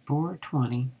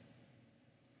 420.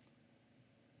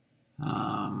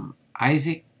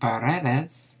 Isaac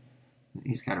Paredes.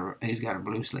 He's got a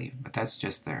blue sleeve, but that's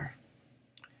just there.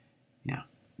 Yeah,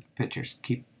 pitchers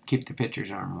keep the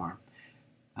pitcher's arm warm.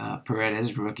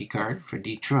 Paredes rookie card for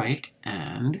Detroit,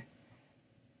 and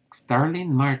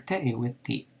Starling Marte with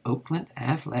the Oakland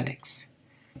Athletics.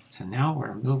 So now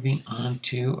we're moving on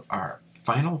to our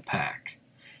final pack,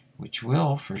 which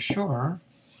will for sure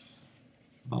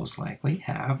most likely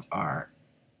have our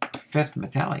 5th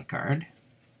metallic card.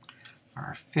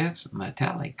 Our 5th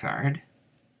metallic card.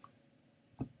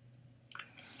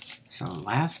 So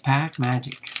last pack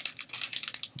magic.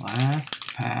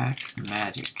 Last pack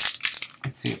magic.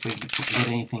 Let's see if we can get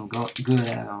anything good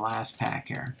out of the last pack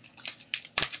here.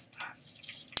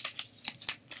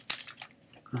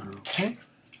 Okay.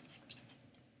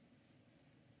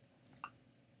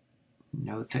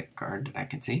 No thick card that I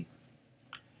can see.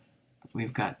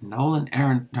 We've got Nolan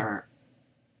Arenado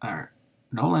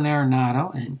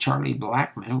and Charlie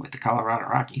Blackmon with the Colorado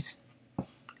Rockies.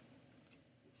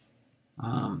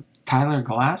 Tyler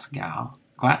Glasnow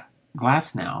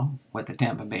with the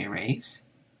Tampa Bay Rays.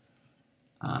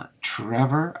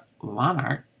 Trevor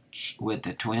Lonart with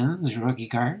the Twins, rookie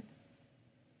card.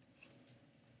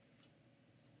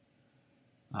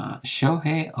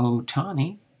 Shohei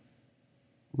Ohtani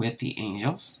with the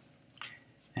Angels.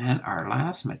 And our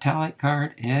last metallic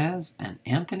card is an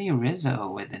Anthony Rizzo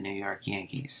with the New York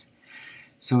Yankees.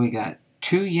 So we got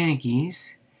 2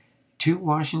 Yankees, 2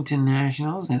 Washington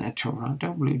Nationals, and a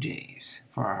Toronto Blue Jays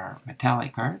for our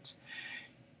metallic cards.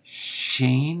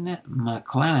 Shane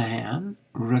McClanahan,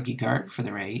 rookie card for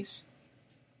the Rays.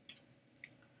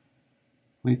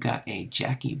 We've got a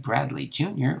Jackie Bradley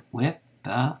Jr. with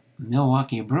the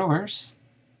Milwaukee Brewers.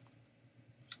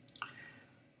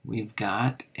 We've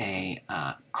got a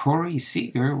Corey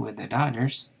Seager with the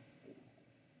Dodgers.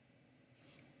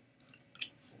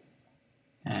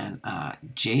 And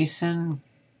Jason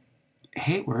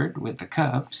Hayward with the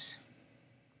Cubs.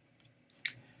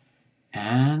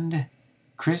 And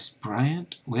Chris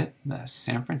Bryant with the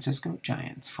San Francisco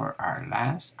Giants for our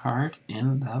last card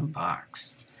in the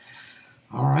box.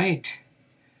 All right.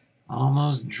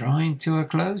 Almost drawing to a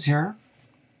close here.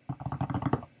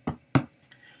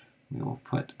 We will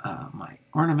put my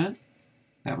ornament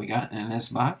that we got in this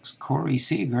box, Corey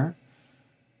Seager,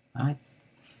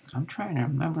 I'm trying to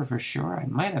remember for sure. I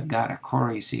might have got a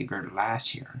Corey Seager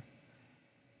last year.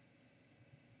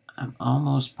 I'm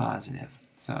almost positive.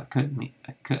 So it could be,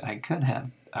 I could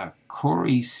have a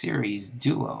Corey series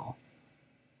duo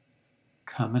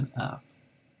coming up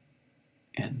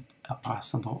in a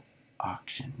possible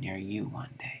auction near you one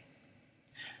day.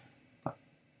 But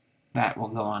that will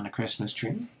go on the Christmas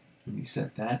tree. Let me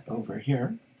set that over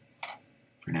here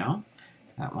for now.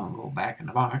 That won't go back in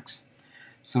the box.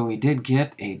 So we did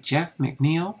get a Jeff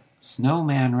McNeil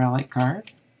Snowman Relic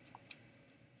card.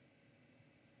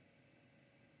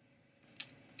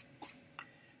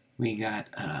 We got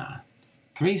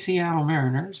 3 Seattle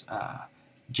Mariners,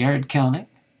 Jared Kelenic,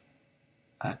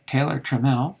 Taylor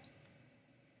Trammell,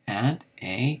 and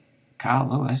a Kyle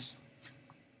Lewis.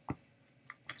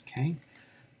 Okay,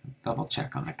 double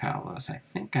check on the Kyle Lewis. I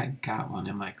think I got one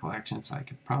in my collection, so I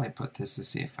could probably put this to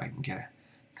see if I can get a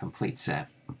complete set.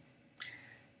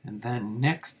 And then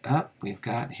next up, we've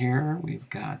got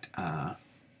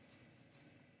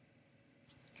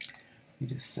we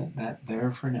just set that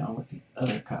there for now with the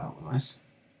other Kyle Lewis.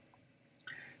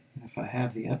 And if I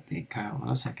have the update Kyle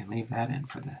Lewis, I can leave that in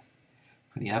for the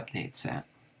update set.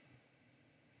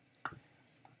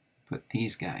 Put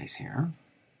these guys here.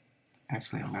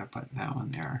 Actually, I'm going to put that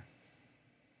one there.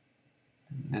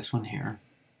 And this one here.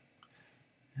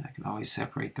 And I can always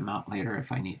separate them out later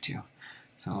if I need to.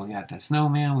 So we got the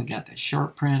Snowman, we got the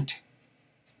short print.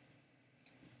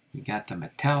 We got the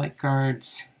metallic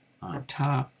cards on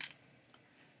top.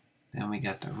 Then we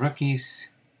got the rookies.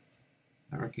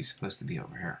 The rookie's supposed to be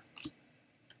over here.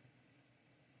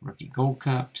 Rookie gold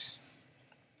cups.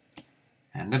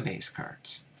 And the base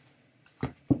cards.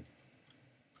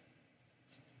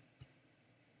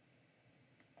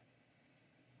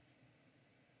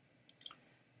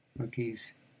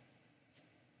 Rookies.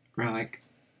 Relic.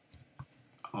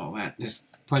 All that. Just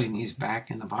putting these back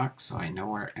in the box so I know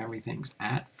where everything's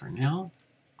at for now.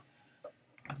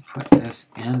 I'll put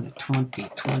this in the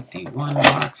 2021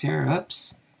 box here.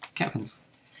 Oops. Kevin's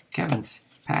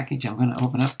package I'm going to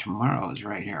open up tomorrow is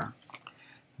right here.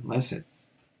 Unless it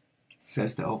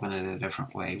says to open it a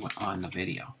different way on the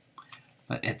video.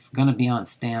 But it's going to be on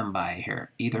standby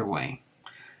here either way.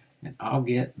 And I'll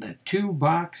get the 2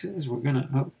 boxes. We're going to...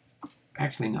 Oh,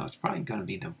 actually, no. It's probably going to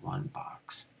be the 1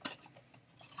 box.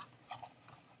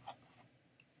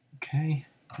 Okay.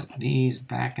 Put these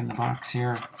back in the box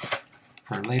here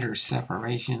for later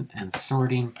separation and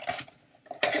sorting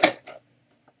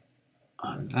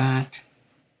on that.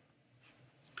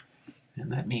 And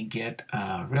let me get,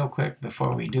 real quick,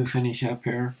 before we do finish up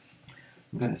here,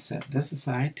 I'm going to set this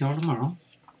aside till tomorrow.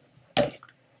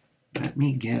 Let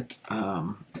me get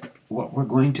what we're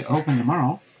going to open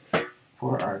tomorrow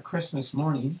for our Christmas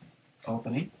morning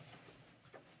opening.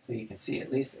 So you can see,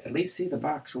 at least see the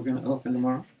box we're going to open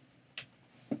tomorrow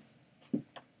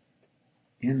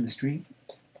in the stream.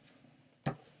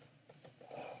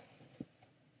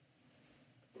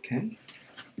 Okay.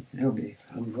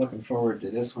 I'm looking forward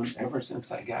to this one ever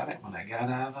since I got it when I got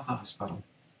out of the hospital.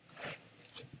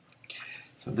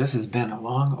 So this has been a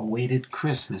long-awaited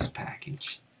Christmas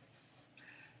package.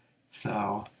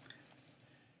 So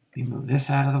let me move this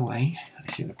out of the way.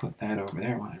 I should have put that over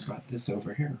there when I brought this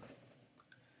over here.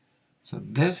 So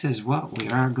this is what we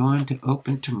are going to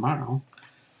open tomorrow.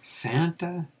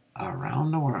 Santa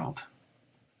Around the World.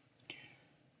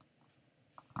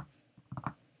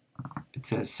 It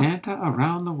says Santa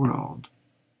Around the World,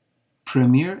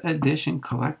 Premier Edition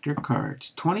Collector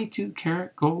Cards,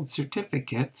 22-karat gold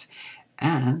certificates,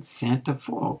 and Santa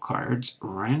foil cards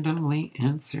randomly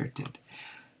inserted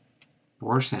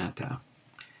for Santa.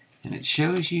 And it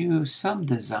shows you some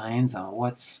designs on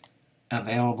what's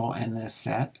available in this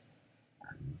set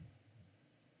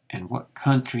and what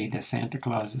country the Santa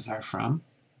Clauses are from.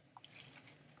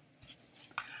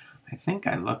 I think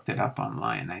I looked it up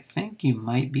online. I think you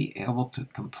might be able to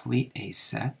complete a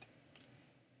set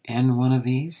in one of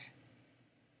these.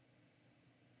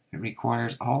 It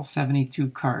requires all 72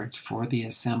 cards for the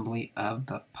assembly of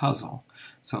the puzzle.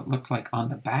 So it looks like on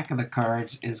the back of the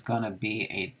cards is going to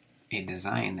be a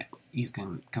design that you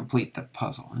can complete the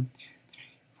puzzle. 1, 2, 3,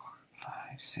 4,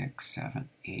 5, 6, 7,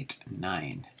 8,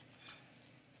 9.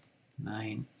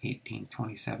 9, 18,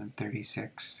 27,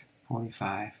 36,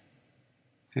 45,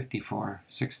 54,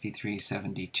 63,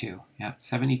 72. Yep,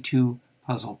 72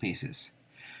 puzzle pieces.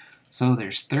 So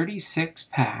there's 36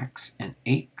 packs and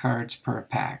 8 cards per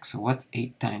pack. So what's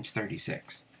 8 times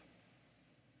 36?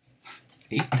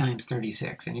 8 times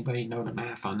 36. Anybody know the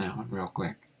math on that one real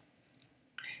quick?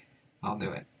 I'll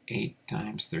do it. 8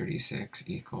 times 36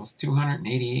 equals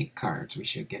 288 cards we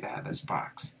should get out of this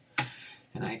box.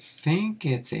 And I think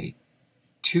it's a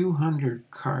 200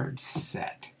 card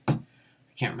set. I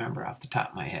can't remember off the top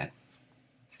of my head.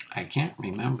 I can't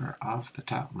remember off the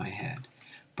top of my head,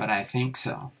 but I think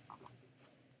so.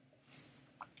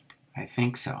 I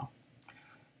think so.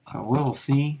 So we'll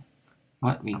see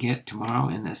what we get tomorrow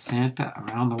in the Santa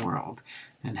Around the World.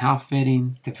 And how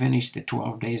fitting to finish the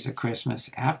 12 days of Christmas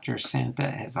after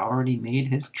Santa has already made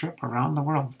his trip around the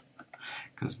world.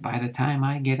 Because by the time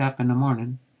I get up in the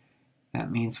morning,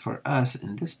 that means for us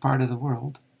in this part of the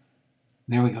world,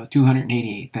 there we go,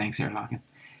 288. Thanks there, Locken.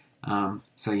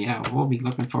 So yeah, we'll be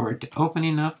looking forward to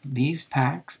opening up these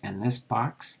packs and this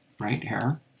box right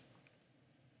here.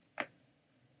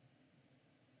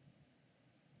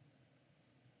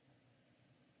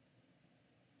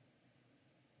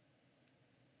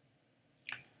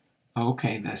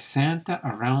 Okay, the Santa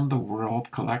Around the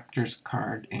World collector's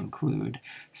card include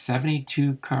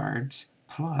 72 cards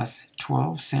plus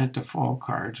 12 Santa foil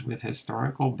cards with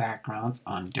historical backgrounds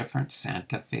on different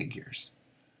Santa figures.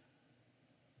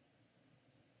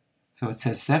 So it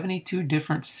says 72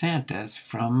 different Santas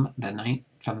from the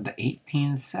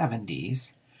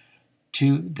 1870s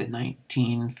to the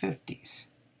 1950s.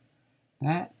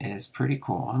 That is pretty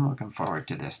cool. I'm looking forward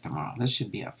to this tomorrow. This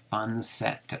should be a fun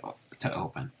set to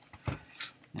open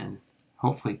and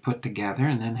hopefully put together,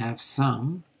 and then have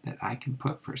some that I can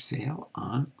put for sale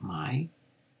on my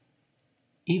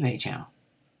eBay channel.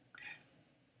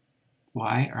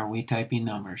 Why are we typing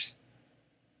numbers?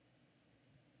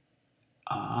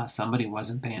 Somebody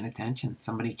wasn't paying attention.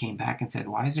 Somebody came back and said,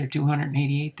 why is there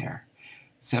 288 there?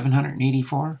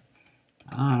 784?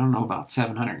 I don't know about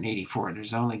 784.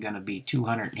 There's only going to be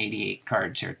 288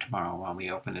 cards here tomorrow when we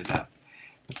open it up.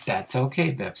 But that's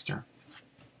okay, Bipster.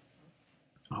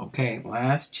 Okay,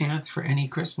 last chance for any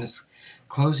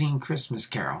closing Christmas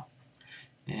carol.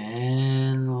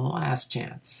 And last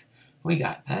chance. We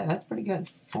got, that's pretty good.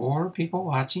 4 people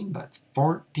watching, but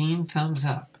 14 thumbs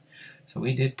up. So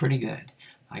we did pretty good.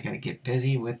 I got to get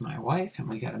busy with my wife, and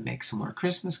we got to make some more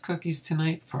Christmas cookies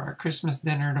tonight for our Christmas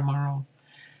dinner tomorrow.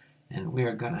 And we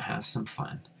are going to have some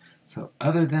fun. So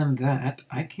other than that,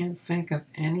 I can't think of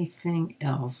anything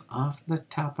else off the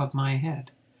top of my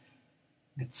head.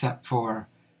 Except for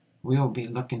we'll be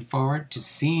looking forward to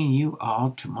seeing you all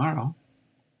tomorrow.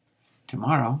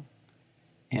 Tomorrow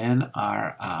in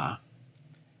our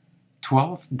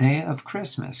 12th day of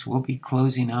Christmas. We'll be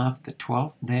closing off the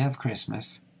 12th day of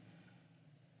Christmas.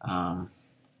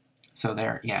 So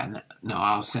there, yeah, no,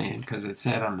 I was saying, because it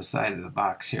said on the side of the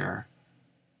box here,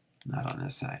 not on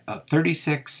this side,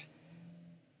 36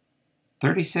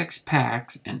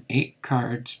 packs and 8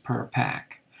 cards per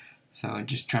pack. So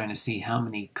just trying to see how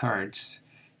many cards.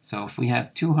 So if we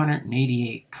have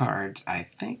 288 cards, I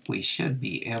think we should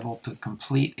be able to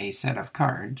complete a set of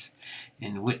cards,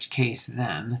 in which case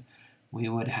then we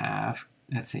would have,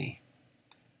 let's see,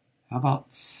 how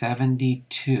about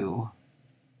 72,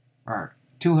 or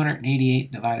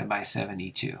 288 divided by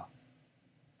 72.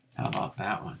 How about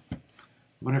that one? I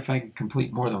wonder if I can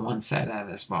complete more than one set out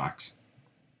of this box.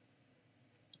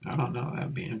 I don't know, that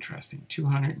would be interesting.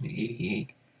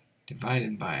 288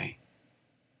 divided by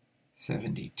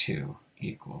 72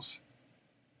 equals.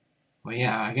 Well,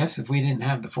 yeah, I guess if we didn't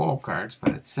have the foil cards,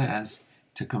 but it says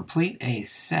to complete a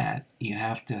set, you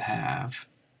have to have,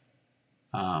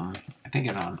 I think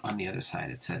on the other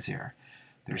side it says here,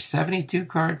 there's 72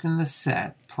 cards in the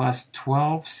set, plus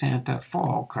 12 Santa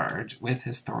foil cards with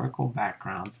historical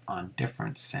backgrounds on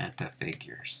different Santa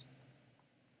figures.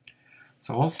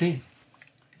 So we'll see.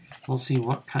 We'll see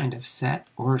what kind of set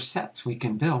or sets we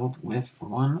can build with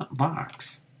one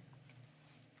box.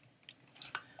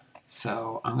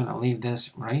 So I'm going to leave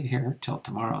this right here till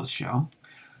tomorrow's show.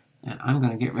 And I'm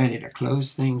going to get ready to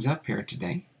close things up here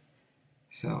today,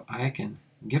 so I can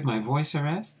give my voice a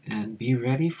rest and be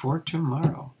ready for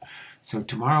tomorrow. So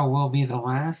tomorrow will be the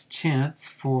last chance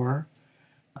for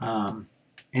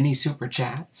any super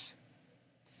chats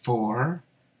for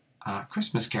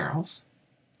Christmas carols.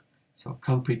 So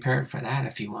come prepared for that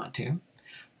if you want to.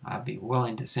 I'll be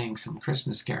willing to sing some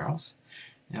Christmas carols.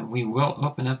 And we will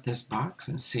open up this box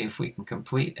and see if we can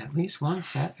complete at least one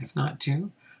set, if not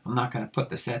 2. I'm not going to put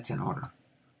the sets in order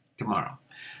tomorrow.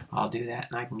 I'll do that,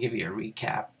 and I can give you a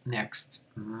recap next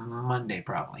Monday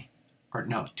probably. Or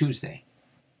no, Tuesday.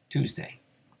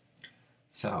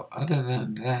 So other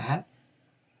than that,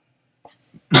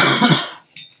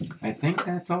 I think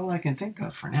that's all I can think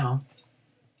of for now.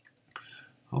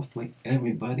 Hopefully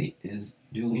everybody is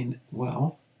doing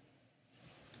well.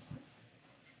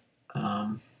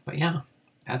 But yeah,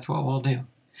 that's what we'll do.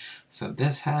 So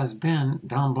this has been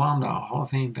Don Blondal, Hall of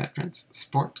Fame Veterans,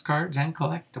 Sports Cards and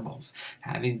Collectibles,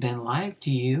 having been live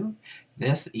to you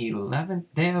this 11th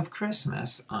day of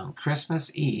Christmas on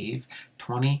Christmas Eve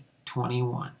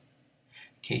 2021. In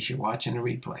case you're watching a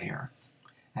replay here,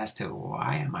 as to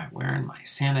why am I wearing my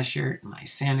Santa shirt and my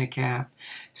Santa cap,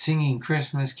 singing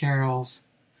Christmas carols.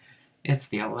 It's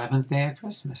the 11th day of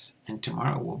Christmas, and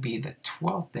tomorrow will be the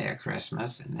 12th day of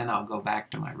Christmas, and then I'll go back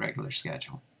to my regular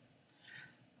schedule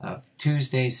of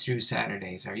Tuesdays through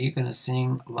Saturdays. Are you going to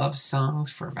sing love songs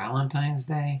for Valentine's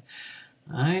Day?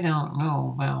 I don't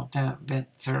know about that bit,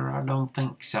 sir. I don't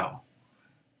think so.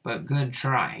 But good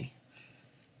try.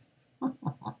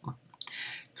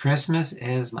 Christmas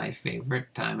is my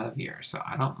favorite time of year, so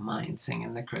I don't mind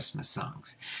singing the Christmas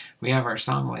songs. We have our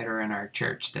song leader in our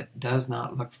church that does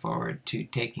not look forward to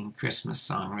taking Christmas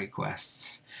song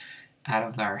requests out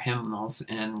of our hymnals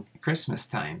in Christmas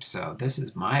time. So this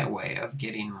is my way of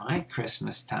getting my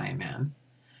Christmas time in,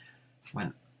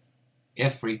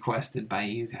 if requested by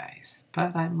you guys.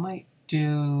 But I might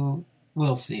do,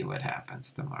 we'll see what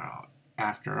happens tomorrow.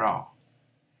 After all,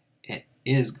 it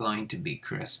is going to be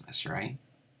Christmas, right?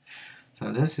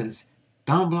 So this is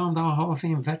Don Blondal, Hall of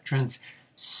Fame Veterans,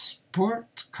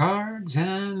 Sports Cards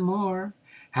and More,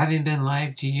 having been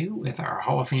live to you with our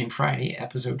Hall of Fame Friday,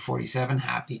 episode 47,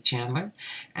 Happy Chandler,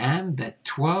 and the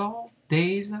 12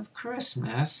 days of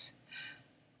Christmas,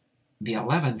 the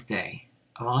 11th day,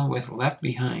 along with Left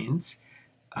Behind's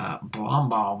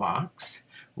Blondal box.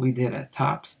 We did a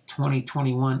Topps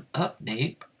 2021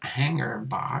 update hanger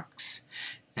box,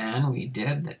 and we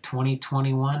did the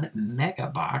 2021 Mega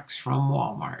Box from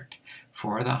Walmart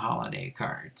for the holiday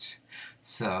cards.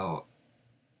 So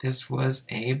this was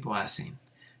a blessing.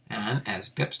 And as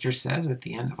Bipster says at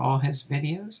the end of all his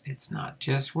videos, it's not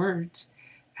just words.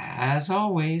 As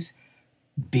always,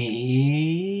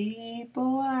 be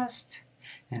blessed.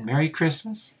 And Merry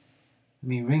Christmas. Let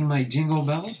me ring my jingle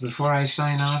bells before I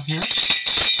sign off here.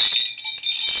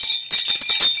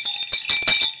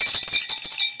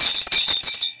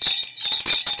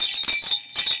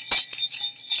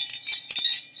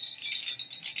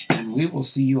 We will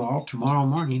see you all tomorrow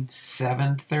morning,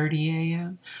 7:30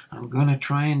 a.m. I'm going to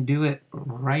try and do it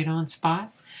right on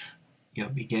spot. You'll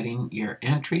be getting your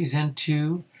entries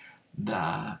into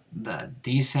the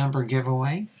December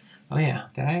giveaway. Oh yeah,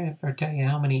 did I ever tell you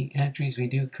how many entries we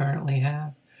do currently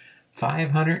have?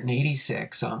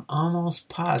 586. So I'm almost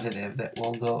positive that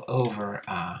we'll go over,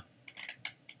 I'm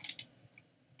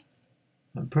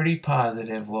pretty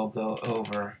positive we'll go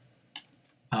over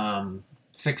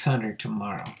 600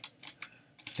 tomorrow.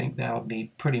 I think that'll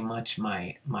be pretty much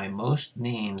my most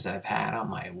names I've had on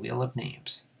my wheel of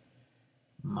names.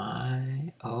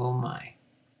 My, oh my.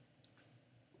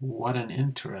 What an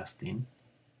interesting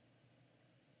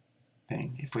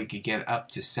thing. If we could get up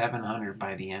to 700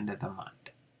 by the end of the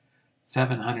month.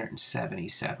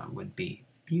 777 would be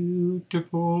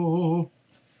beautiful.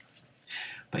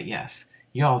 But yes,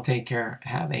 you all take care.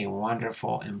 Have a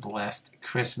wonderful and blessed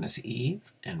Christmas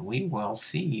Eve, and we will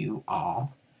see you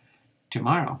all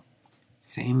tomorrow.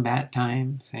 Same bat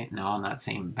time. No, not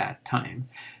same bat time.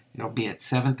 It'll be at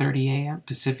 7:30 a.m.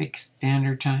 Pacific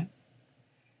Standard Time,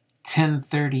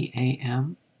 10:30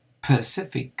 a.m.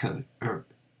 Pacific Coast or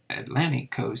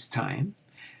Atlantic Coast time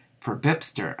for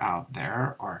Bipster out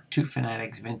there, or Two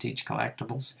Fanatics Vintage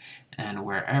Collectibles, and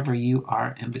wherever you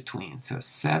are in between. So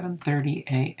 7:30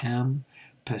 a.m.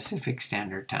 Pacific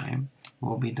Standard Time.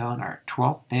 We'll be doing our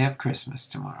 12th day of Christmas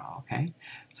tomorrow, okay?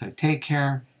 So take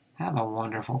care. Have a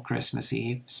wonderful Christmas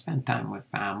Eve. Spend time with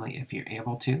family if you're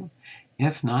able to.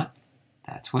 If not,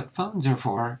 that's what phones are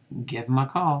for. Give them a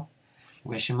call.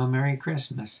 Wish them a Merry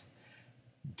Christmas.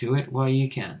 Do it while you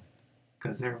can,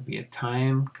 because there will be a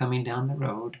time coming down the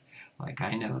road, like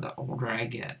I know the older I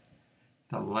get,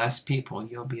 the less people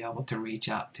you'll be able to reach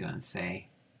out to and say,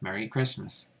 Merry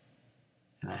Christmas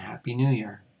and a Happy New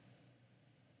Year,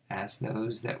 as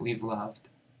those that we've loved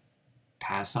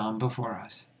pass on before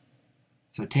us.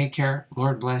 So take care,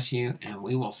 Lord bless you, and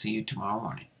we will see you tomorrow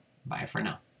morning. Bye for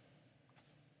now.